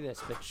can't see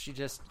this, but she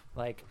just,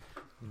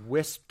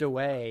 wisped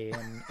away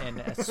in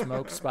a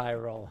smoke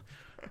spiral.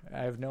 I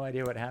have no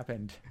idea what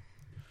happened.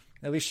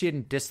 At least she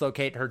didn't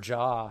dislocate her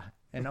jaw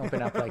and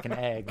open up like an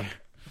egg.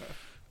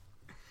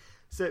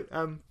 So,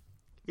 what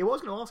I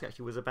was going to ask,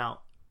 actually, was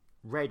about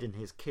Red and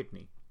his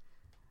kidney.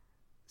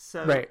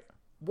 So,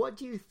 what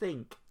do you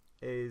think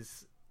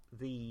is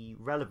the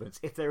relevance,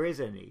 if there is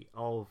any,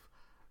 of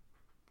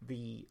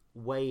the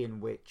way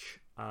in which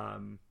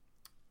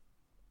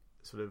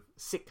sort of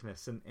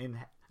sickness and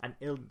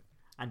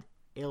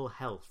ill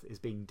health is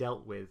being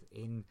dealt with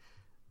in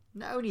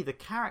not only the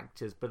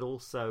characters but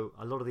also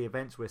a lot of the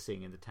events we're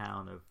seeing in the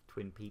town of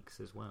Twin Peaks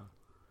as well?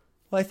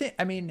 Well,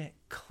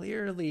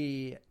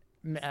 clearly,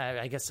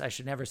 I guess I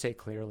should never say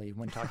clearly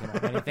when talking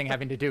about anything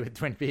having to do with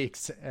Twin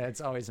Peaks. It's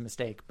always a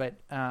mistake.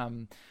 But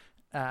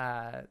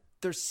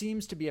there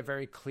seems to be a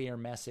very clear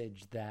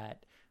message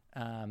that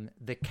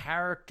the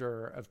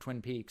character of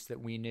Twin Peaks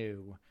that we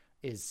knew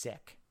is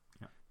sick,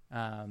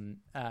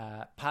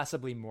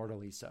 possibly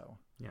mortally so.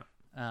 Yeah.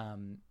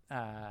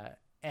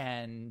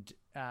 And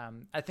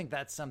I think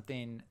that's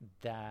something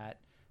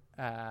that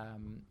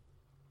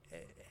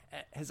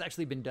has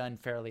actually been done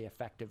fairly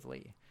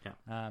effectively.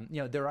 Yeah.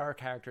 There are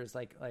characters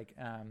like I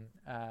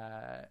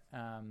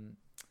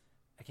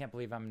can't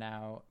believe I'm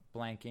now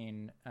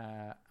blanking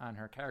on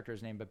her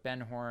character's name, but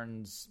Ben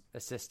Horn's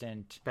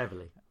assistant,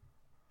 Beverly,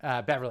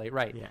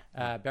 right?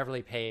 Yeah.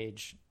 Beverly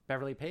Page.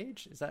 Beverly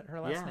Page, is that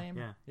her last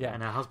name? Yeah.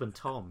 And her husband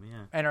Tom.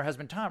 And her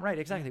husband Tom. Right.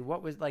 Exactly.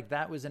 What was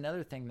that was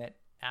another thing that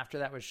after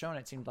that was shown,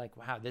 it seemed like,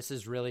 wow, this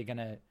is really going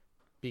to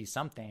be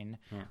something.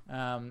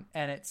 Yeah.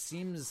 And it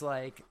seems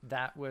like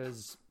that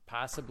was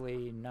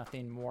possibly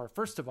nothing more.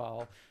 First of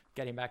all,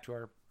 getting back to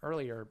our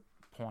earlier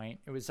point,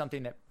 it was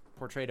something that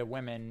portrayed a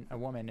woman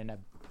in a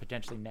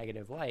potentially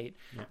negative light.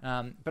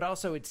 Yeah. But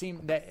also it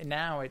seems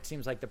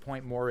like the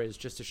point more is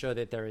just to show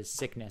that there is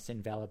sickness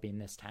enveloping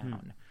this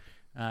town.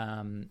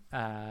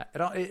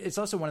 It's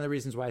also one of the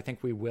reasons why I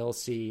think we will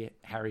see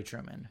Harry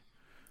Truman.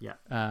 Yeah.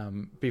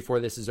 Before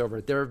this is over.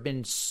 There have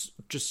been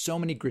just so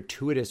many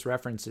gratuitous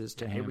references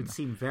to him. It would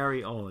seem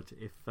very odd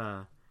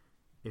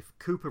if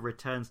Cooper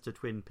returns to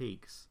Twin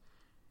Peaks.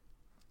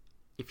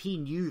 if he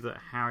knew that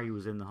Harry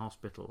was in the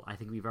hospital, I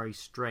think it'd be very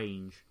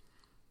strange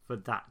for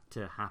that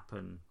to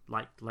happen,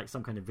 like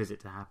some kind of visit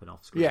to happen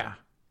off screen. Yeah.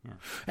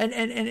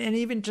 And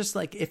even just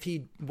like if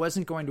he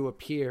wasn't going to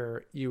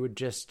appear, you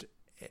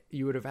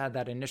would have had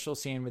that initial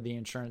scene with the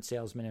insurance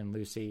salesman and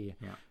Lucy,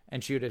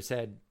 and she would have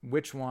said,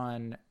 which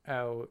one?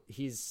 Oh,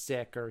 he's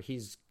sick, or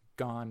he's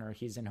gone, or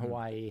he's in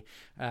Hawaii,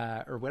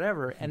 or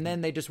whatever. And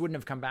then they just wouldn't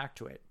have come back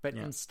to it. But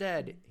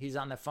instead, he's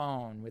on the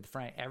phone with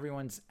Frank.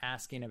 Everyone's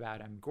asking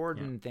about him.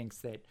 Gordon thinks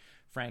that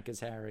Frank is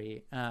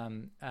Harry.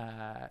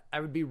 I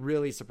would be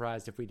really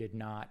surprised if we did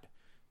not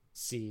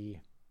see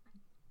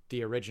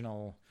the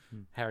original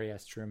Harry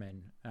S.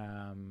 Truman.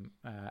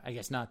 I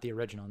guess not the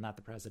original, not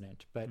the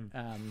president, but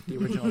the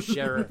original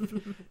sheriff,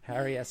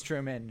 Harry S.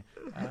 Truman.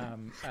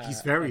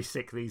 He's very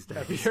sick these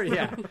days.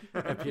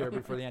 Appear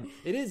before the end.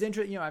 It is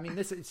interesting. I mean,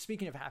 this is,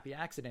 speaking of happy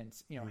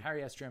accidents,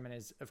 Harry S. Truman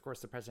is, of course,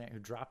 the president who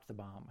dropped the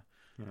bomb.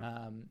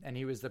 And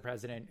he was the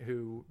president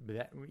who,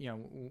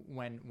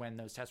 when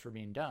those tests were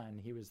being done,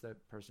 he was the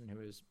person who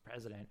was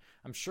president.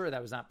 I'm sure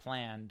that was not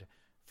planned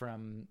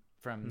from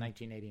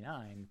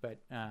 1989, but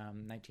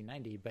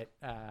 1990. But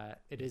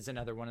it is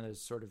another one of those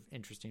sort of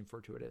interesting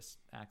fortuitous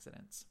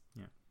accidents.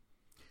 Yeah.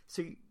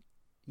 So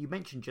you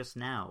mentioned just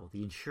now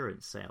the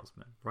insurance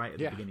salesman, right at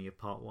the beginning of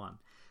part 1.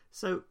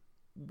 So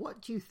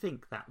what do you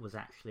think that was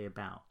actually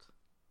about?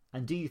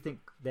 And do you think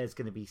there's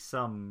going to be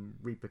some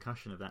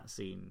repercussion of that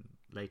scene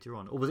later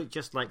on? Or was it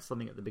just like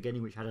something at the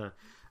beginning which had a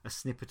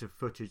snippet of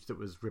footage that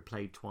was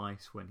replayed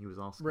twice when he was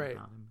asking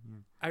about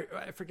him? Yeah.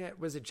 I forget,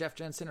 was it Jeff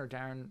Jensen or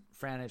Darren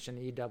Franich in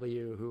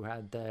EW who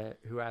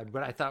had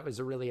what I thought was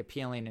a really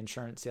appealing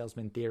insurance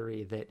salesman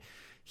theory, that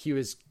he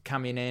was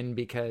coming in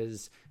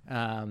because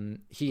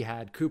he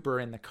had Cooper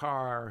in the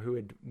car who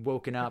had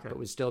woken up but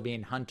was still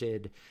being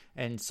hunted,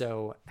 and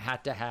so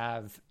had to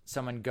have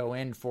someone go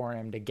in for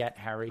him to get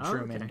Harry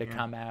Truman to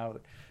come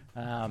out.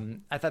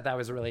 I thought that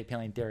was a really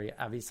appealing theory.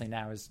 Obviously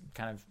now is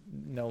kind of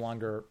no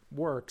longer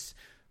works,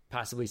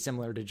 possibly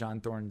similar to John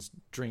Thorne's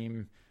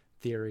dream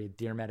theory,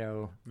 Deer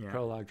Meadow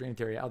prologue dream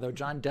theory, although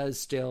John does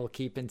still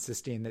keep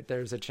insisting that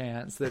there's a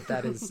chance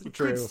that is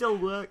true. Could still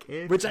work,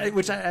 which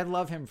I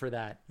love him for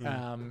that.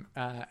 And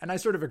I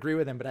sort of agree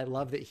with him, but I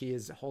love that he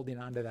is holding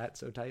on to that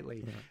so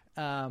tightly.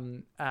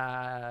 I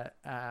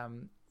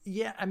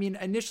mean,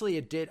 initially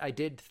I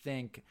did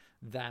think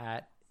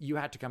that you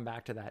had to come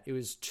back to that. It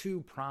was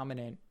too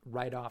prominent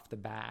right off the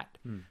bat.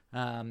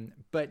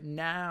 But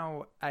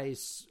now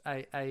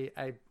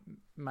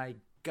my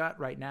gut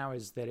right now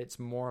is that it's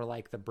more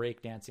like the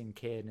breakdancing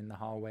kid in the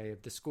hallway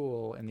of the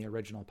school in the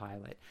original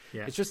pilot.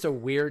 It's just a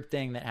weird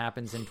thing that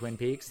happens in Twin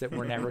Peaks that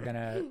we're never going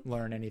to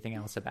learn anything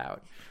else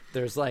about.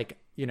 There's like,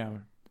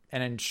 an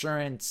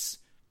insurance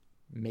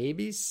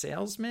maybe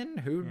salesman,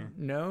 who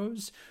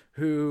knows,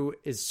 who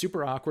is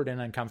super awkward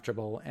and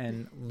uncomfortable,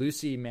 and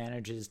Lucy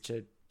manages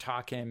to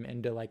talk him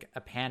into like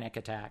a panic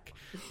attack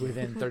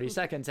within 30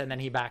 seconds, and then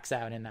he backs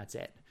out, and that's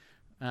it.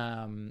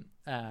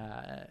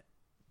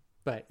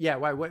 But yeah,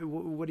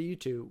 what do you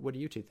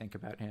two think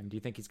about him? Do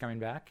you think he's coming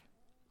back?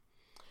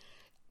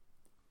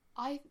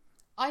 I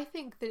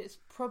think that it's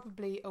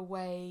probably a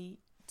way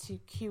to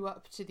cue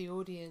up to the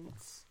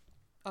audience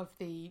of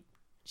the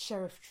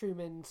Sheriff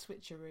Truman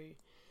switcheroo,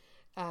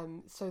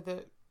 so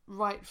that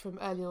right from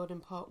early on in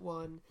part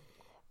 1,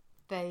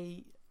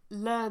 they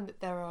learn that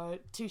there are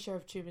 2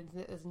 Sheriff Trumans and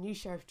that there's a new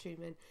Sheriff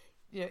Truman.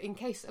 In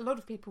case a lot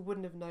of people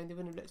wouldn't have known, they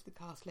wouldn't have looked at the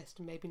cast list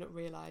and maybe not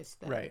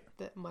realised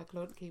that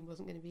Michael Ontkean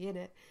wasn't going to be in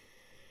it.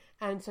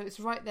 And so it's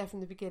right there from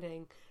the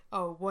beginning.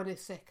 Oh, one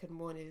is sick and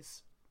one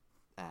is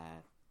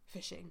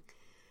fishing.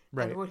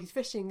 Right. And the one who's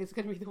fishing is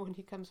going to be the one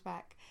who comes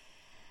back.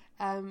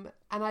 And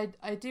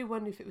I do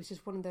wonder if it was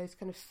just one of those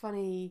kind of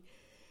funny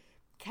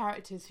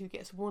characters who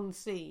gets one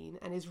scene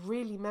and is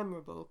really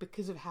memorable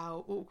because of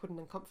how awkward and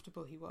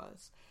uncomfortable he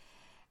was.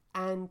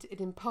 And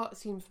it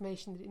imparts the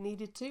information that it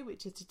needed to,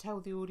 which is to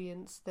tell the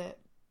audience that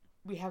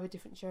we have a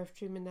different Sheriff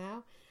Truman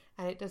now,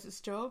 and it does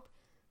its job,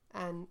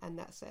 and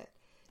that's it.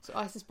 So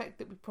I suspect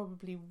that we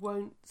probably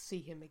won't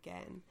see him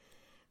again,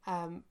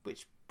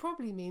 which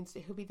probably means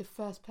that he'll be the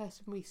first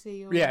person we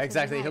see.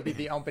 Exactly. He'll be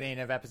the opening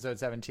of episode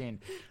 17.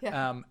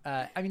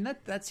 I mean,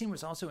 that scene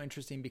was also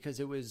interesting because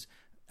it was,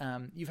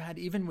 you've had,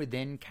 even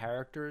within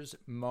characters,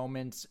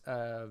 moments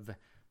of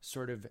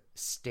sort of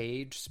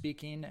stage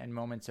speaking and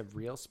moments of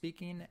real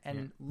speaking.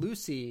 And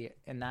Lucy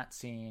in that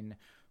scene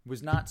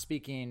was not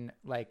speaking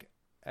like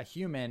a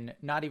human,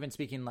 not even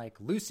speaking like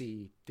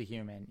Lucy the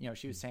human.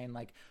 She was saying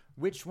like,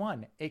 which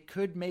one? It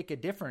could make a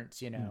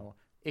difference,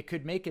 It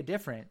could make a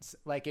difference.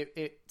 Like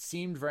it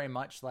seemed very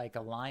much like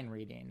a line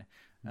reading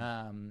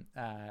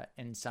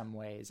in some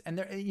ways. And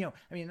there, I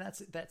mean,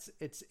 it's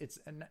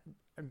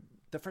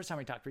the first time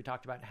we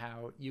talked about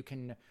how you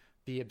can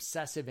be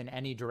obsessive in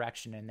any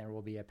direction and there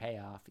will be a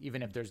payoff,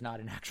 even if there's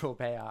not an actual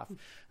payoff.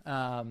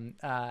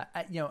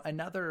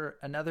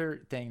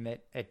 Another thing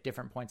that at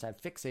different points I've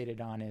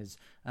fixated on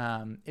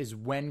is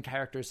when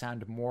characters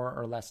sound more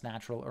or less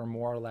natural or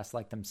more or less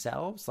like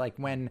themselves. Like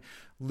when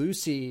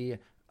Lucy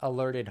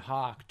alerted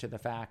Hawk to the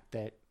fact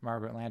that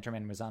Margaret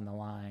Lanterman was on the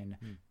line.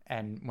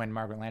 And when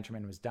Margaret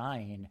Lanterman was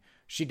dying,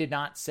 she did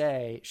not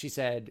say, she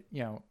said,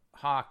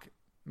 Hawk,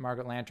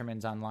 Margaret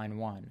Lanterman's on line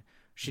 1.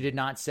 She did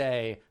not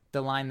say,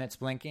 the line that's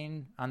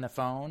blinking on the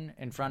phone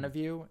in front of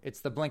you,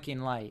 it's the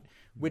blinking light,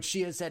 which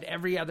she has said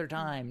every other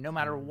time, no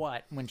matter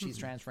what, when she's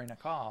transferring a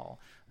call.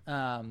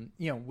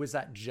 Was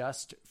that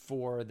just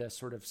for the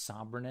sort of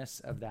somberness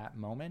of that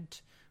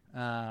moment?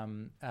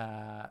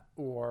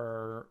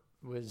 Or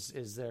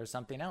is there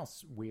something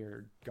else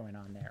weird going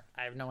on there?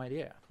 I have no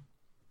idea.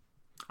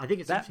 I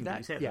think it's interesting that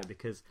you said that,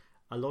 because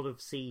a lot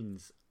of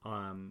scenes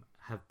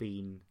have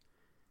been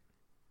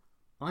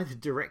either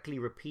directly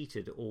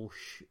repeated or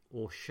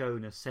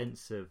shown a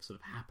sense of sort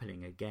of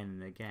happening again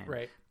and again.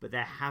 Right. But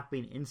there have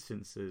been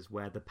instances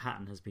where the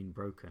pattern has been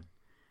broken.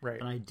 Right.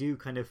 And I do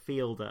kind of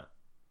feel that,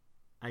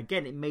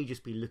 again, it may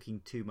just be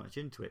looking too much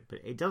into it, but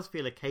it does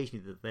feel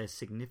occasionally that there's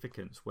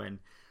significance when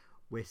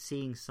we're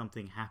seeing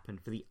something happen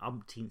for the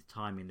umpteenth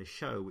time in the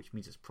show, which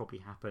means it's probably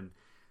happened,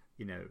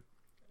 a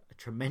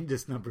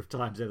tremendous number of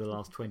times over the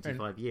last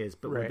 25 years,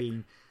 but we're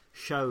being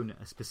shown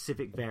a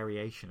specific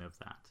variation of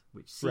that,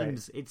 which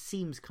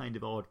seems kind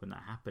of odd when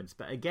that happens.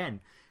 But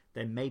again,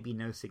 there may be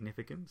no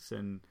significance,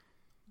 and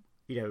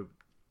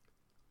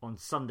on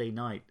Sunday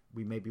night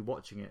we may be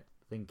watching it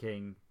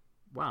thinking,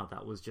 wow,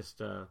 that was just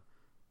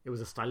it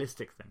was a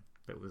stylistic thing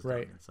that was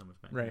done in some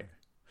respect. Right.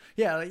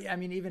 Yeah, I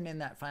mean, even in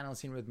that final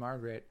scene with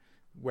Margaret,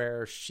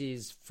 where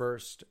she's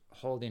first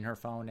holding her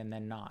phone and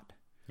then not.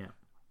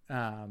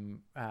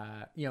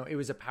 It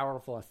was a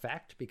powerful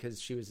effect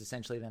because she was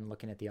essentially then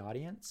looking at the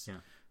audience.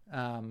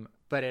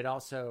 But it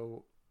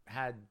also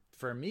had,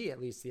 for me at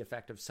least, the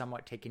effect of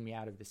somewhat taking me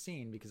out of the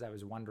scene because I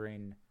was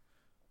wondering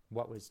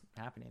what was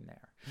happening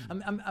there.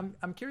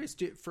 I'm curious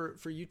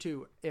for you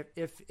two,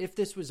 if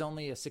this was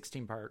only a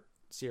 16-part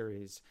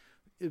series,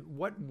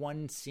 what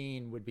one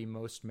scene would be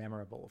most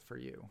memorable for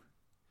you?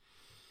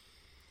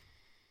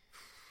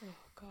 Oh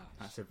gosh,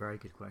 that's a very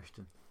good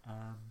question.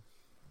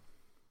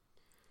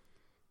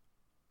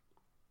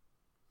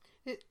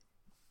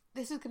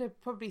 This is going to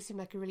probably seem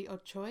like a really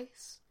odd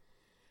choice.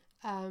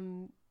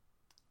 The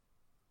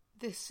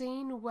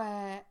scene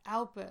where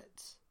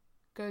Albert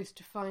goes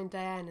to find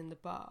Diane in the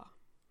bar.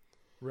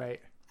 Right.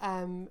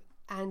 And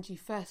you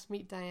first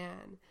meet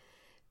Diane.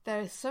 There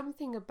is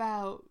something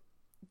about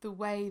the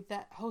way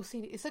that whole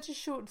scene... It's such a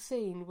short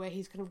scene where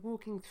he's kind of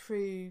walking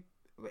through...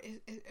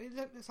 It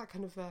looks like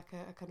kind of a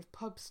kind of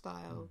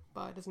pub-style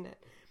bar, doesn't it?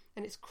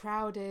 And it's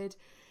crowded.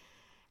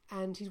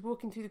 And he's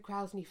walking through the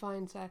crowds and he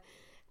finds her.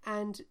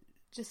 And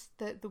just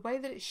the way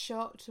that it's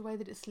shot, the way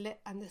that it's lit,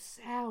 and the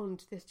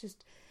sound, this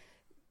just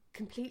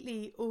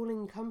completely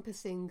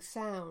all-encompassing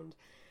sound.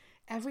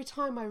 Every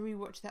time I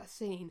rewatch that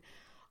scene,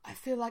 I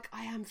feel like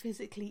I am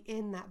physically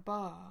in that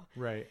bar.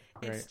 Right.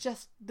 It's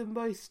just the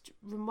most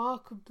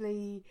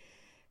remarkably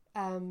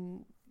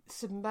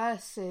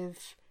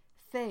submersive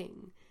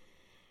thing.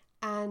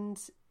 And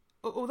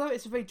although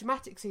it's a very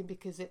dramatic scene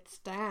because it's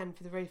Diane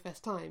for the very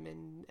first time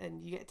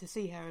and you get to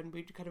see her, and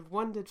we kind of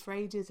wondered for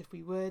ages if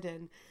we would,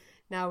 and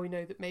now we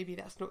know that maybe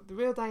that's not the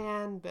real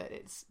Diane, but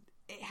it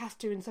has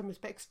to in some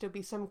respects still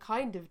be some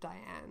kind of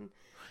Diane.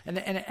 And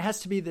it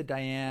has to be the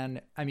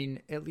Diane, I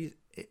mean, at least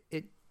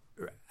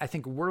I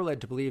think we're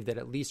led to believe that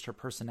at least her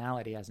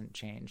personality hasn't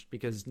changed,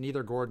 because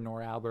neither Gordon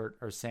or Albert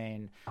are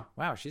saying,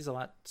 wow, she's a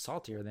lot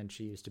saltier than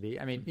she used to be.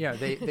 I mean,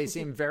 they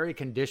seem very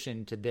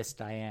conditioned to this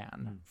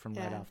Diane from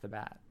right off the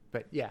bat.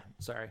 But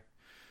sorry.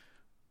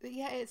 But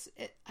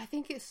I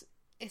think it's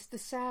the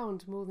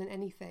sound more than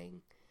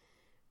anything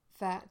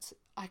that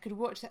I could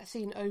watch that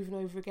scene over and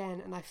over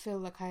again and I feel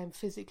like I am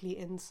physically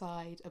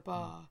inside a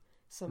bar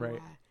somewhere.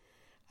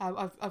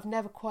 Right. I've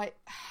never quite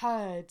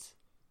heard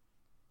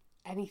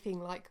anything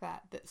like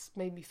that's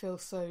made me feel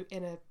so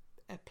in a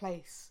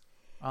place.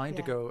 I'll need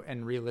to go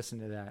and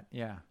re-listen to that.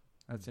 Yeah,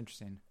 that's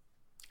interesting.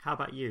 How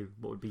about you?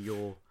 What would be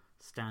your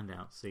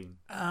standout scene?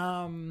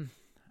 I mean,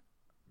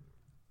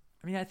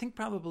 I think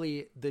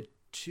probably the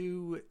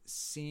two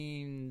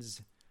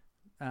scenes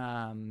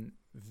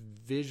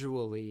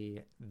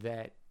visually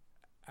that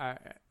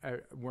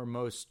are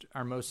most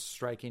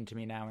striking to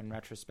me now in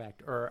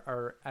retrospect,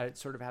 or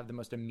sort of have the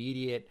most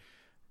immediate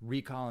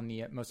recall and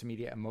the most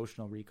immediate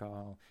emotional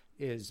recall,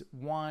 is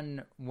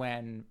one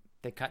when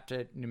they cut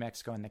to New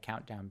Mexico and the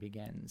countdown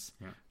begins.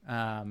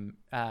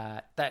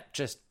 That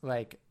just,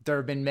 like, there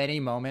have been many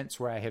moments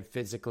where I have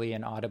physically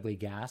and audibly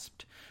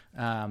gasped,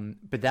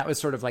 but that was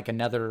sort of like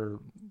another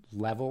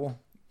level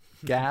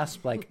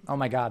gasp, like, oh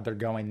my God, they're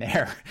going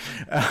there.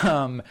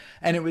 And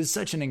it was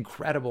such an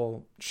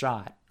incredible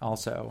shot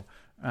also.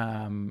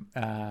 The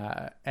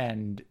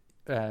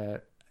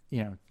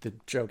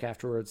joke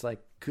afterwards,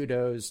 like,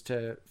 kudos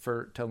to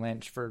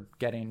Lynch for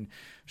getting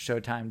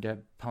Showtime to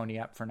pony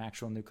up for an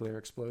actual nuclear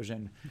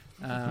explosion.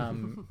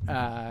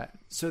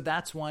 So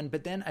that's one.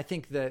 But then I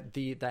think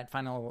that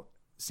final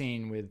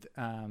scene with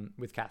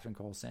Catherine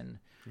Coulson,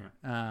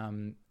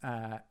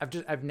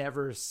 I've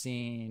never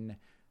seen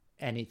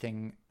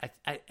anything.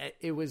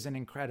 It was an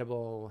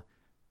incredible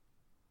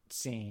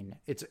scene.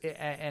 It's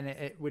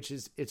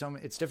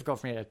difficult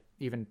for me to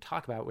even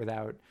talk about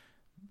without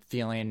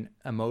feeling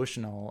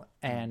emotional,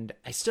 and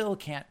I still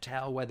can't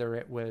tell whether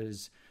it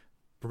was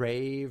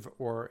brave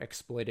or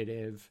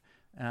exploitative.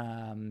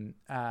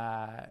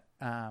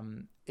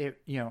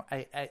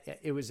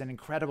 It was an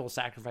incredible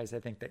sacrifice, I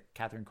think, that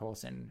Catherine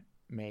Coulson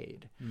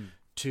made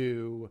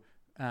to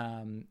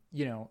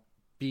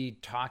be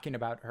talking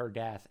about her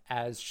death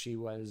as she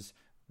was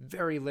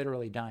very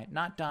literally dying,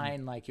 not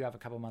dying like you have a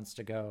couple months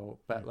to go,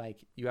 but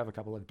like you have a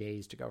couple of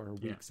days to go, or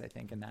weeks, I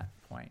think, in that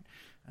point.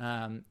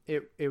 I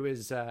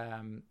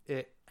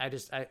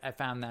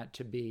found that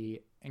to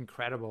be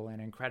incredible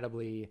and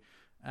incredibly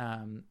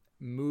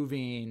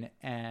moving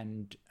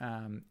and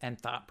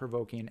thought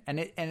provoking.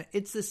 And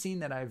it's the scene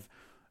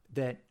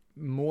that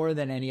more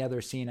than any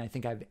other scene I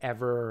think I've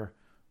ever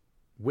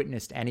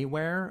witnessed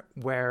anywhere,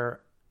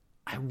 where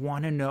I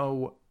want to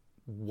know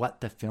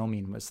what the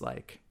filming was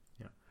like.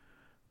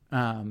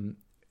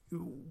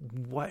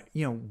 What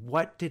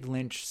did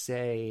Lynch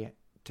say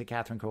to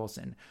Catherine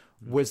Coulson?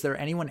 Was there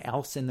anyone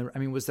else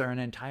was there an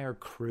entire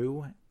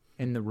crew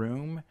in the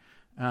room?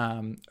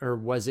 Or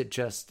was it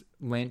just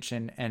Lynch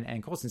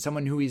and Coulson,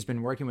 someone who he's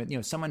been working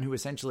with, someone who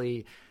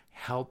essentially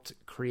helped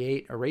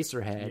create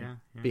Eraserhead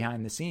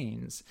behind the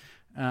scenes?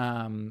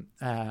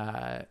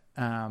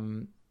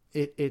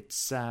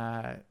 It's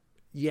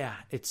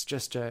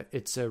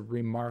a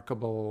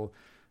remarkable,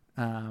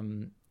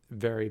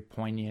 very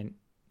poignant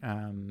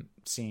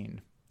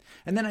scene.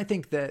 And then I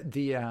think that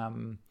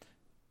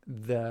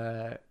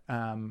the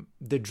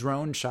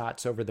drone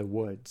shots over the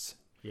woods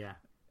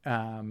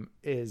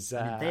is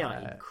they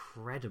are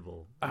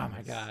incredible. Oh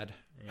my God.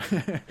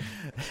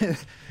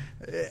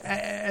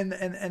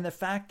 and the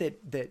fact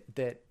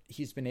that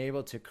he's been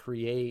able to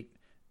create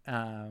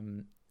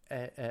like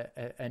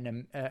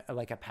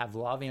a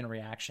Pavlovian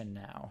reaction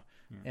now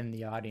in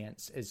the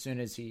audience as soon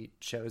as he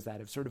shows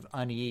that, of sort of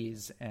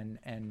unease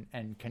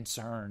and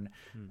concern.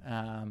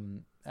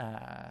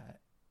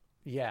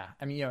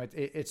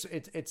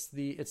 It's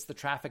the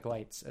traffic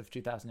lights of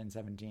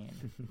 2017.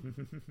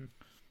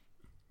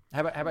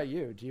 How about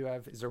you?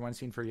 Is there one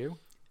scene for you?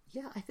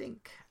 Yeah, I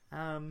think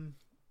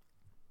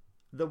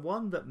the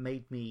one that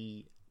made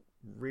me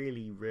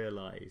really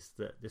realize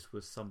that this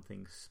was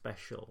something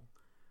special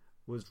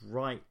was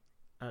right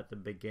at the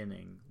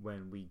beginning,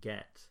 when we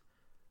get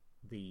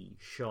the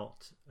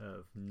shot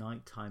of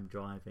nighttime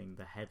driving,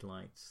 the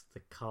headlights, the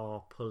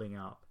car pulling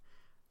up,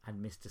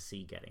 and Mr.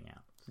 C getting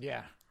out.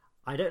 Yeah.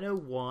 I don't know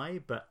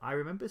why, but I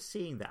remember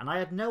seeing that, and I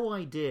had no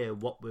idea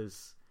what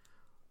was...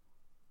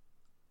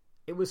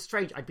 It was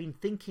strange. I'd been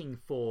thinking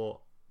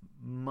for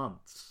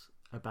months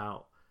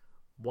about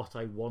what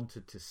I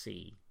wanted to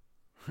see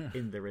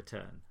in The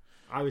Return.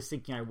 I was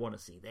thinking, I want to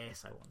see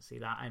this, I want to see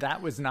that. And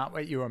that was not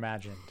what you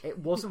imagined. It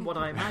wasn't what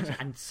I imagined.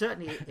 And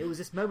certainly it was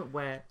this moment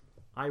where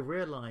I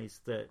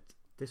realised that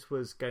this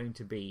was going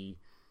to be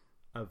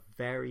a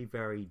very,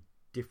 very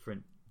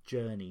different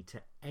journey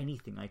to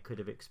anything I could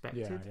have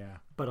expected. Yeah.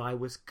 But I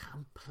was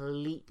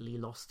completely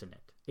lost in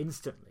it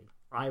instantly.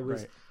 I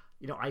was,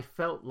 I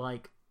felt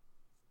like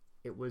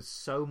it was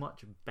so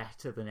much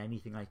better than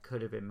anything I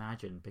could have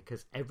imagined,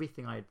 because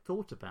everything I had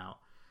thought about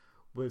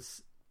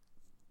was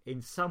in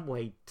some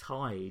way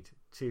tied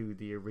to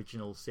the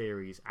original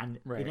series, and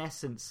in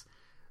essence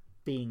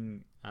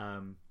being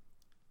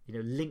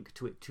linked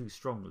to it too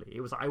strongly.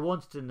 It was, I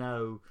wanted to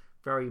know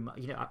very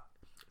much, I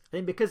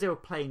think, because they were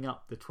playing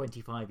up the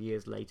 25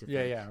 years later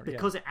thing,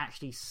 because it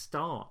actually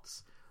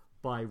starts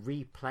by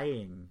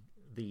replaying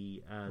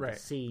the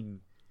scene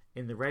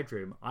in the Red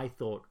Room. I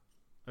thought,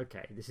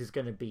 okay, this is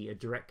going to be a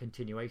direct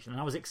continuation, and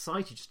I was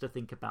excited just to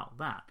think about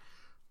that.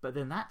 But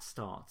then that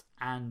starts,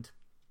 and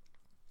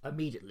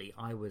immediately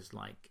I was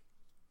like,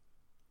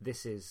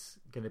 this is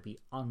going to be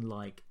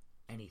unlike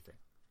anything.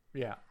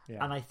 Yeah.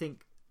 And I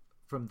think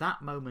from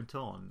that moment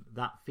on,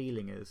 that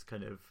feeling has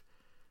kind of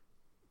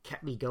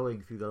kept me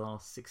going through the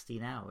last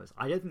 16 hours.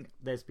 I don't think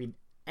there's been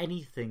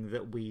anything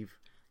that we've...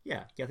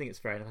 I think it's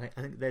fair enough.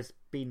 I think there's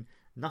been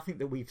nothing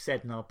that we've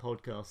said in our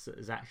podcast that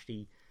has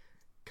actually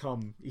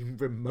come even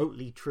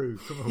remotely true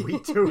from a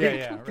week to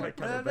week. Right.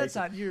 That's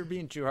not, you're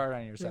being too hard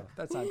on yourself.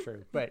 That's not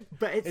true. But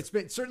it's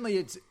been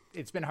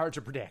hard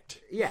to predict.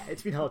 Yeah,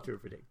 it's been hard to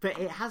predict. But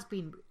it has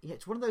been,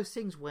 it's one of those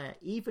things where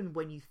even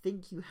when you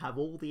think you have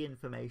all the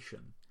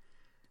information,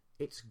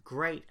 it's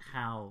great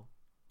how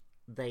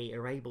they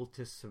are able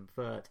to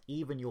subvert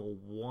even your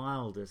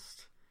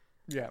wildest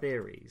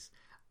theories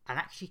and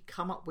actually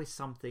come up with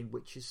something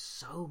which is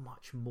so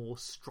much more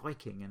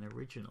striking and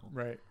original.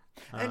 Right.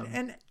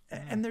 And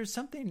there's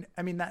something,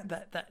 I mean,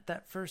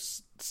 that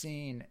first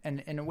scene,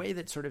 and in a way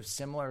that's sort of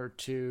similar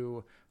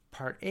to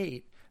part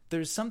 8,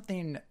 there's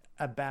something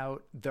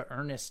about the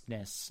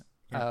earnestness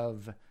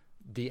of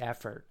the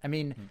effort. I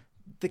mean,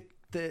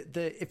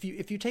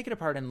 if you take it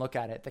apart and look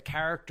at it, the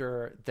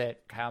character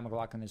that Kyle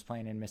MacLachlan is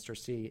playing in Mr.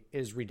 C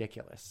is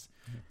ridiculous.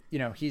 You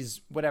know,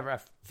 he's whatever,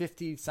 a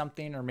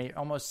 50-something or maybe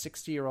almost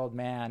 60-year-old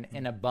man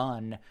in a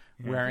bun,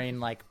 wearing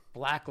like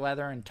black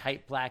leather and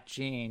tight black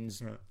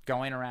jeans,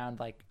 going around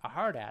like a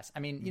hard ass. I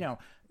mean, you know,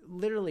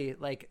 literally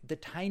like the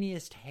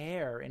tiniest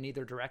hair in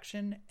either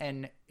direction,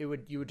 and you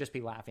would just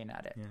be laughing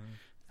at it.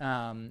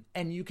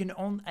 And you can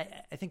only,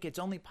 I think it's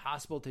only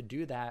possible to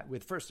do that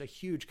with first a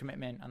huge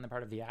commitment on the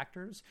part of the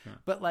actors,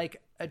 but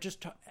like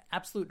just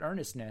absolute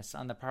earnestness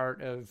on the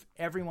part of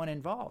everyone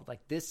involved.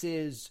 Like, this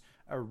is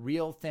a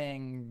real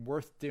thing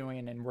worth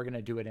doing, and we're going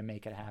to do it and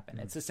make it happen.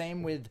 It's the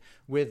same with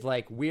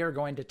like, we are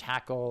going to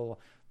tackle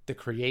the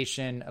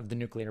creation of the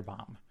nuclear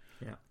bomb.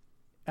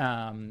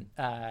 You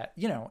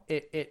know,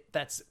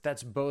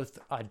 that's both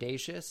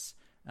audacious,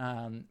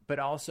 but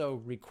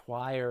also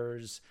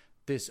requires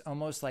this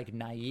almost like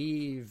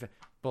naive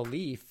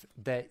belief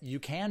that you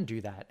can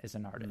do that as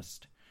an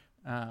artist.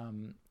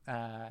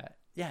 Yeah,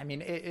 I mean,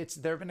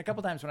 there have been a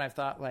couple times when I've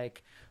thought,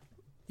 like,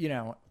 you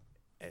know,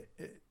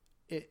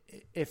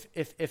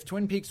 if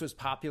Twin Peaks was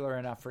popular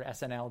enough for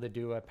SNL to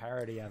do a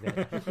parody of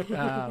it,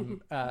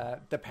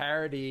 the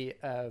parody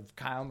of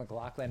Kyle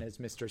MacLachlan as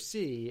Mr.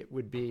 C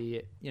would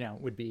be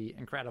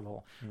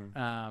incredible.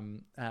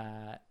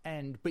 But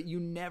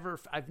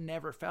I've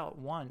never felt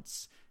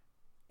once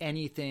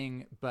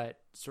anything but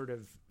sort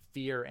of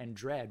fear and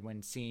dread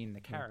when seeing the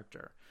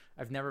character.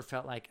 I've never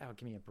felt like, oh,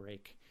 give me a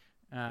break.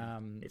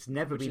 It's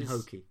never been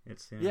hokey.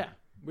 It's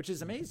which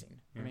is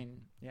amazing. I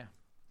mean, yeah.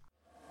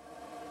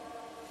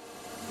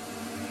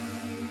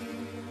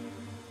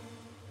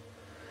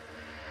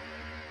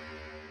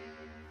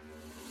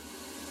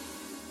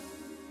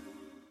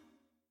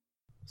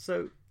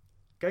 So,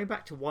 going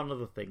back to one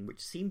other thing, which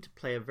seemed to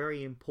play a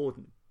very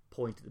important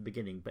point at the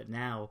beginning, but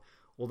now,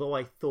 although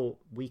I thought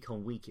week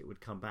on week it would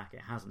come back,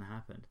 it hasn't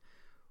happened.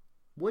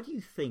 What do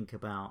you think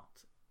about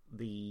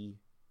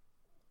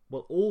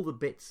all the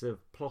bits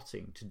of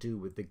plotting to do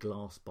with the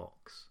glass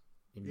box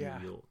in New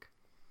York?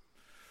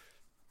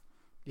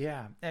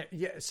 Yeah.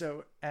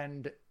 So,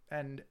 and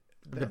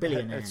the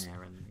billionaire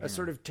a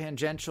sort of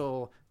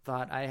tangential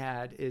thought I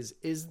had is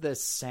the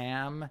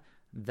Sam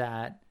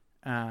that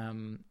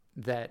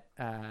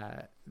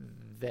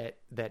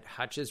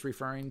Hutch is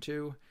referring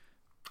to,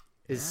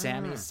 is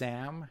Sammy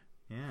Sam?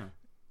 Yeah.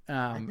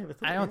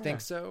 I don't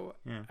think so.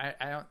 Yeah.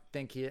 I don't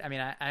think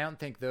I don't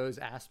think those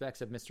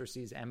aspects of Mr.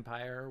 C's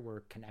empire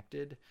were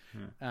connected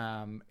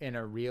in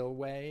a real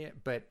way.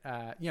 But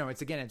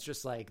it's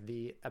just like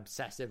the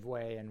obsessive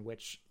way in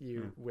which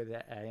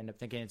I end up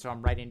thinking. And so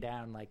I'm writing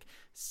down like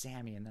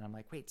Sammy, and then I'm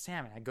like, wait,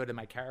 Sam. And I go to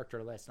my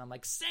character list, and I'm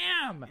like,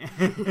 Sam.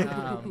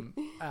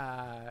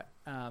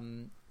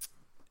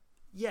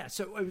 Yeah.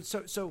 So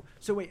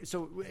wait.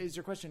 So is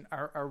your question?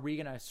 Are we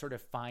gonna sort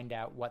of find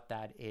out what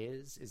that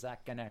is? Has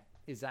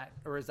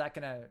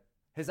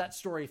that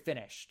story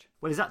finished?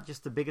 Well, is that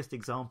just the biggest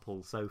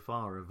example so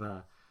far of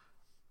a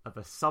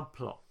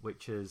subplot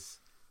which has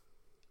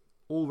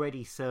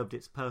already served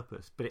its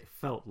purpose, but it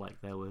felt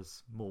like there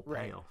was more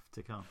payoff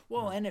to come?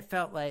 Well, and it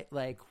felt like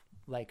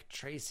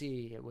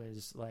Tracy, it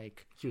was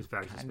like she was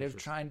very kind of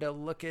trying to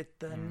look at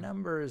the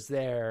numbers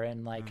there,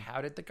 and like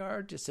how did the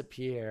guard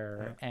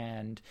disappear,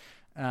 and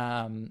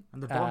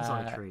the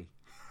bonsai tree.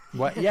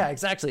 What? Yeah,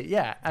 exactly.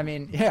 Yeah, I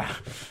mean, yeah,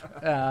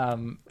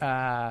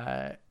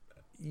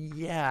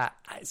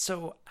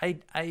 So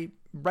I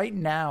right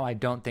now I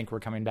don't think we're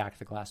coming back to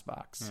the glass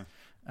box,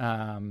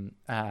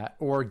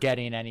 or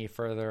getting any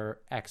further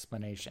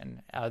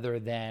explanation other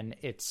than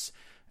it's.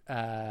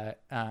 I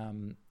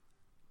don't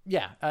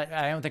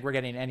think we're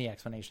getting any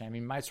explanation. I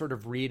mean, my sort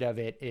of read of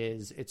it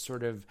is it's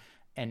sort of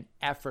an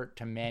effort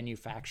to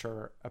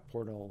manufacture a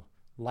portal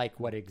like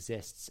what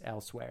exists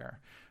elsewhere.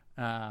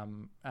 But,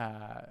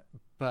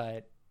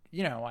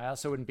 I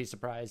also wouldn't be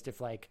surprised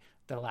if like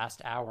the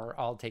last hour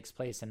all takes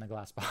place in the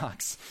glass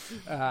box,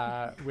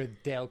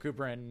 with Dale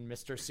Cooper and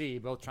Mr. C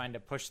both trying to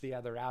push the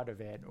other out of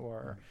it,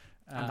 or...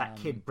 And that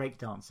kid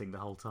breakdancing the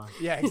whole time.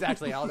 Yeah,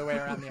 exactly. All the way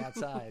around the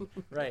outside.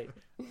 Right.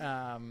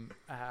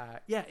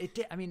 It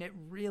did. I mean, it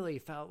really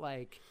felt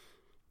like,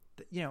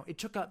 it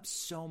took up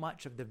so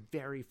much of the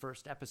very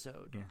first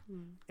episode. Yeah.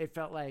 It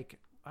felt like,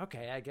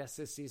 okay, I guess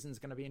this season's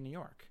going to be in New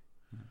York.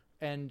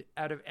 And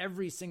out of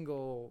every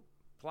single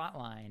plot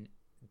line,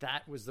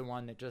 that was the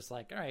one that just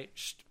like, all right,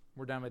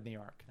 we're done with New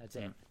York. That's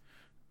it.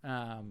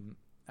 I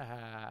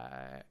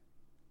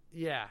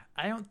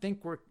don't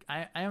think we're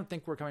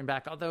coming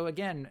back. Although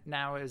again,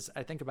 now as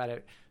I think about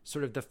it,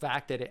 sort of the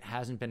fact that it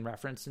hasn't been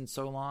referenced in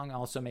so long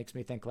also makes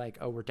me think like,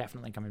 oh, we're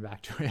definitely coming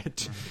back to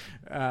it.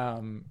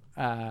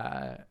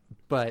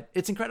 But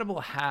it's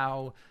incredible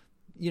how,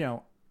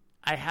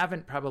 I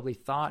haven't probably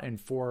thought in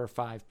 4 or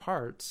 5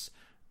 parts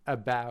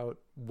about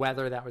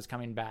whether that was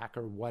coming back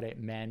or what it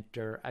meant,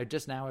 or I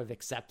just now have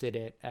accepted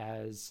it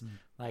as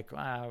like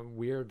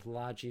weird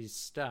lodgy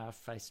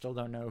stuff. I still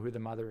don't know who the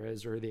mother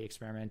is or who the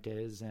experiment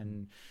is,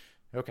 and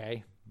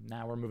okay,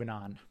 now we're moving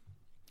on.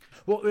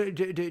 Well,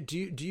 do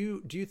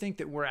you think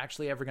that we're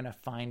actually ever going to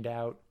find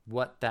out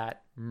what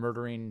that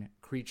murdering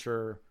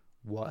creature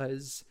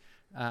was,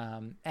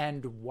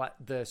 and what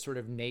the sort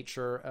of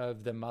nature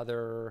of the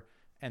mother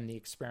and the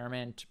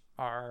experiment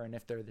are, and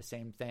if they're the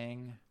same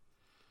thing?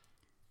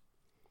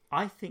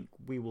 I think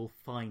we will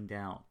find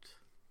out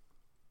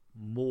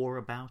more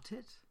about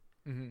it,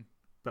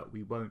 but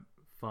we won't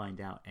find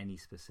out any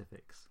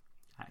specifics.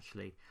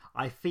 Actually,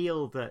 I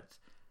feel that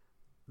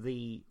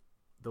the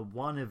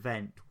one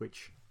event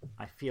which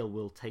I feel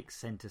will take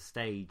center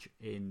stage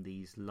in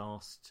these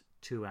last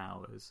 2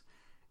 hours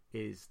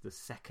is the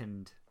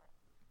second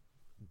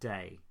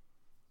day,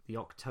 the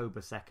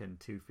October 2nd,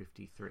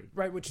 2:53.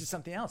 Right, which is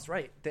something else,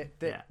 right?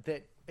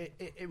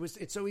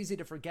 It's so easy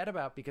to forget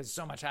about because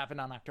so much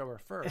happened on October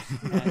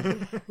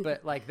 1st.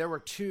 But like there were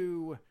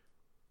 2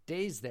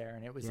 days there,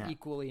 and it was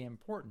equally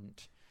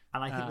important.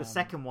 And I think the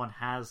second one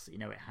has,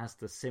 it has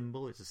the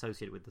symbol. It's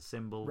associated with the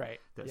symbol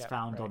that's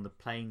found on the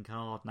playing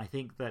card. And I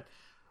think that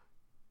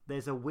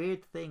there's a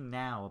weird thing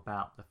now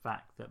about the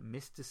fact that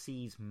Mr.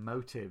 C's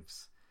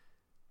motives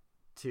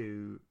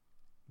to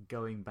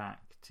going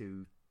back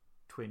to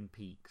Twin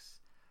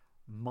Peaks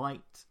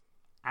might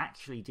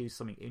actually do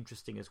something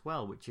interesting as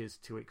well, which is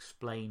to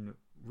explain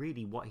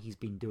really what he's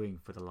been doing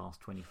for the last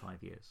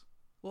 25 years.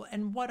 Well,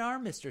 and what are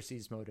Mr.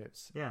 C's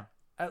motives? Yeah.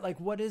 Like,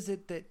 what is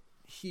it that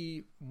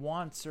he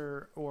wants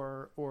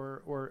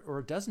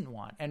or doesn't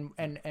want, and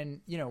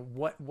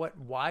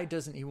why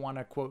doesn't he want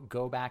to, quote,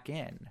 go back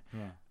in?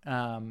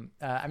 I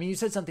mean, you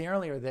said something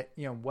earlier that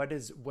what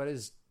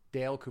is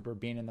Dale Cooper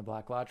being in the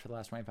Black Lodge for the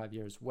last 25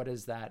 years, what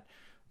does that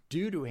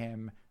do to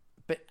him?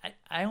 But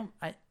I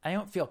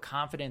don't feel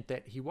confident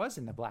that he was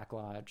in the Black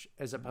Lodge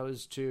as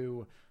opposed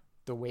to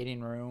the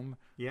waiting room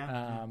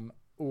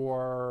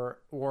or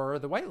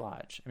the White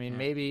Lodge. I mean,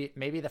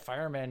 maybe the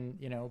firemen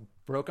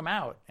broke him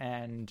out,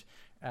 and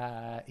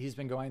he's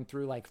been going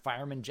through like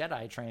fireman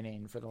Jedi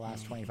training for the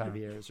last 25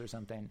 years or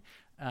something.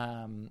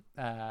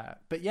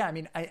 But yeah, I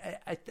mean,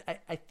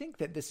 I think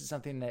that this is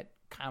something that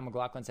Kyle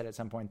MacLachlan said at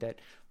some point, that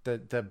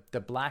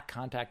the black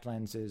contact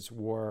lenses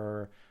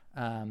were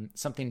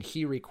something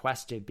he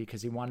requested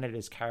because he wanted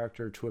his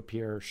character to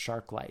appear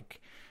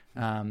shark-like.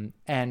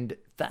 And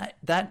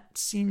that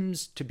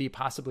seems to be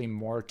possibly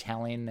more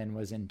telling than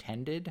was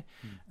intended,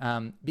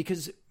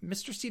 because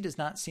Mr. C does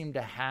not seem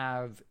to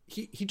have,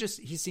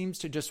 he seems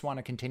to just want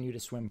to continue to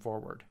swim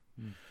forward,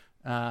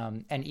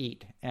 and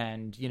eat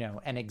and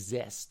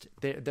exist.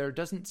 There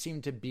doesn't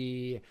seem to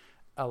be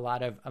a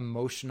lot of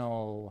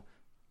emotional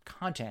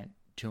content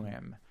to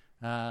him.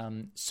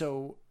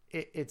 So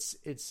it's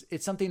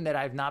something that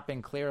I've not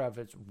been clear of.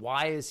 It's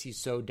why is he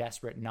so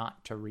desperate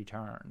not to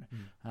return?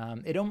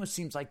 It almost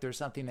seems like there's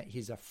something that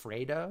he's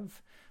afraid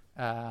of,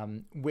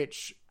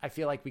 which I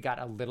feel like we got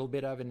a little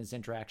bit of in his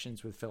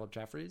interactions with Philip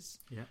Jeffries.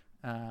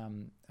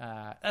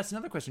 That's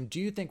another question. Do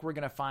you think we're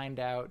going to find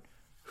out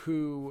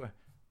who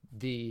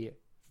the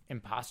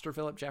imposter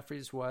Philip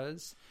Jeffries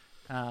was?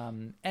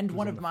 And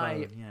one of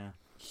my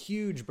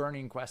huge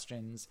burning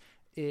questions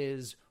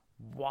is,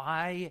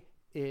 why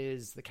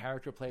is the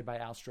character played by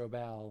Al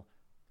Strobel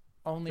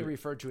only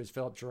referred to as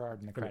Philip Gerard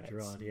in the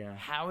credits?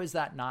 How is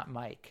that not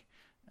Mike?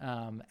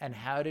 And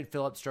how did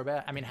Philip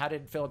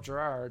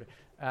Gerard,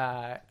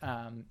 how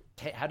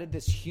did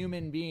this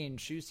human being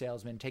shoe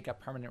salesman take up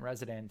permanent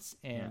residence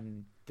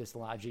in this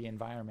lodgy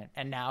environment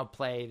and now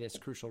play this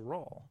crucial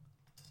role?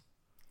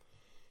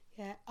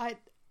 Yeah,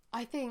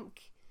 I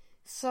think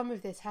some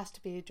of this has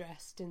to be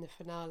addressed in the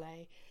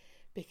finale,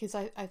 because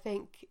I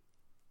think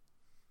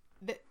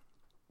that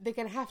they're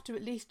going to have to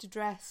at least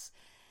address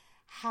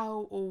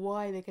how or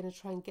why they're going to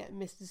try and get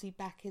Mr. C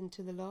back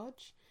into the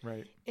lodge.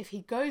 Right. If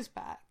he goes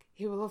back,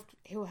 he will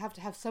have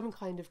to have some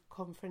kind of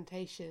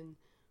confrontation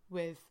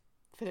with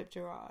Philip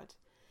Gerard.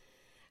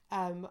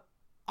 I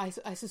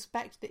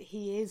suspect that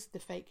he is the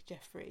fake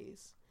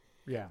Jeffries.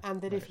 Yeah.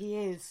 And that if he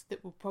is,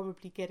 that we'll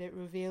probably get it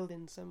revealed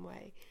in some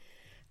way.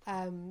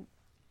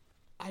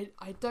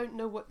 I don't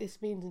know what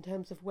this means in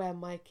terms of where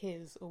Mike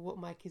is or what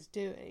Mike is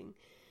doing.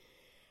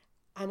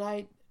 And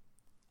I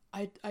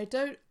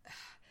don't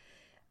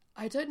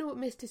know what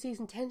Mr. C's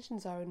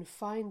intentions are in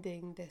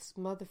finding this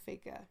mother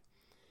figure,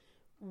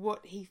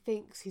 what he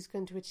thinks he's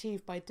going to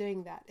achieve by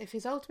doing that. If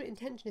his ultimate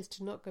intention is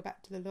to not go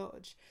back to the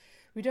lodge,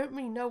 we don't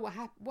really know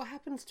what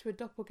happens to a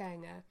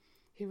doppelganger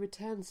who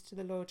returns to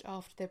the lodge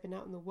after they've been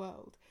out in the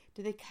world.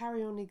 Do they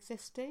carry on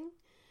existing?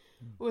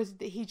 Or is it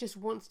that he just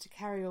wants to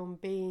carry on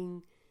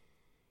being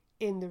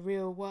in the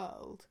real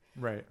world?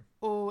 Right.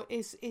 Or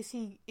is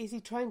he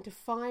trying to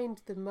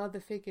find the mother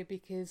figure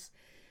because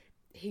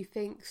he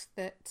thinks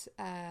that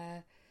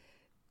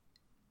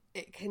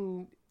it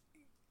can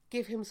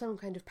give him some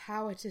kind of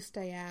power to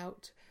stay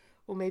out,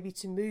 or maybe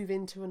to move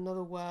into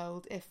another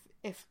world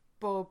if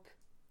Bob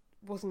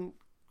wasn't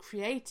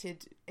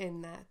created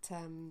in that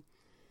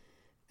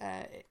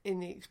in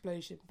the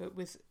explosion, but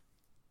was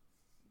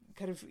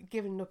kind of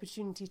given an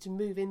opportunity to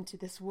move into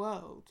this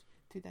world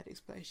through that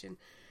explosion.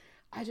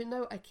 I don't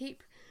know. I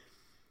keep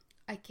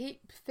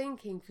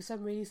thinking for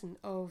some reason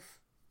of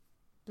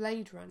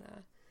Blade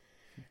Runner,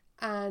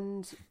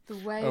 and the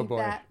way Oh, boy.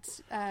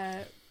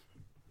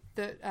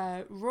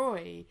 that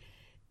Roy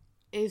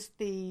is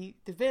the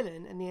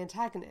villain and the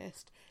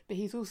antagonist, but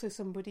he's also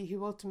somebody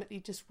who ultimately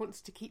just wants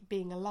to keep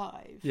being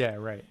alive. Yeah,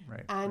 right.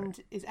 And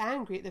is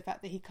angry at the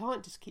fact that he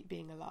can't just keep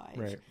being alive.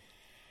 Right.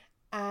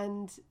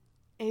 And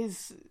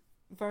is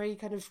very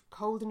kind of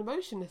cold and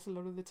emotionless a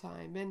lot of the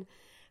time. And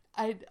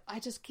I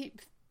just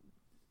keep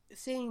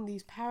seeing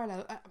these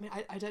parallels. I mean,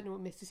 I don't know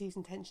what Mr. C's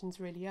intentions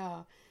really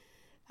are.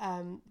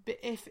 But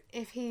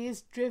if he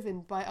is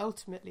driven by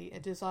ultimately a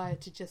desire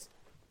to just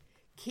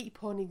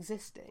keep on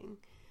existing,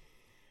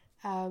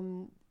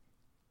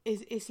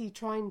 is he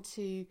trying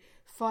to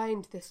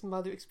find this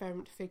mother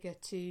experiment figure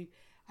to,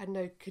 I don't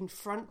know,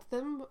 confront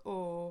them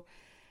or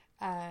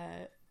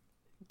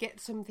get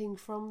something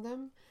from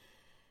them?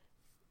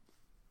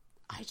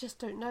 I just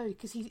don't know,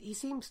 because he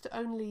seems to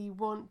only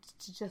want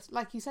to just,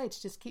 like you say,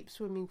 to just keep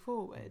swimming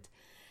forward.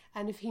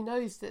 And if he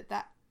knows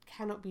that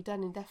cannot be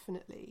done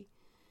indefinitely,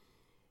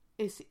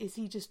 is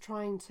he just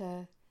trying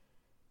to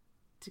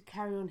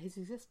carry on his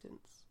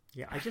existence?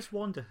 Yeah, I just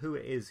wonder who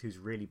it is who's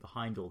really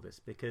behind all this,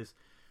 because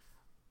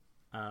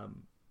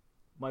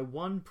my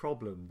one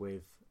problem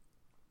with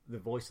the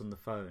voice on the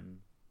phone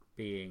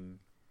being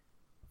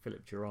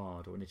Philip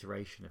Gerard, or an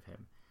iteration of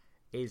him,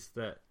 is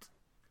that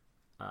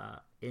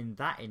in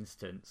that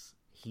instance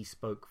he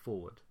spoke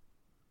forward.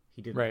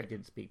 He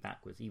didn't speak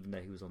backwards, even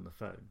though he was on the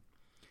phone.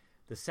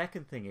 The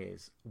second thing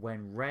is,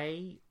 when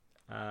Ray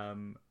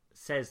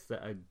says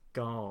that a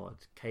guard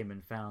came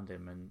and found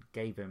him and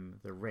gave him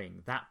the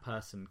ring, that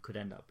person could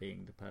end up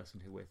being the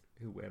person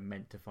who we're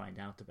meant to find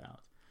out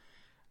about.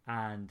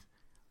 And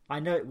I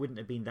know it wouldn't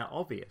have been that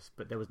obvious,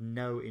 but there was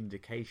no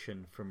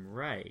indication from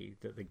Ray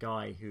that the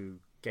guy who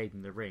gave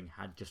him the ring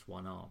had just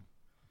one arm.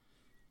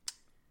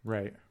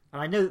 Right.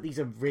 And I know that these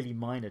are really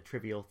minor,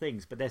 trivial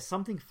things, but there's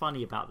something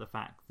funny about the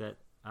fact that,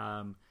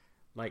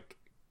 like,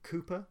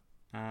 Cooper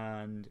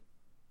and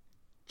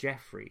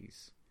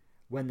Jeffries,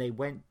 when they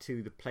went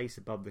to the place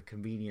above the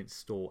convenience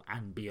store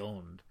and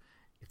beyond,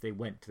 if they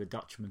went to the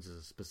Dutchman's as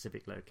a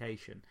specific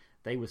location,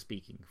 they were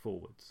speaking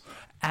forwards.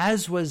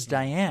 As was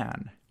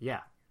Diane.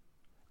 Yeah.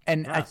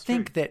 And No, I that's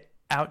think true. that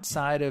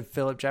outside of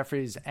Philip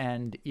Jeffries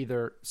and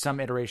either some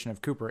iteration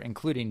of Cooper,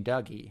 including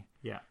Dougie,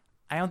 Yeah.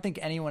 I don't think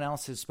anyone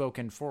else has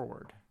spoken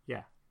forward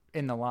Yeah.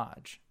 in the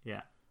lodge.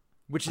 Yeah.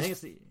 Which I think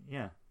is,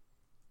 yeah.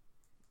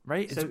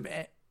 right? So-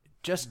 It's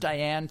just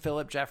Diane,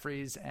 Philip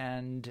Jeffries,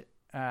 and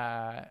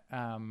all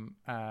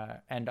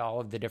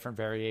of the different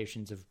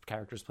variations of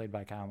characters played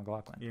by Kyle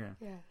MacLachlan. Yeah.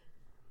 Yeah.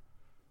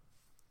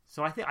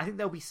 So I think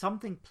there'll be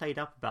something played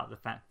up about the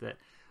fact that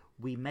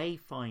we may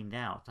find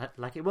out,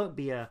 like, it won't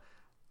be a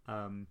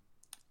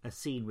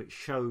scene which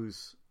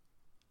shows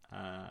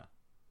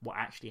what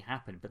actually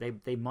happened, but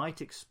they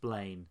might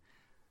explain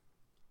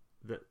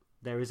that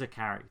there is a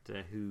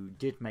character who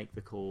did make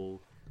the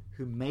call,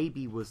 who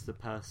maybe was the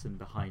person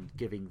behind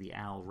giving the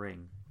owl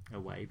ring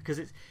away, because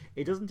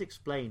it doesn't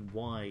explain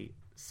why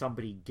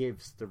somebody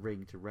gives the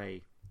ring to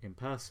Ray in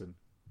person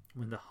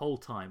when the whole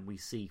time we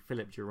see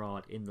Philip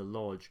Gerard in the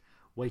lodge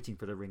waiting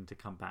for the ring to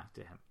come back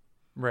to him.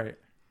 Right.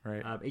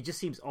 It just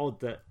seems odd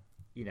that,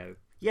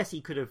 yes,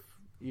 he could have,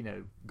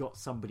 got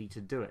somebody to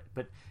do it,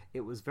 but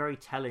it was very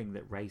telling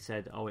that Ray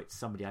said, "Oh, it's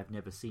somebody I've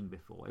never seen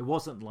before." It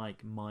wasn't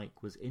like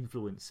Mike was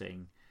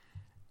influencing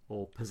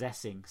or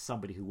possessing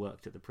somebody who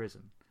worked at the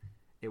prison.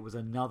 It was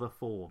another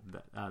form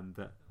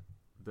that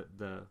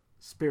the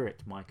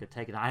spirit Mike had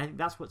taken. I think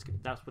that's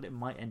what it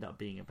might end up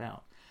being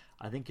about.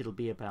 I think it'll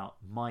be about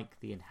Mike,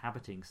 the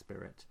inhabiting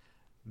spirit,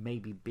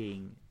 maybe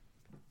being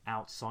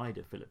outside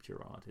of Philip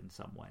Gerard in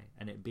some way,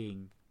 and it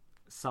being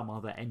some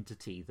other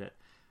entity that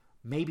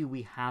maybe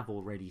we have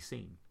already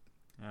seen,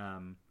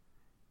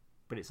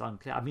 but it's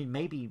unclear. I mean,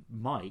 maybe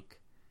Mike.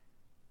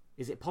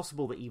 Is it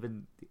possible that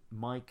even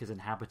Mike is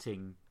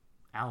inhabiting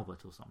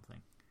Albert or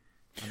something?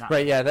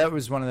 Right. Yeah, that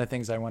was one of the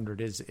things I wondered.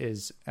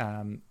 Is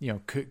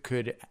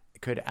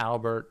could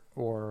Albert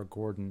or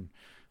Gordon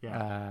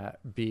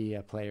be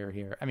a player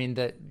here? I mean,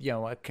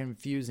 a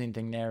confusing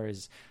thing there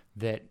is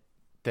that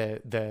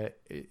the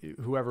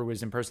whoever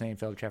was impersonating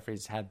Philip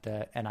Jeffries had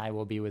the "and I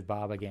will be with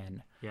Bob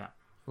again"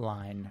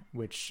 line,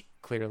 which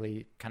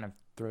clearly kind of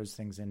throws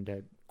things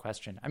into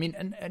question. I mean,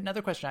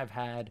 another question I've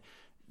had,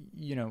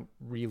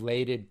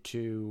 related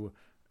to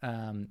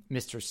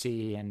Mr.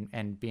 C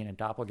and being a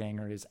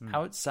doppelganger is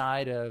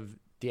outside of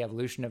the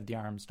evolution of the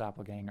Arms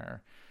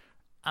doppelganger,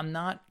 I'm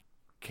not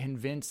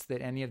convinced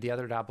that any of the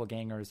other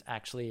doppelgangers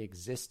actually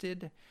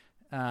existed.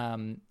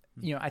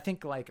 I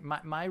think like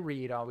my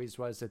read always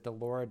was that the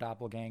Laura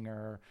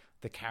doppelganger,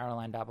 the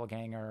Caroline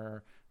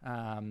doppelganger,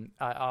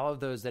 all of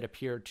those that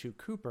appeared to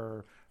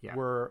Cooper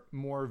were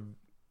more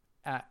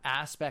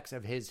aspects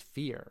of his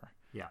fear,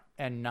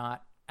 and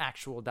not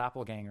actual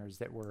doppelgangers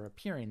that were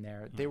appearing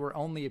there. They were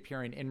only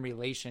appearing in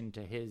relation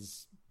to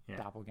his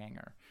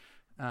doppelganger.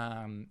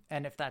 And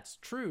if that's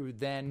true,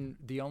 then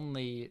the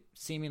only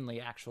seemingly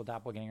actual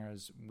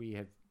doppelgangers we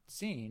have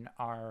seen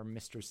are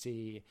Mr.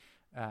 C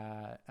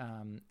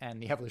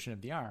and the evolution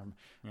of the arm,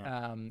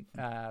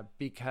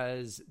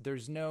 because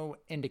there's no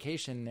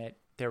indication that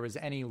there was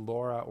any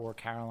Laura or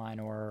Caroline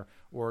or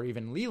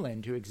even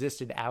Leland who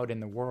existed out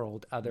in the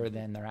world other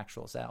than their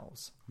actual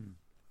selves.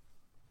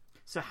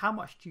 So how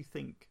much do you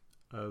think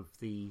of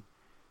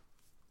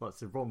well, it's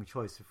the wrong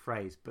choice of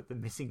phrase, but the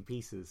missing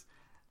pieces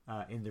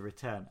in The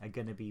Return are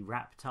going to be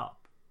wrapped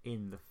up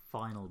in the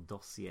final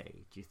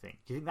dossier, do you think?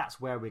 Do you think that's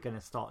where we're going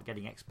to start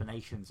getting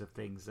explanations of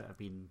things that have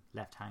been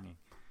left hanging?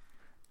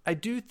 I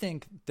do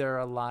think there are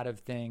a lot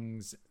of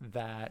things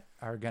that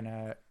are going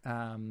to...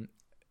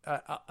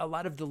 a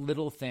lot of the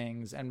little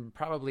things, and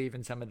probably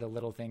even some of the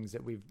little things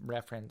that we've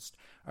referenced,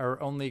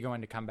 are only going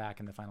to come back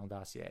in the final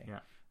dossier. Yeah.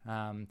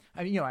 I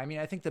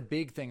think the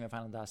big thing the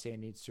final dossier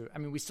needs to...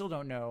 we still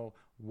don't know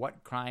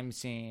what crime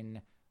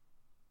scene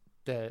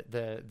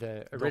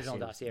the original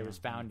dossier was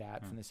found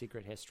at from the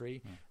secret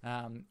history.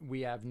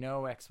 We have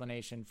no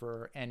explanation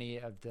for any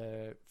of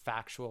the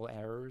factual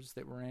errors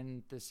that were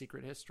in the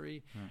secret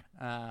history.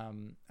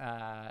 And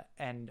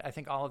I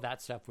think all of that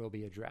stuff will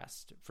be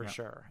addressed for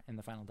sure in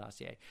the final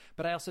dossier.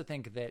 But I also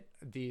think that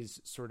these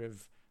sort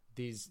of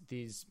these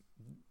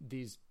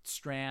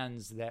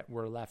strands that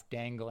were left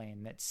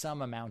dangling, that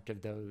some amount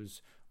of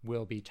those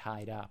will be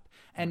tied up.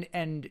 And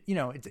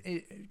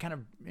it kind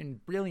of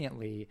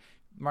brilliantly,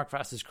 Mark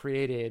Frost has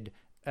created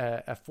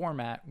a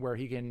format where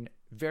he can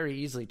very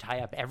easily tie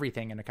up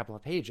everything in a couple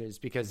of pages,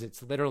 because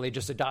it's literally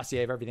just a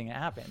dossier of everything that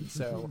happened.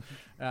 So,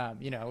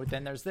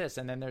 then there's this,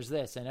 and then there's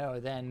this,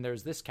 and then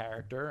there's this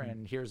character,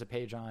 and here's a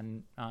page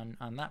on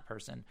that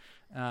person.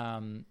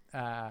 But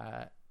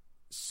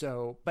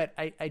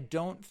I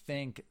don't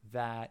think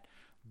that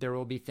there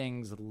will be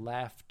things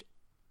left.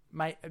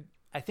 I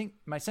think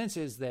my sense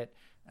is that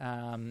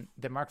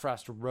Mark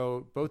Frost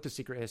wrote both the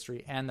secret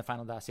history and the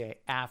final dossier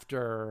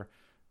after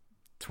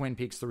Twin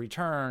Peaks: The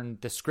Return.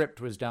 The script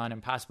was done,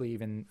 and possibly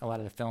even a lot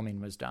of the filming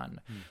was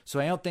done. So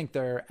I don't think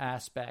there are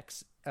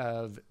aspects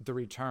of The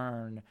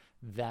Return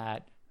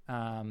that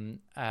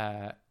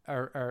that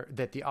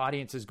the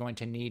audience is going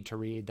to need to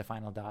read the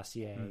final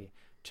dossier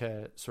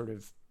to sort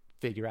of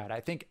figure out.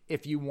 I think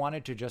if you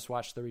wanted to just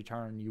watch The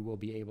Return, you will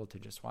be able to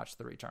just watch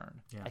The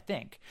Return. I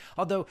think,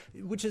 although,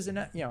 which is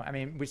we're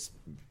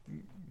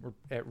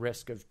at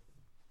risk of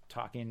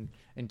talking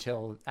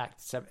until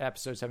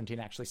episode 17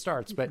 actually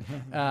starts. But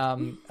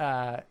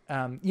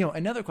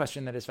another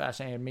question that has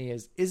fascinated me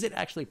is it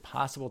actually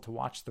possible to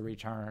watch The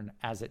Return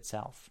as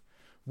itself?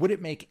 Would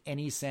it make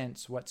any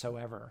sense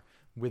whatsoever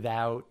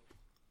without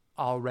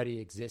already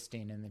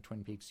existing in the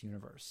Twin Peaks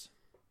universe?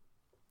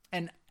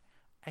 And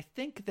I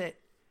think that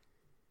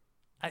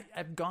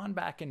I've gone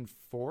back and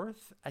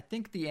forth. I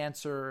think the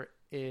answer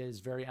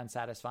is very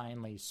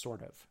unsatisfyingly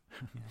sort of.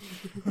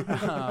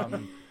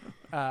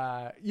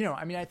 I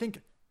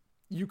think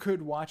you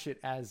could watch it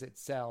as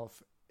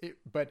itself,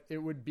 but it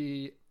would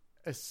be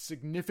a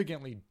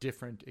significantly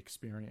different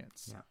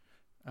experience.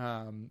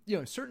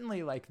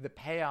 Certainly like the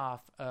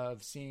payoff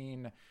of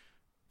seeing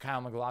Kyle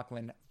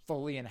MacLachlan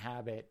fully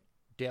inhabit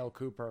Dale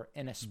Cooper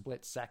in a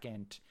split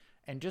second,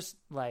 and just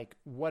like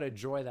what a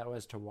joy that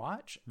was to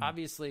watch,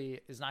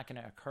 obviously is not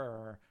going to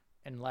occur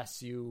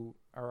unless you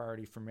are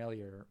already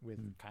familiar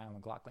with Kyle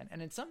MacLachlan.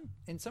 And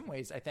in some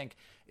ways, I think,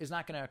 is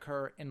not going to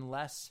occur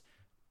unless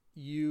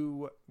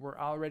you were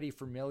already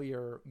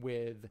familiar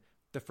with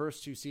the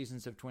first two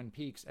seasons of Twin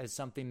Peaks as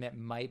something that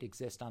might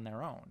exist on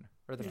their own,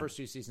 or the first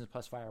two seasons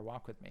plus Fire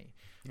Walk with Me.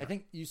 I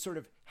think you sort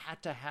of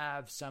had to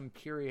have some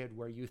period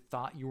where you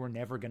thought you were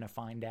never going to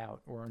find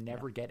out or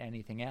never get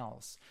anything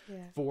else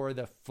for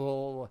the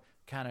full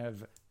kind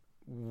of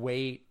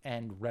weight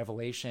and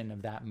revelation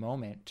of that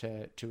moment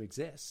to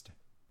exist.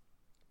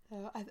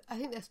 I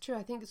think that's true.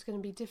 I think it's going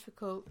to be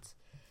difficult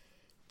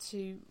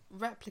to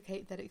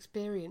replicate that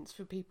experience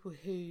for people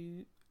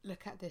who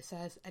look at this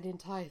as an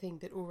entire thing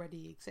that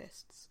already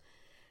exists.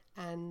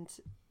 And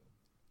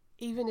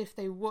even if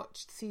they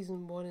watched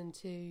season 1 and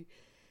 2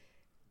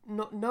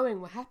 not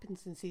knowing what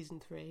happens in season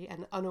 3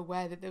 and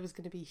unaware that there was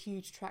going to be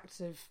huge tracts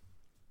of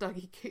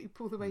Dougie Coop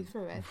all the way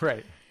through it,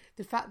 right,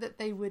 the fact that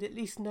they would at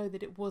least know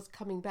that it was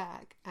coming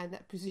back, and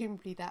that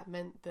presumably that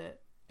meant that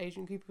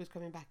Agent Cooper was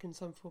coming back in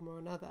some form or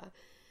another,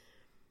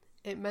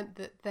 it meant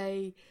that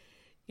they,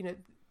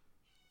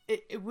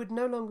 it would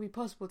no longer be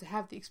possible to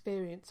have the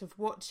experience of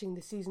watching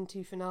the season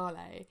 2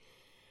 finale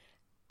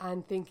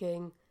and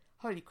thinking,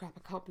 holy crap,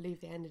 I can't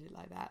believe they ended it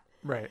like that.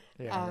 Right.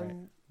 Yeah.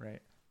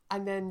 Right.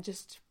 And then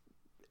just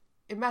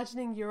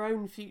imagining your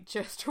own future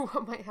as to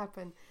what might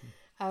happen,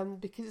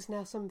 because it's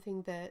now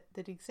something that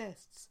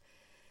exists.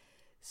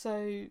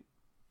 So,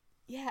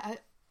 yeah,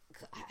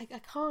 I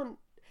can't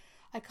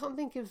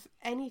think of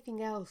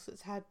anything else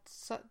that's had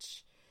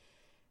such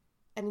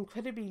an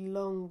incredibly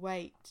long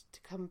wait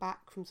to come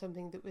back from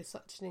something that was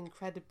such an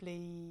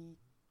incredibly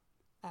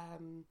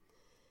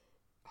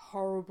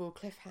horrible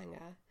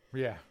cliffhanger.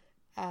 Yeah.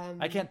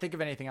 I can't think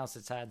of anything else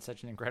that's had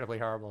such an incredibly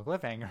horrible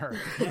cliffhanger.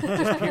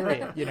 Just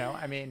period.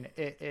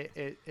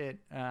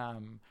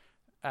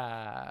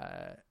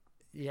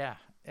 yeah,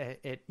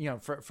 it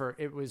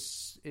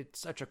it's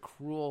such a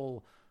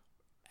cruel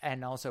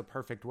and also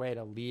perfect way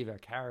to leave a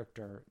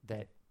character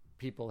that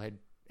people had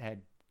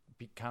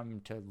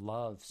become to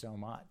love so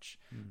much.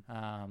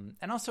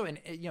 And also,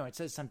 it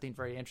says something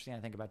very interesting, I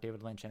think, about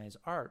David Lynch and his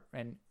art,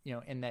 and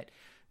in that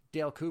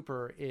Dale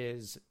Cooper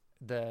is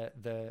the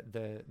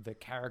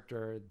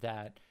character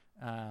that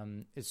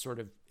is sort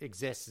of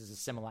exists as a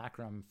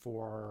simulacrum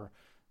for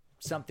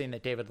something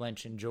that David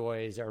Lynch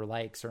enjoys or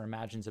likes or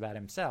imagines about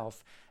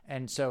himself.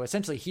 And so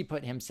essentially he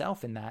put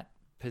himself in that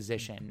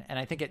position. And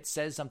I think it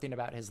says something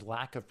about his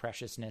lack of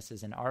preciousness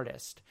as an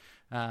artist,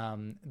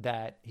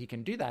 that he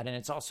can do that. And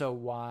it's also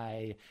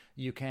why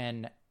you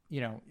can,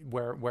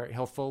 where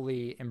he'll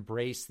fully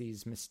embrace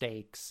these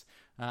mistakes,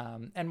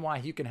 and why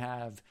you can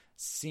have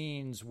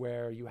scenes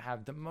where you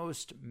have the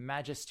most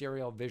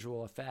magisterial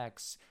visual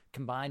effects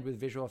combined with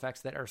visual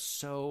effects that are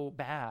so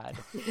bad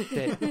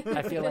that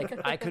I feel like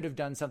I could have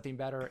done something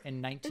better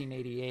in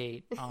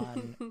 1988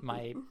 on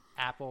my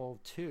Apple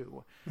II.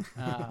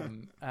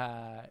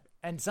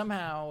 And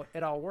somehow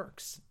it all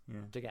works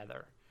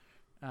together.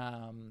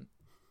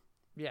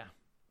 Yeah.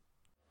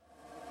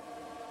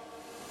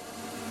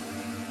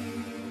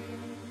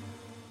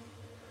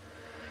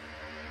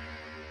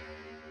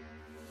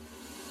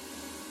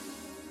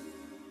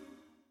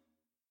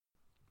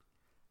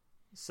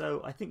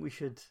 So I think we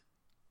should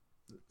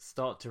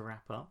start to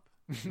wrap up.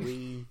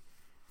 We've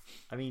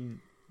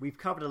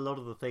covered a lot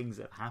of the things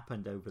that have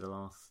happened over the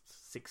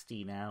last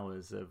 16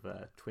 hours of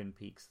Twin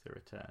Peaks: The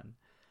Return.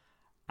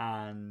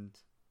 And,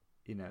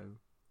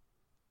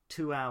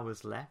 2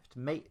 hours left.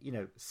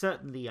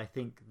 Certainly I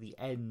think the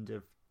end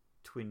of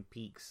Twin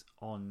Peaks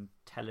on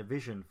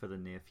television for the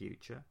near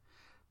future.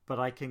 But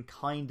I can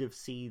kind of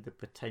see the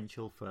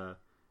potential for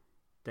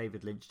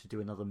David Lynch to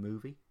do another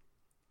movie,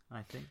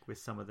 I think, with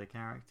some of the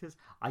characters.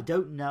 I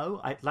don't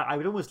know. I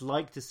would almost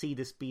like to see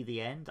this be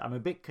the end. I'm a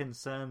bit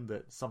concerned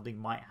that something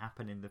might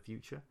happen in the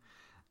future.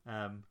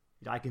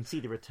 I can see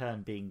The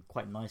Return being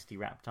quite nicely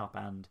wrapped up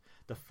and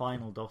the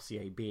final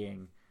dossier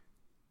being,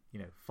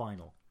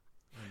 final.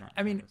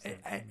 I mean,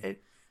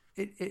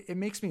 it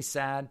makes me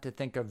sad to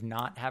think of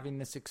not having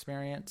this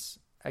experience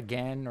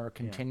again or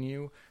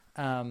continue.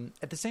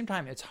 At the same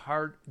time, it's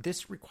hard.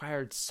 This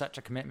required such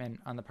a commitment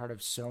on the part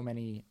of so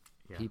many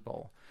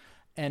people.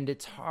 And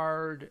it's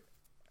hard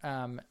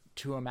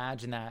to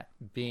imagine that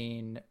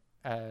being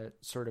a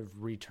sort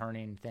of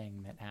returning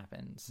thing that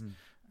happens.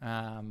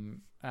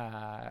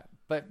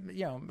 But,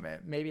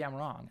 maybe I'm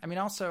wrong. I mean,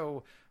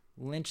 also,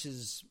 Lynch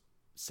is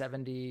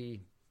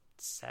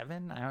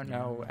 77. I don't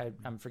know.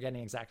 I'm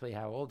forgetting exactly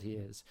how old he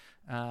is.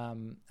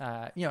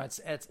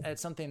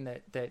 It's something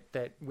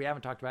that we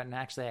haven't talked about. And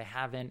actually, I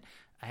haven't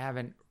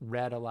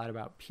read a lot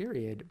about,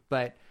 period.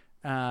 But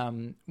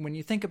when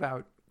you think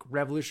about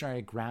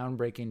revolutionary,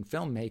 groundbreaking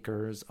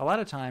filmmakers, a lot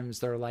of times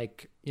they're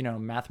like,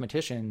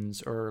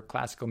 mathematicians or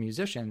classical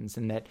musicians,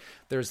 in that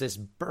there's this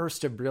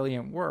burst of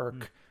brilliant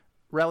work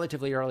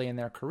relatively early in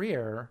their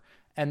career,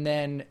 and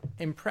then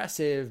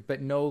impressive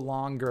but no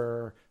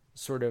longer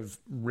sort of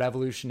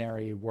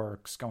revolutionary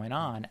works going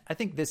on. I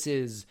think this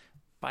is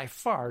by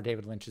far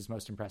David Lynch's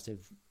most impressive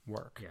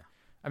work. Yeah.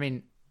 I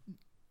mean,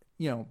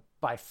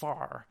 by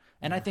far.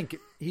 And I think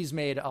he's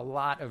made a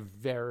lot of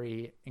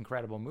very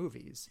incredible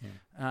movies.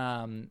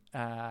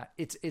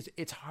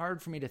 It's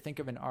hard for me to think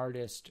of an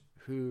artist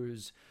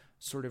whose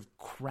sort of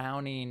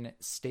crowning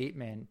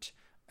statement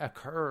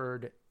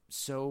occurred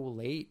so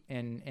late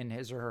in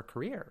his or her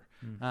career.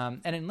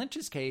 And in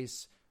Lynch's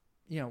case,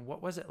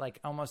 what was it, like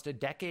almost a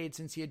decade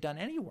since he had done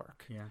any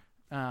work?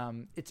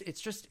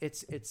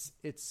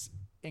 It's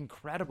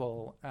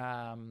incredible.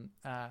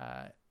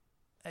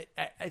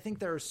 I think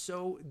there are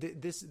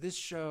this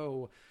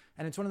show,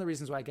 and it's one of the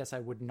reasons why I guess I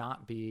would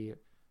not be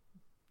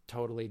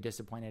totally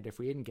disappointed if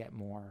we didn't get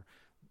more.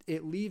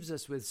 It leaves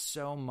us with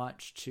so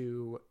much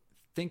to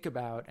think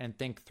about and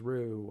think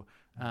through,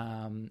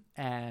 and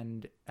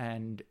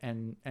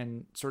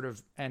sort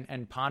of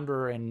and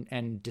ponder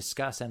and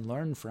discuss and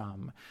learn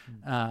from.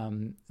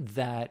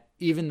 That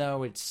even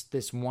though it's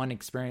this one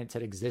experience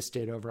that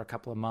existed over a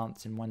couple of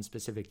months in one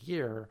specific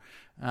year,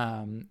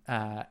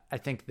 I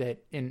think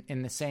that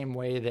in the same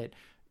way that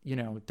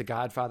The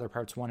Godfather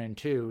Parts 1 and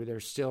 2, they're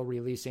still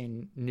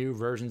releasing new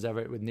versions of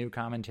it with new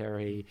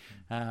commentary.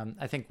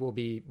 I think we'll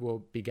be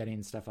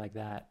getting stuff like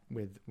that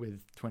with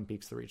Twin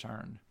Peaks: The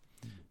Return.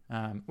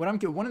 One of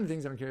the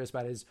things I'm curious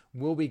about is,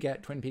 will we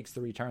get Twin Peaks: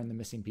 The Return, The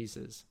Missing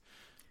Pieces?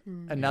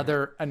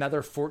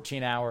 Another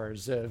 14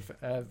 hours of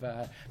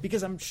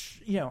because I'm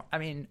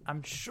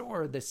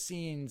sure the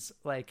scenes,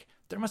 like,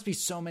 there must be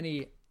so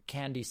many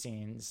candy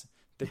scenes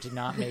that did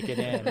not make it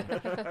in.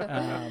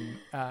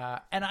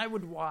 And I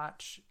would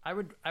watch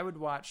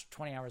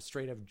 20 hours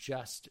straight of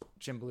just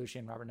Jim Belushi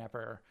and Robert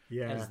Knepper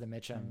as the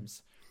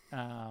Mitchums.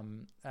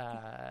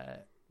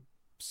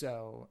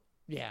 So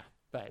yeah,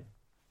 but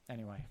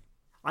anyway.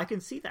 I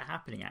can see that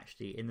happening,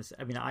 actually.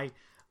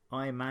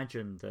 I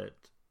imagine that,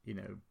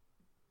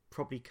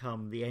 probably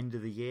come the end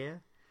of the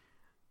year,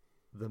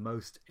 the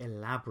most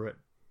elaborate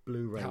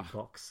Blu-ray Oh,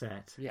 box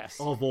set yes.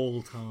 of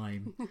all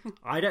time.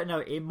 I don't know.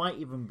 It might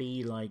even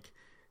be like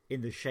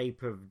in the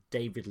shape of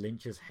David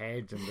Lynch's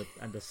head,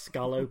 and the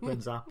skull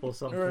opens up or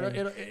something,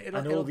 and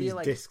all it'll be these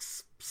like,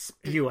 discs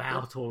spew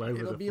out all over the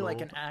floor. It'll be like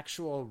an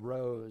actual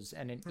rose,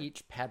 and in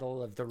each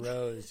petal of the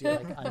rose, you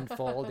like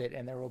unfold it,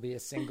 and there will be a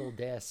single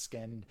disc,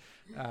 and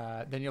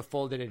then you'll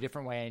fold it a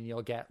different way, and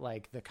you'll get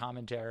like the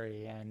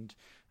commentary, and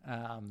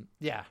or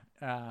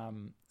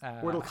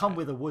it'll come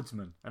with a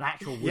woodsman, an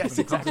actual woodsman. Yes,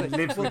 Who comes exactly. and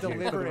lives We'll with you for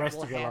deliver the it. rest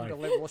We'll of your hand life.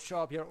 deliver. We'll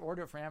show up. You'll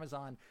order it from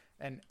Amazon,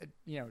 and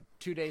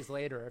 2 days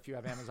later, if you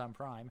have Amazon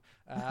Prime,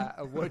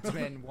 a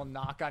woodsman will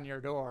knock on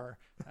your door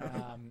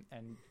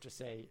and just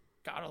say,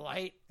 "Got a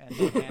light?" and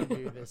they'll hand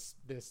you this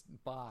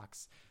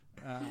box.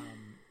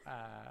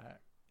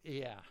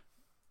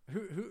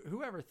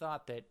 Whoever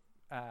thought that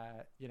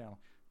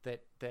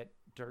that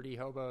dirty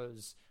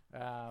hobos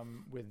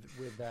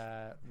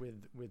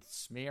with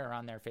smear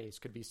on their face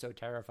could be so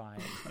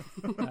terrifying,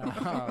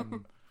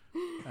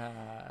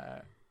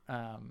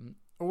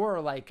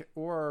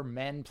 or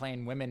men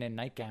playing women in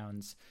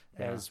nightgowns,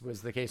 as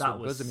was the case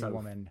with Bosomy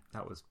Woman.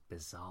 That was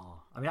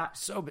bizarre. I mean, I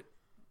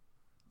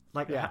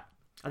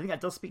think that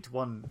does speak to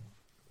one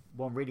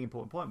really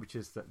important point, which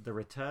is that The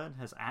Return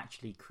has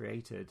actually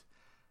created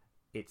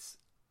its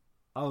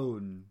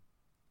own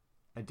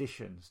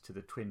additions to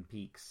the Twin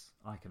Peaks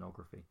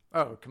iconography.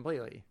 Oh,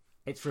 completely.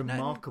 It's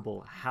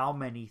remarkable how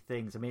many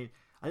things. I mean,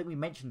 I think we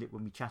mentioned it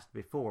when we chatted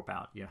before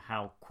about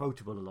how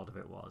quotable a lot of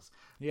it was.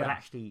 Yeah. But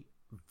actually,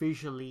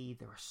 visually,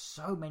 there are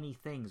so many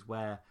things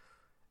where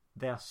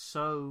they are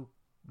so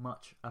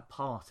much a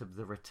part of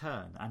The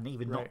Return, and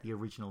even not the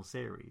original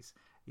series.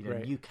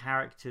 New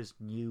characters,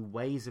 new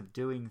ways of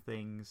doing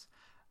things.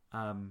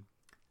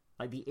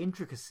 Like the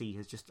intricacy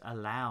has just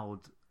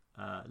allowed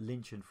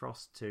Lynch and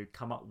Frost to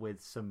come up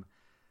with some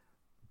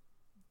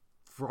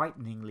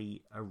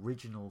frighteningly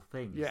original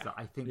things that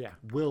I think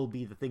will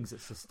be the things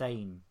that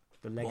sustain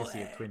the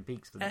legacy of Twin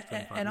Peaks for the next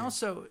 25 and years.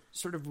 Also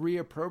sort of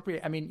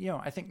reappropriate. I mean,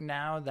 I think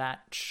now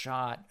that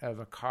shot of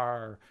a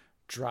car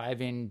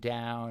driving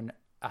down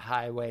a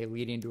highway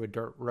leading to a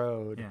dirt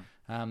road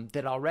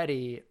that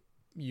already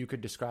you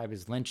could describe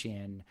as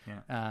Lynchian,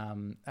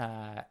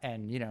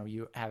 and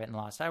you have it in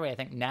Lost Highway. I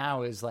think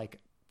now is like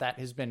that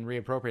has been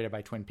reappropriated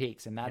by Twin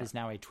Peaks, and that is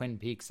now a Twin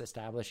Peaks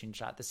establishing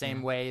shot. The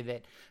same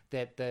way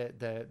that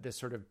the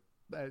sort of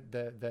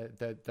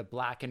the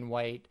black and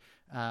white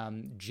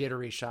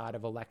jittery shot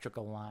of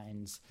electrical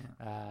lines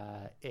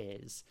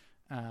is.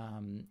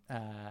 I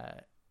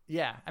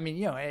mean,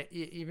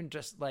 even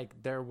just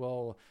like there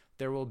will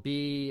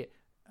be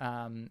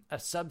a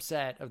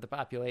subset of the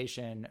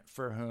population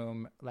for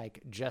whom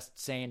like just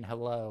saying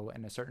hello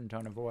in a certain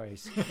tone of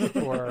voice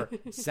or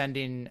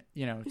sending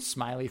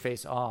smiley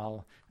face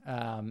all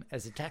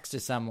as a text to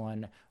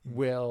someone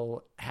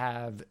will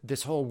have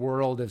this whole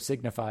world of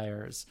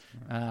signifiers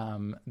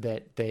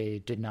that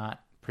they did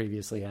not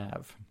previously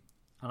have.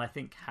 And I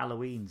think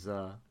Halloween's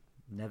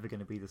never going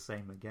to be the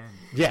same again.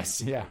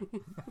 Yes.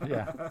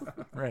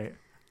 Right.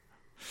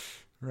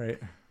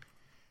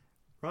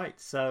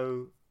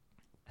 So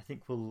I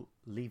think we'll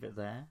leave it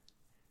there.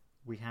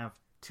 We have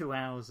 2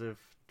 hours of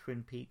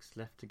Twin Peaks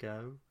left to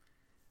go.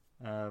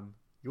 If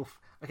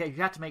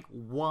you had to make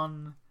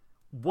one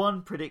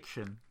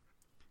prediction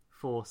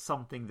for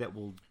something that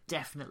will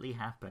definitely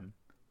happen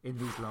in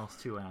these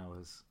last 2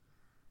 hours.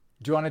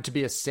 Do you want it to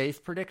be a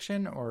safe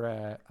prediction or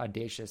a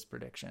audacious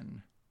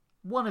prediction?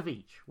 One of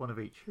each.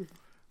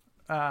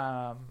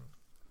 My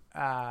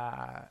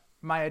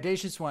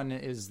audacious one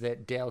is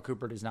that Dale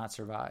Cooper does not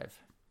survive.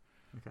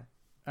 Okay.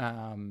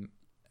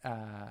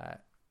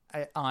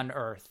 On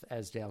Earth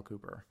as Dale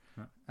Cooper.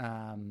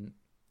 And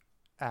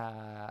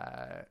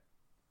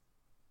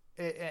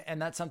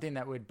that's something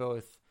that would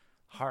both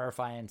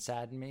horrify and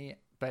sadden me,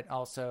 but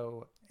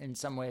also in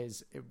some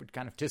ways it would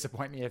kind of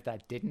disappoint me if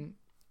that didn't.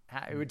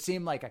 It would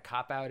seem like a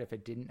cop-out if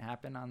it didn't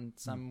happen on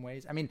some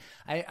ways. I mean,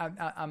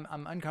 I'm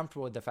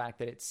uncomfortable with the fact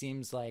that it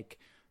seems like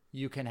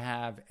you can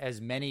have as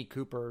many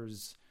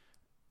Coopers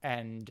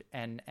and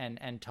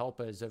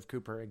tulpas of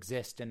Cooper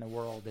exist in the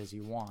world as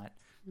you want.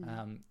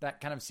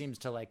 That kind of seems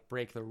to like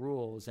break the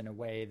rules in a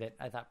way that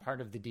I thought part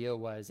of the deal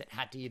was it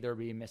had to either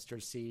be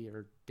Mr. C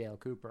or Dale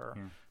Cooper.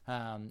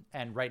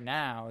 And right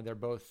now they're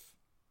both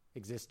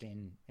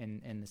existing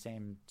in the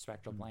same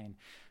spectral plane.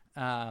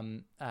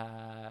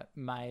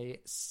 My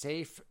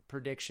safe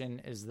prediction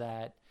is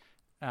that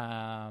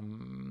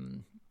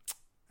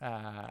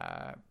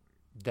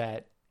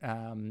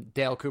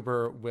Dale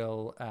Cooper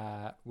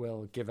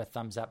will give a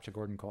thumbs up to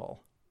Gordon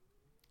Cole.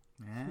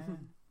 Yeah.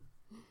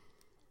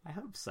 I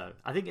hope so.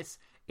 I think it's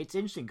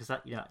interesting because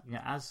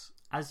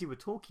as you were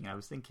talking, I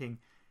was thinking,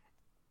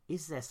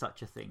 is there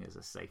such a thing as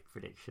a safe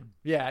prediction?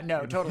 Yeah,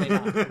 no, totally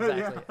not.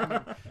 Exactly.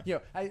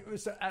 I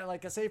mean,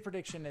 like a safe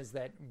prediction is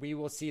that we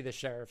will see the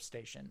sheriff's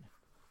station.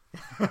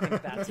 I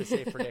think that's a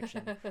safe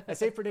prediction. A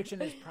safe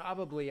prediction is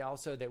probably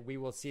also that we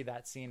will see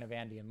that scene of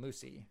Andy and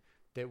Lucy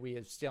that we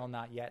have still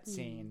not yet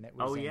seen that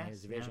was in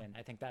his vision.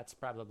 I think that's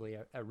probably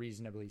a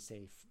reasonably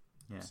safe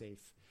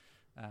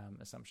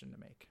assumption to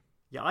make.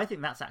 Yeah, I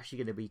think that's actually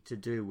going to be to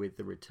do with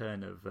the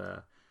return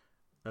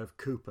of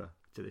Cooper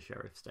to the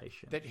sheriff's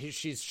station. That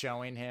she's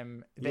showing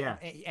him.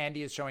 That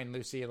Andy is showing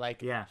Lucy,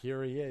 like,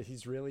 here he is.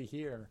 He's really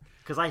here.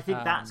 Because I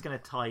think that's going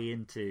to tie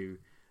into,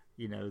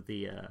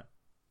 the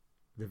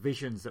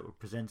visions that were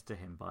presented to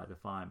him by the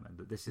fireman,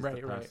 that this is the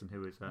person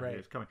who is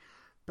coming.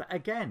 But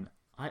again,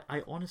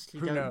 I honestly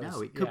don't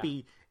know.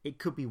 It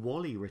could be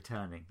Wally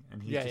returning,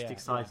 and he's just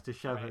excited to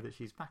show her that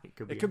she's back.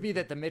 It could be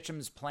that the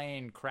Mitchum's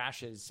plane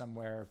crashes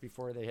somewhere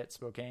before they hit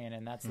Spokane,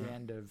 and that's the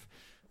end of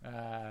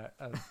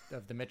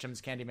the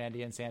Mitchums, Candy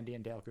Mandy, and Sandy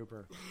and Dale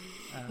Cooper.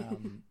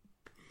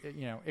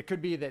 It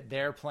could be that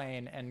their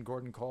plane and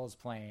Gordon Cole's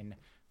plane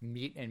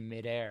meet in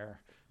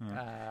midair,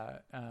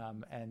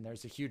 and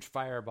there's a huge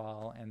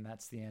fireball, and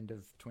that's the end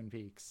of Twin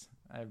Peaks.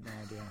 I have no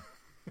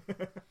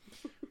idea.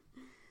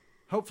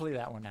 Hopefully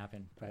that won't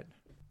happen. But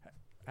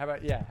how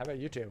about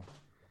you two?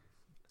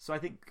 So I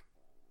think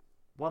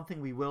one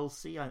thing we will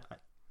see,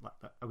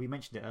 we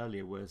mentioned it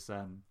earlier, was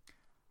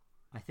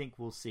I think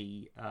we'll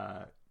see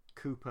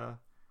Cooper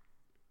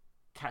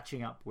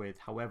catching up with,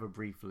 however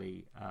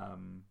briefly,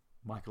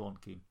 Michael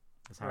Ontkean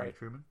as Harry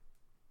Truman.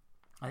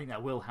 I think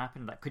that will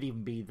happen. That could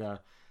even be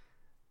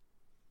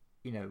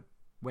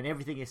when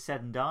everything is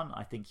said and done,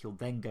 I think he'll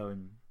then go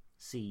and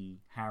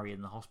see Harry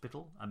in the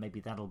hospital, and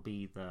maybe that'll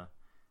be the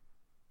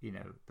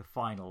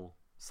final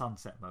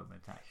sunset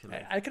moment, actually.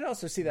 I could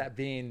also see that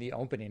being the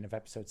opening of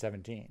episode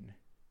 17.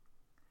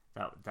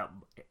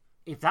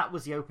 If that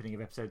was the opening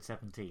of episode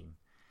 17,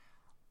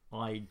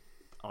 I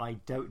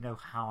don't know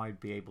how I'd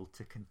be able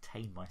to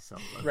contain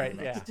myself over the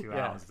next 2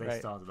 hours. They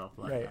started off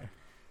like that.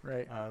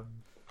 Right.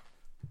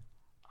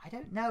 I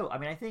don't know. I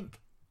mean, I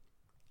think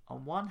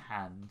on one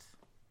hand,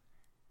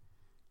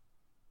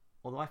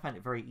 although I find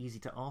it very easy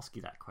to ask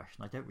you that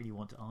question, I don't really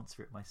want to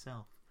answer it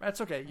myself.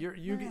 That's okay.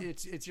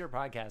 It's your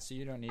podcast, so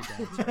you don't need to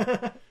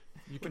answer.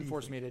 You can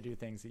force me to do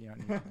things that you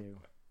don't need to do.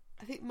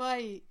 I think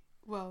my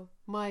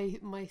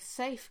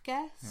safe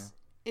guess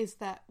is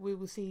that we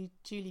will see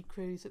Julie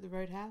Cruz at the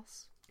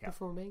Roadhouse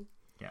performing.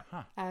 Yeah.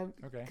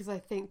 Okay. Because I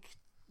think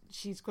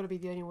she's got to be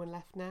the only one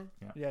left now.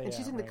 Yeah. And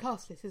she's in the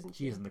cast list, isn't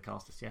she? She is in the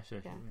cast list. Yeah,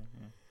 sure.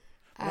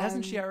 But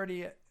hasn't she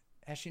already?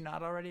 Has she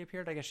not already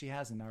appeared? I guess she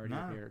hasn't already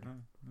appeared.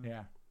 No.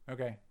 Yeah.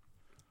 Okay.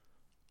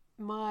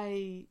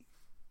 My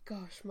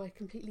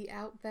completely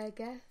out there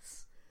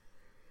guess.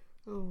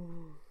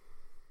 Oh,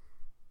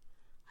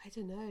 I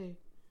don't know.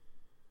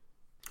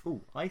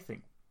 Oh, I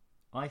think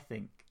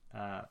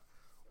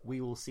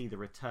we will see the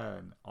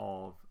return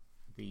of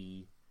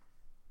the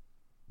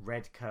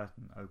red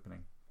curtain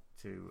opening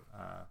to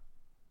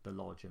the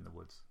lodge in the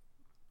woods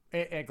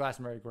at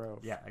Glastonbury Grove.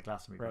 Yeah, at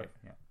Glastonbury Grove.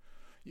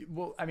 Yeah.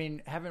 Well, I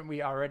mean, haven't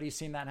we already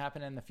seen that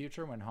happen in the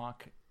future when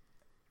Hawk?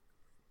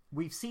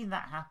 We've seen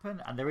that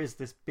happen, and there is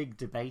this big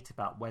debate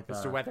about whether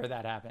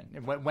that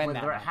happened,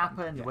 whether it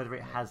happened, whether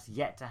it has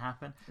yet to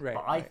happen. Right,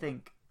 but I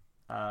think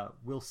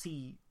we'll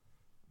see.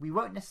 We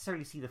won't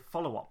necessarily see the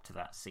follow-up to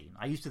that scene.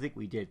 I used to think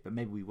we did, but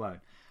maybe we won't.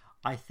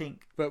 I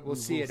think, but we'll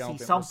see it open.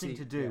 Something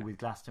to do with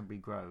Glastonbury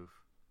Grove,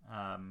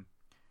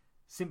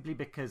 simply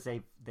because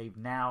they've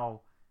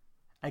now.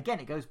 Again,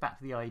 it goes back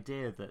to the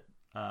idea that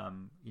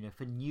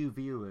for new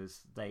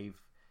viewers,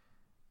 they've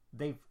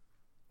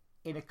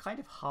in a kind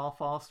of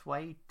half-assed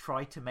way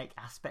tried to make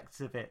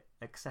aspects of it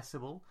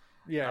accessible.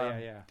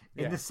 In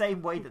the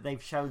same way that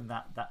they've shown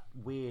that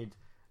weird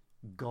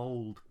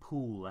gold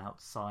pool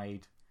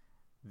outside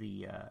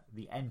the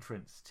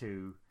entrance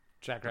to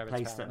Jack the Rabbit's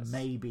place Palace. That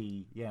may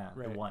be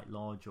the White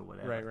Lodge or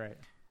whatever.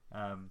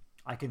 Right.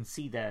 I can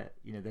see they're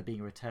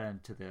being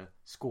returned to the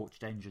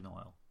scorched engine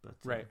oil. But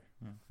right.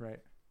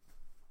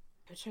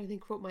 I'm trying to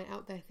think what my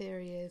out there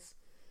theory is.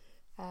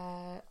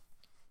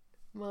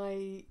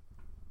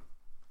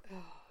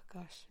 Oh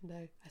gosh, no,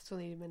 I still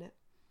need a minute.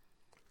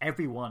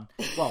 Everyone,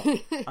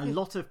 a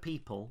lot of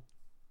people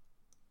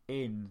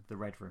in the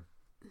Red Room.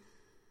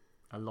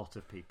 A lot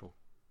of people.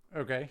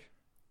 Okay.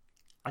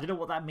 I don't know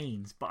what that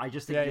means, but I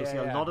just think you'll see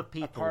a lot of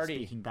people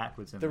speaking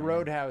backwards. The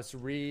Roadhouse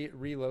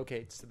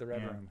relocates to the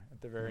Red Room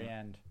at the very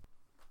end.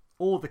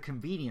 Or the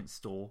convenience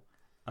store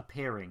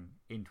appearing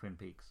in Twin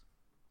Peaks.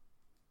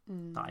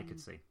 That I could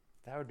see.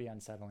 That would be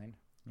unsettling.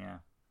 Yeah.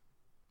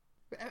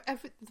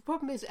 The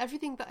problem is,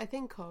 everything that I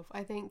think of,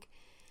 I think,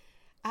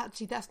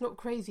 actually, that's not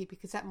crazy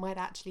because that might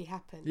actually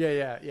happen.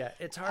 Yeah.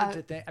 It's hard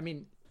to think. I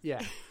mean,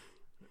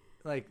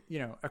 like,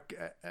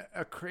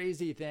 a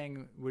crazy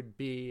thing would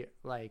be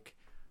like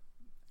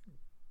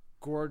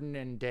Gordon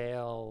and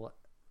Dale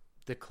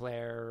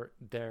declare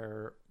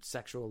their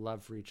sexual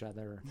love for each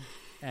other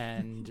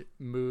and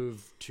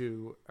move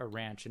to a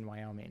ranch in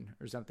Wyoming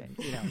or something,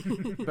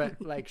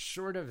 but like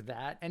short of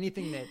that,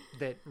 anything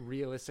that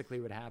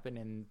realistically would happen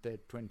in the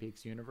Twin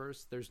Peaks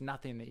universe, there's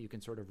nothing that you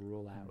can sort of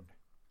rule out.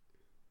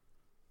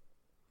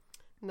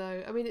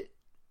 No, I mean,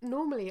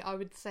 normally I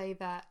would say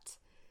that,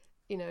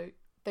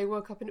 they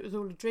woke up and it was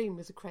all a dream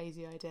was a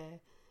crazy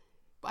idea.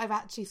 But I've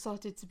actually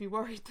started to be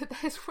worried that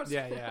that's what's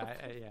going to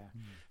happen.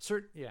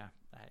 Yeah.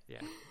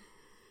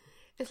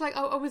 It's like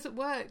I was at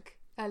work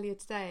earlier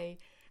today,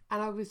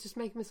 and I was just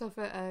making myself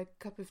a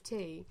cup of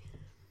tea,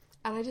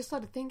 and I just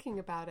started thinking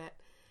about it,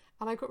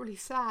 and I got really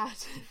sad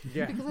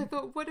because I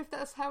thought, what if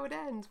that's how it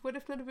ends? What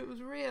if none of it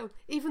was real?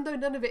 Even though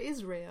none of it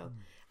is real,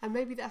 and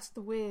maybe that's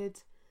the weird,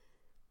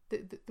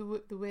 the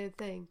weird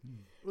thing.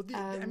 Well,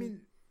 I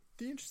mean,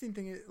 the interesting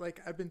thing is,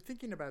 like, I've been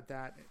thinking about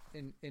that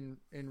in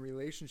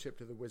relationship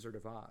to the Wizard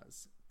of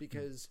Oz,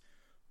 because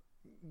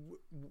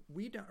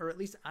we don't, or at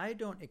least I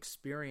don't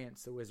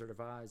experience the Wizard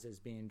of Oz as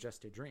being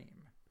just a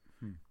dream.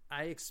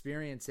 I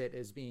experience it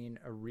as being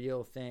a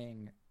real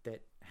thing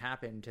that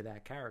happened to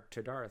that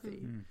character, to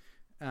Dorothy,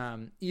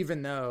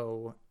 even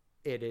though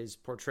it is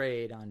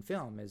portrayed on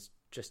film as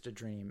just a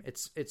dream.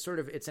 It's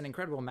an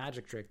incredible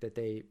magic trick that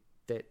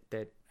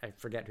that I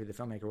forget who the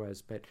filmmaker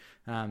was, but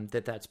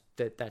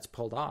that's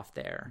pulled off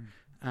there.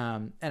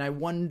 And I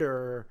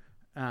wonder,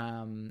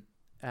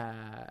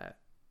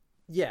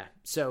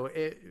 so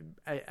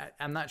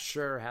I'm not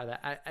sure how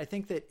that. I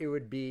think that it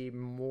would be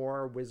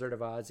more Wizard of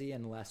Ozzy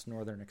and less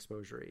Northern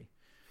Exposure-y.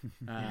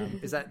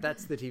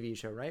 That's the TV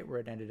show, right? Where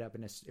it ended up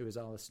it was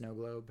all a snow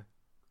globe.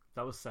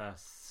 That was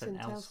St.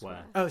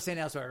 Elsewhere. Oh, St.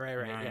 Elsewhere,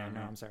 right. Yeah,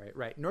 no, I'm sorry.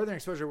 Right. Northern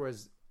Exposure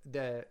was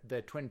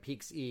the Twin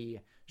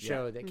Peaks-y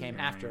show that came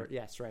after.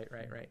 Yes, right.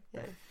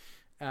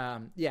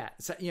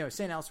 So,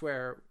 St.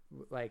 Elsewhere,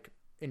 like,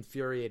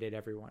 infuriated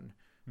everyone.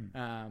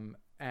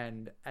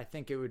 And I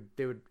think it would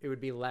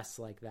be less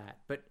like that.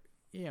 But,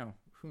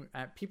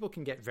 people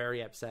can get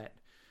very upset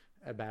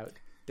about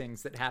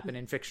things that happen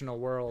in fictional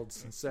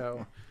worlds.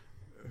 So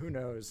who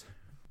knows?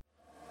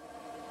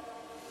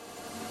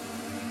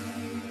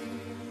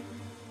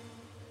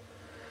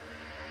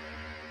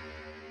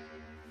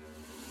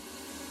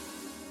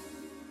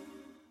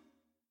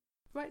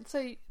 Right,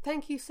 so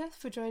thank you, Seth,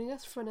 for joining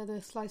us for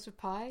another slice of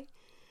pie.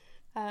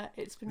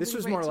 It's been this really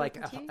was great more like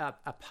talking to you.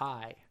 a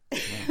pie.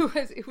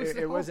 It was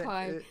the whole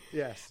pie.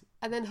 Yes.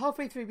 And then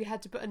halfway through, we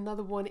had to put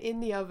another one in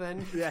the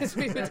oven Yes, because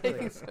we were exactly.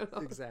 taking so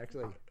long.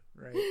 Exactly.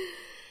 Right.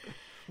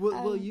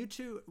 Will you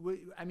two?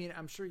 I mean,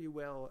 I'm sure you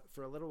will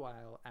for a little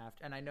while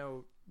after, and I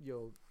know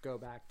you'll go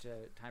back to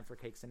Time for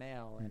Cakes and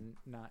Ale and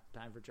not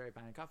Time for Cherry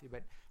Pie and Coffee.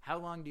 But how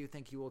long do you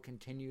think you will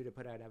continue to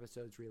put out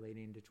episodes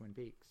relating to Twin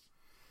Peaks?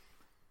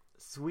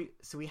 So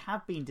we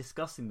have been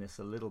discussing this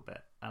a little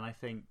bit, and I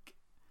think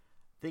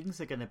things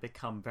are going to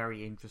become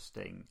very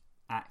interesting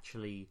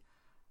actually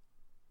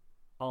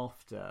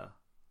after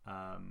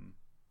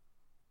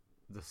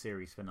the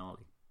series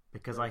finale,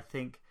 because I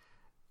think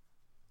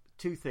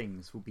two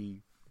things will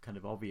be kind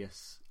of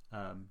obvious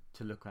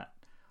to look at.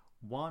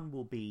 One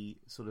will be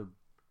sort of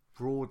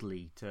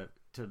broadly to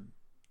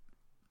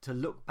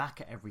look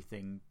back at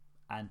everything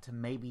and to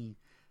maybe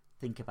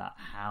think about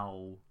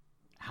how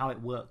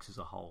it works as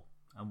a whole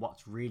and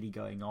what's really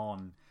going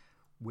on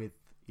with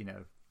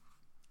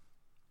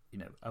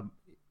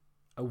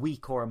a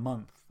week or a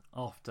month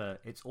after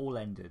it's all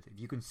ended. If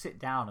you can sit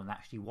down and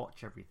actually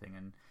watch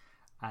everything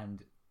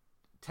and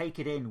take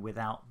it in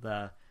without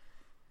the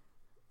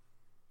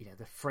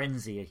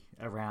frenzy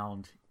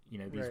around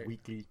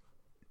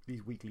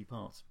these weekly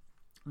parts.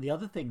 The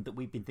other thing that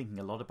we've been thinking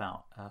a lot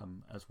about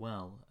as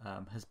well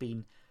has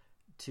been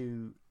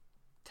to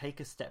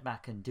take a step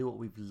back and do what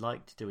we've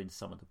liked to do in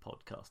some of the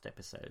podcast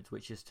episodes,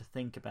 which is to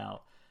think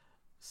about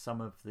some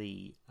of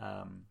the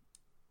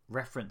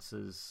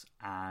references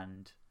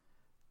and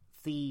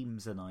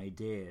themes and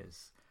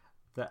ideas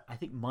that I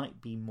think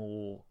might be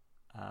more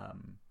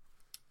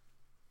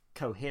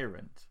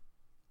coherent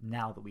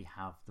now that we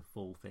have the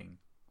full thing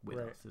with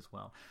us as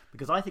well.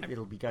 Because I think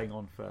it'll be going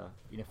on for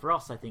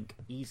us, I think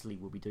easily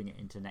we'll be doing it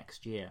into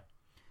next year.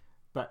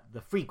 But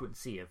the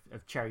frequency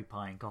of Cherry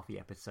Pie and Coffee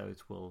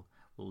episodes will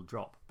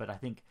drop. But I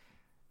think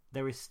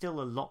there is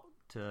still a lot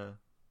to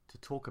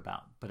talk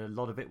about, but a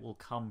lot of it will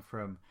come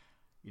from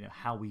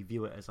how we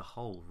view it as a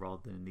whole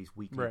rather than these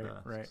weekly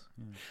bursts. Right.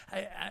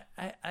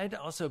 Yeah. I'd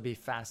also be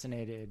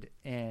fascinated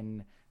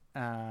in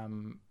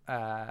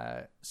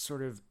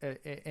sort of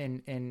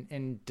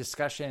in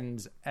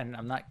discussions, and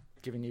I'm not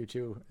giving you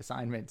two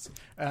assignments,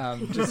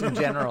 just in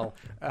general,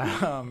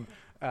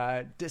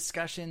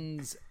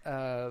 discussions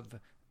of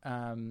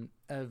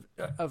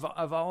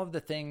all of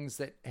the things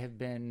that have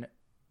been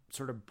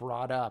sort of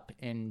brought up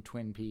in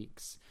Twin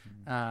Peaks.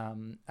 I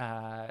mean,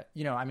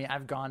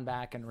 I've gone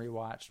back and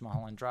rewatched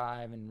Mulholland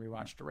Drive and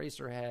rewatched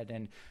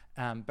Eraserhead,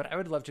 but I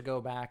would love to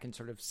go back and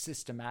sort of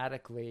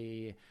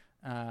systematically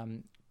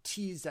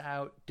tease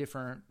out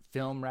different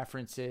film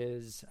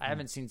references. I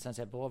haven't seen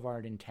Sunset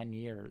Boulevard in 10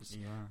 years.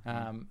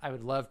 I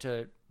would love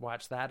to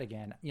watch that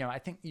again. I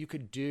think you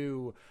could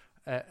do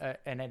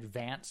an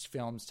advanced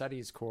film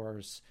studies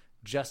course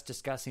just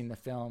discussing the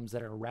films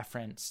that are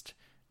referenced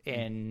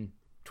in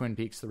Twin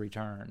Peaks: The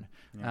Return.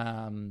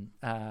 And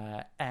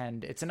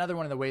it's another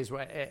one of the ways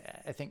where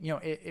I think,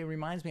 it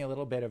reminds me a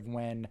little bit of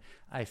when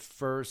I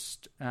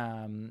first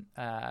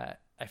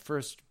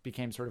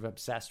became sort of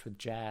obsessed with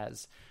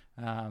jazz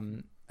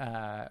when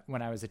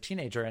I was a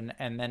teenager,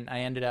 and then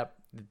I ended up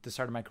at the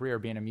start of my career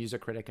being a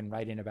music critic and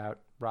writing about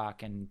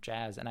rock and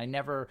jazz, and I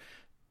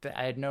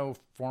had no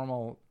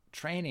formal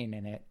training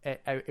in it,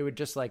 it would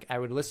just like, I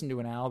would listen to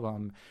an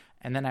album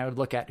and then I would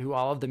look at who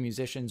all of the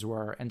musicians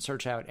were and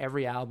search out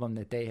every album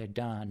that they had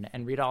done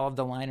and read all of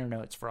the liner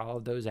notes for all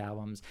of those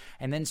albums,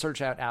 and then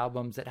search out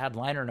albums that had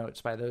liner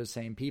notes by those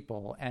same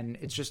people. And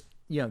it's just,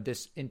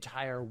 this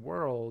entire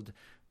world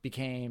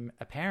became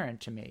apparent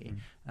to me.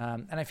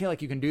 And I feel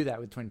like you can do that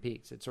with Twin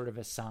Peaks. It's sort of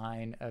a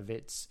sign of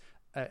its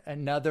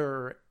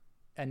another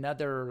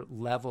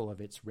level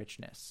of its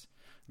richness.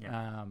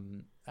 Yeah.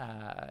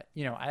 I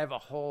have a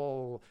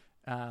whole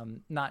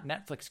not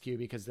Netflix queue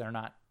because they're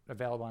not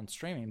available on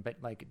streaming, but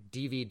like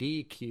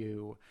DVD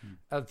queue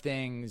of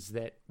things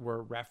that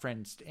were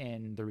referenced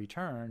in The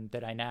Return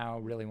that I now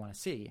really want to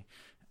see,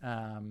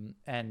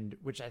 and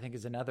which I think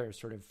is another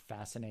sort of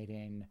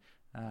fascinating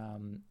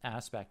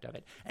aspect of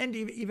it. And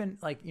even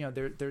like,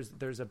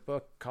 there's a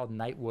book called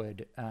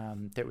Nightwood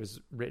that was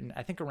written,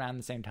 I think, around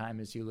the same time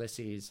as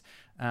Ulysses,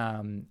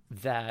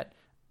 that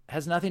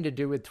has nothing to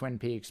do with Twin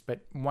Peaks.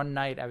 But one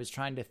night I was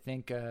trying to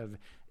think of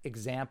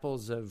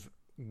examples of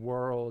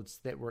worlds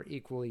that were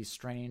equally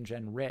strange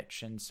and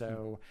rich, and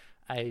so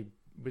I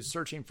was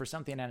searching for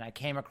something and I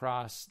came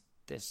across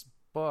this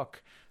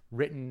book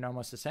written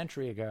almost a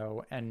century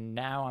ago, and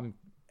now I'm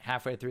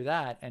halfway through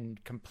that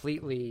and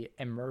completely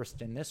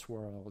immersed in this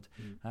world.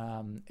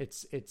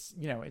 It's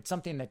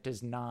something that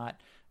does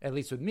not, at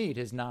least with me,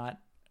 has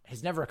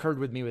never occurred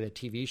with me with a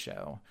TV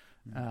show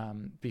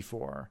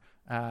before.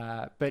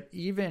 But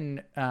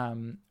even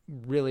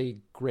really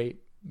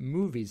great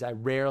movies, I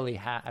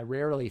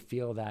rarely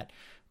feel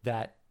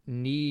that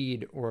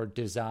need or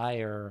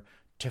desire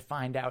to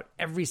find out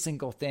every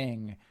single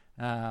thing,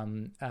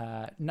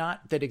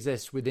 not that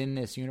exists within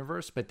this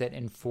universe, but that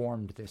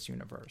informed this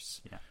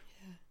universe. Yeah.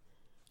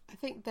 I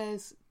think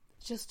there's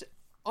just,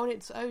 on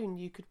its own,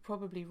 you could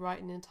probably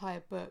write an entire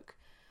book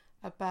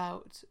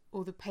about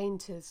all the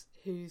painters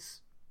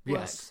whose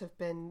works have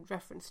been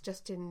referenced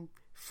just in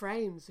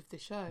frames of the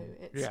show.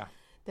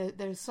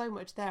 There's so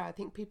much there. I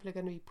think people are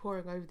going to be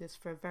poring over this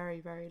for a very,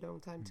 very long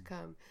time to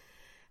come.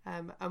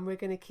 And we're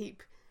going to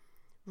keep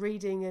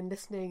reading and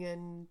listening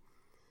and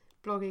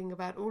blogging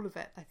about all of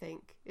it, I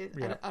think.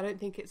 I don't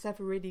think it's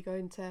ever really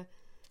going to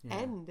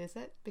end, is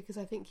it? Because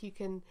I think you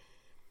can,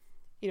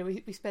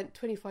 we spent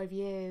 25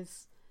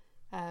 years,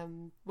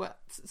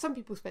 some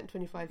people spent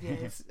 25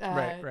 years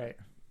right.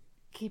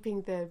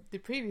 keeping the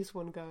previous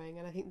one going,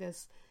 and I think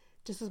there's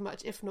just as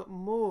much, if not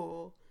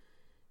more,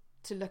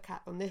 to look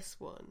at on this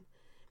one,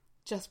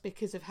 just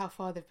because of how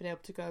far they've been able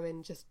to go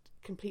in just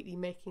completely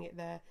making it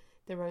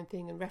their own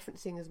thing and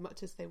referencing as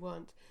much as they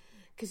want.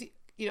 Because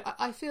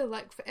I feel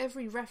like for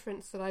every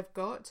reference that I've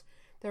got,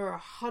 there are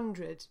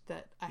 100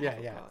 that I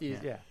haven't got.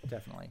 Yeah,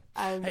 definitely.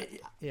 And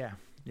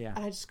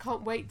I just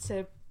can't wait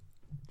to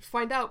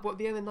find out what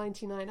the other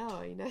 99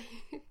 are.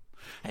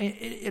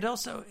 It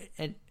also,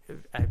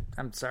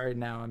 I'm sorry,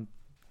 now I'm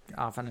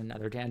off on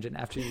another tangent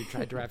after you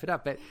tried to wrap it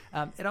up, but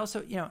it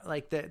also,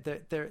 like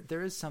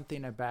there is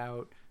something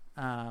about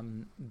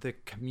the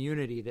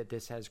community that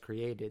this has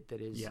created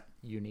that is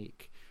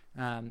unique.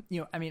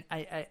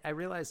 I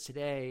realized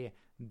today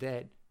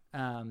that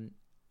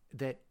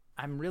that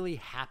I'm really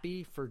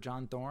happy for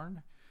John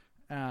Thorne,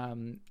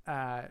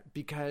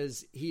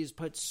 because he's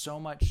put so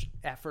much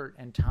effort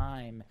and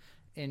time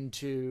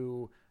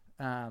into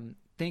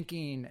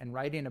thinking and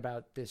writing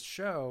about this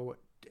show,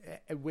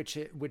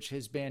 which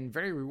has been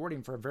very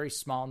rewarding for a very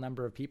small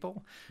number of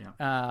people,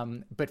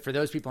 but for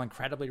those people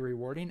incredibly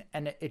rewarding,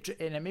 and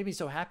it made me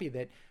so happy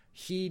that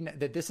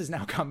that this has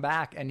now come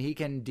back and he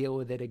can deal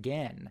with it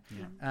again.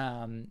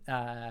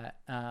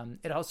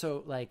 It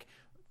also, like,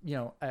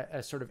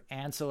 a sort of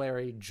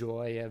ancillary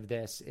joy of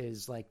this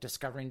is like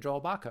discovering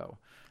Joel Bacco,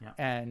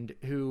 and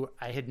who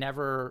I had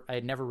never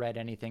read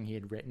anything he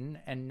had written,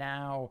 and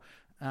now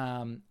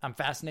I'm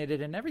fascinated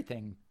in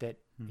everything that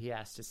he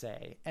has to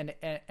say.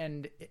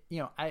 And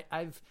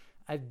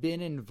I've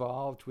been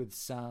involved with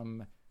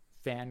some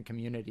fan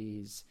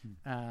communities,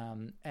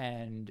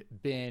 and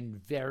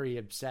been very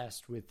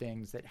obsessed with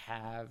things that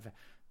have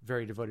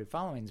very devoted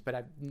followings,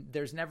 but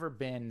there's never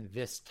been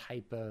this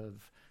type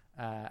of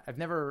I've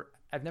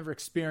never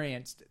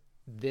experienced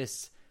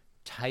this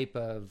type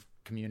of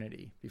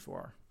community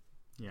before.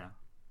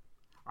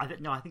 I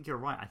think you're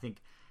right. I think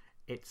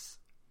it's,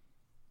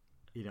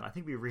 I think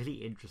it'd be really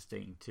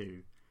interesting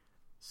to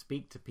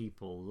speak to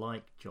people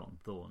like John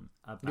Thorne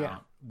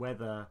about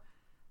whether,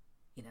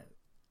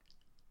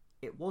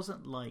 it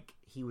wasn't like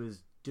he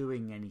was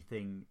doing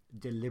anything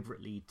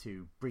deliberately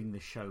to bring the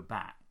show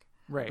back.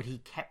 Right. But he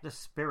kept the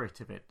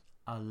spirit of it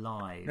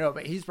alive. No,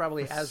 but he's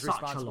probably as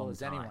responsible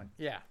as anyone.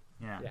 Yeah.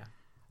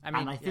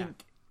 I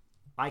think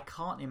I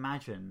can't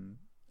imagine.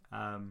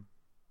 I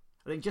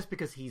think just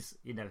because he's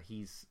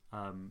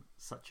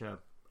such a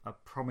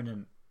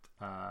prominent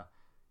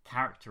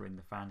character in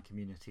the fan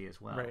community as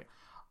well. Right.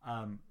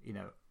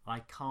 I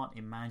can't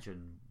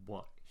imagine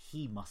what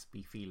he must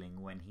be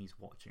feeling when he's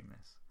watching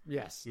this.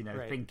 Yes.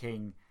 Right.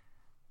 Thinking,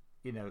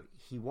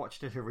 he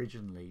watched it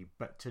originally,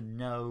 but to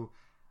know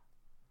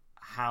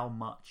how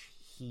much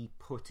he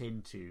put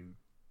into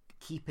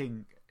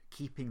keeping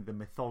keeping the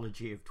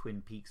mythology of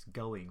Twin Peaks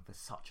going for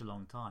such a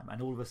long time,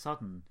 and all of a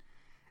sudden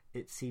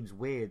it seems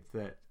weird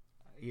that,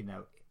 you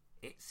know,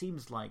 it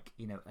seems like,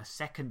 you know, a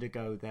second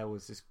ago there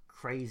was this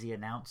crazy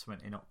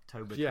announcement in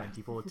October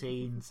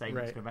 2014 saying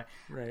it's going back,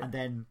 and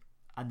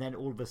then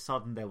all of a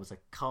sudden there was a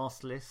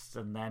cast list,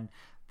 and then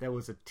there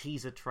was a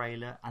teaser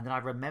trailer, and then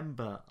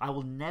I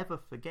will never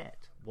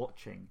forget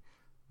watching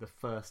the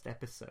first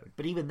episode.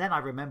 But even then I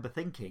remember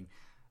thinking,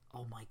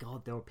 oh my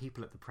God, there were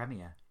people at the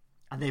premiere.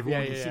 And they've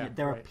already seen it.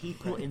 There are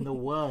people in the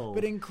world,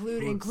 but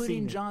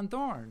including John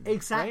Thorne.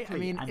 Exactly. Right? I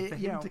mean, and for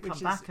him to come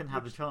back and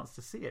have a chance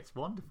to see it's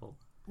wonderful.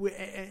 But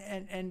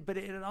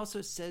it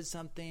also says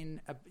something.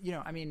 You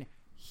know, I mean,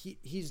 he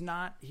was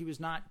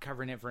not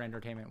covering it for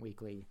Entertainment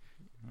Weekly.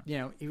 You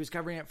know, he was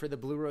covering it for the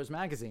Blue Rose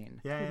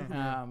magazine.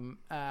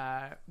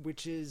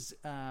 Which is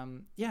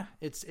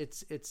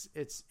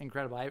it's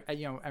incredible. I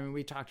mean,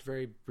 we talked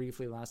very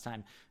briefly last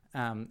time.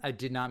 I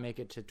did not make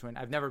it to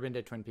I've never been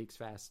to Twin Peaks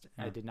Fest.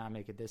 I did not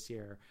make it this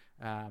year,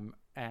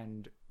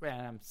 and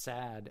I'm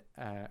sad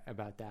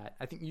about that.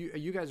 I think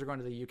you guys are going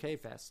to the UK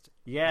Fest.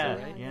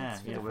 Yeah, right? yeah.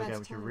 We're going,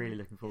 which we're really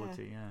looking forward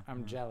to. Yeah,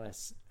 I'm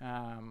jealous.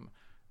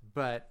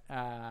 But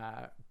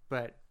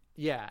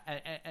yeah,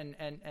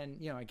 and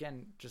you know,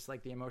 again, just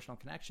like the emotional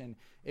connection,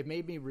 it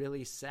made me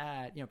really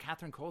sad. You know,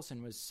 Catherine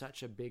Coulson was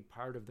such a big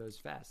part of those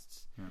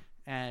fests,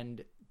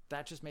 and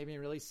that just made me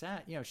really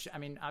sad. You know, I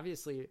mean,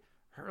 obviously,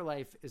 her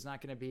life is not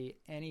going to be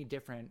any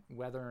different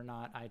whether or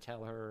not I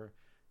tell her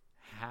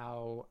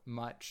how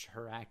much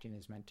her acting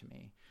has meant to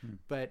me.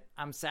 But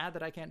I'm sad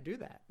that I can't do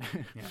that.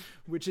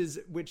 which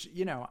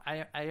you know,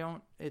 I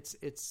don't. It's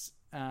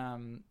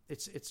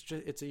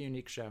a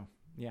unique show.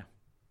 Yeah.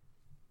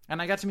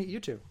 And I got to meet you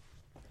two.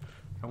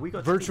 And we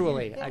got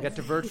virtually. I got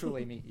to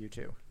virtually meet you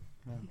two.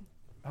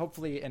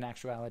 Hopefully, in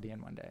actuality,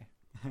 in one day.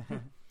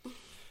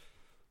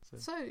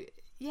 So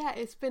yeah,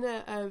 it's been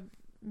a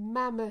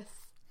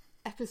mammoth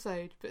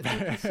episode, but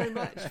thank you so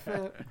much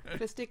for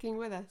sticking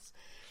with us.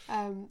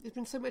 There's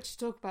been so much to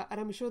talk about, and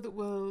I'm sure that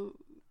we'll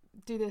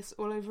do this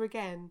all over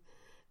again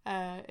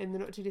in the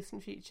not too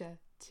distant future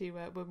to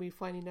when we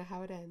finally know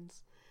how it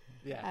ends.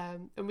 Yeah.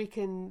 And we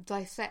can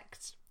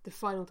dissect the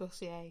final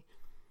dossier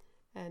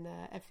and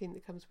everything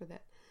that comes with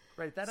it.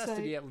 Right, that has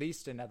to be at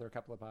least another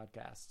couple of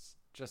podcasts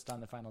just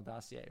on the final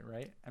dossier,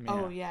 right? I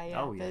mean,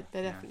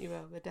 they definitely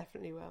will. They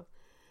definitely will.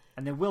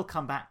 And then we'll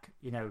come back,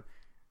 you know,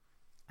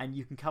 and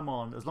you can come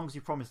on as long as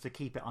you promise to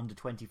keep it under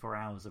 24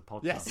 hours of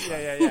podcast.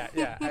 Yes,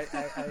 yeah.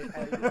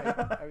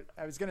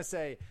 I was going to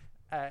say,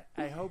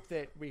 I hope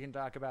that we can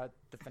talk about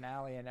the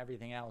finale and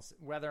everything else,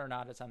 whether or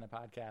not it's on the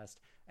podcast.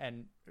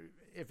 And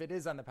if it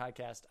is on the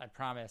podcast, I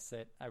promise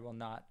that I will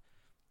not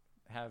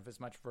have as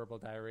much verbal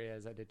diarrhea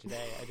as I did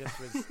today. I just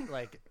was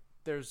like,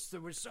 there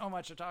was so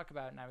much to talk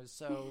about, and I was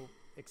so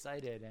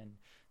excited. And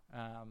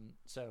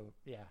so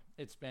yeah,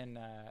 it's been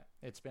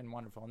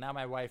wonderful. Now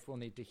my wife will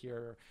need to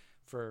hear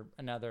for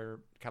another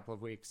couple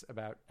of weeks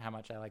about how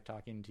much I like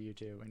talking to you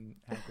two and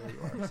how great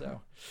you are.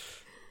 So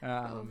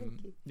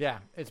thank you. Yeah,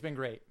 it's been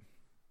great.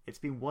 It's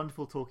been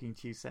wonderful talking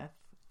to you, Seth.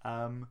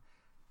 I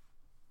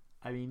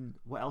mean,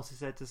 what else is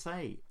there to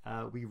say?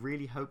 We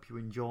really hope you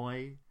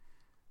enjoy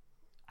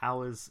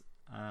hours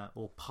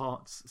or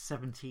parts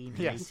 17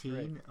 and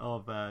 18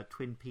 of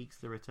Twin Peaks: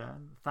 The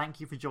Return. Thank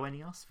you for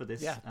joining us for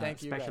this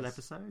special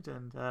episode,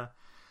 and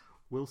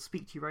we'll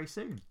speak to you very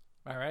soon.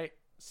 All right.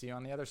 See you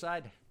on the other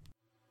side.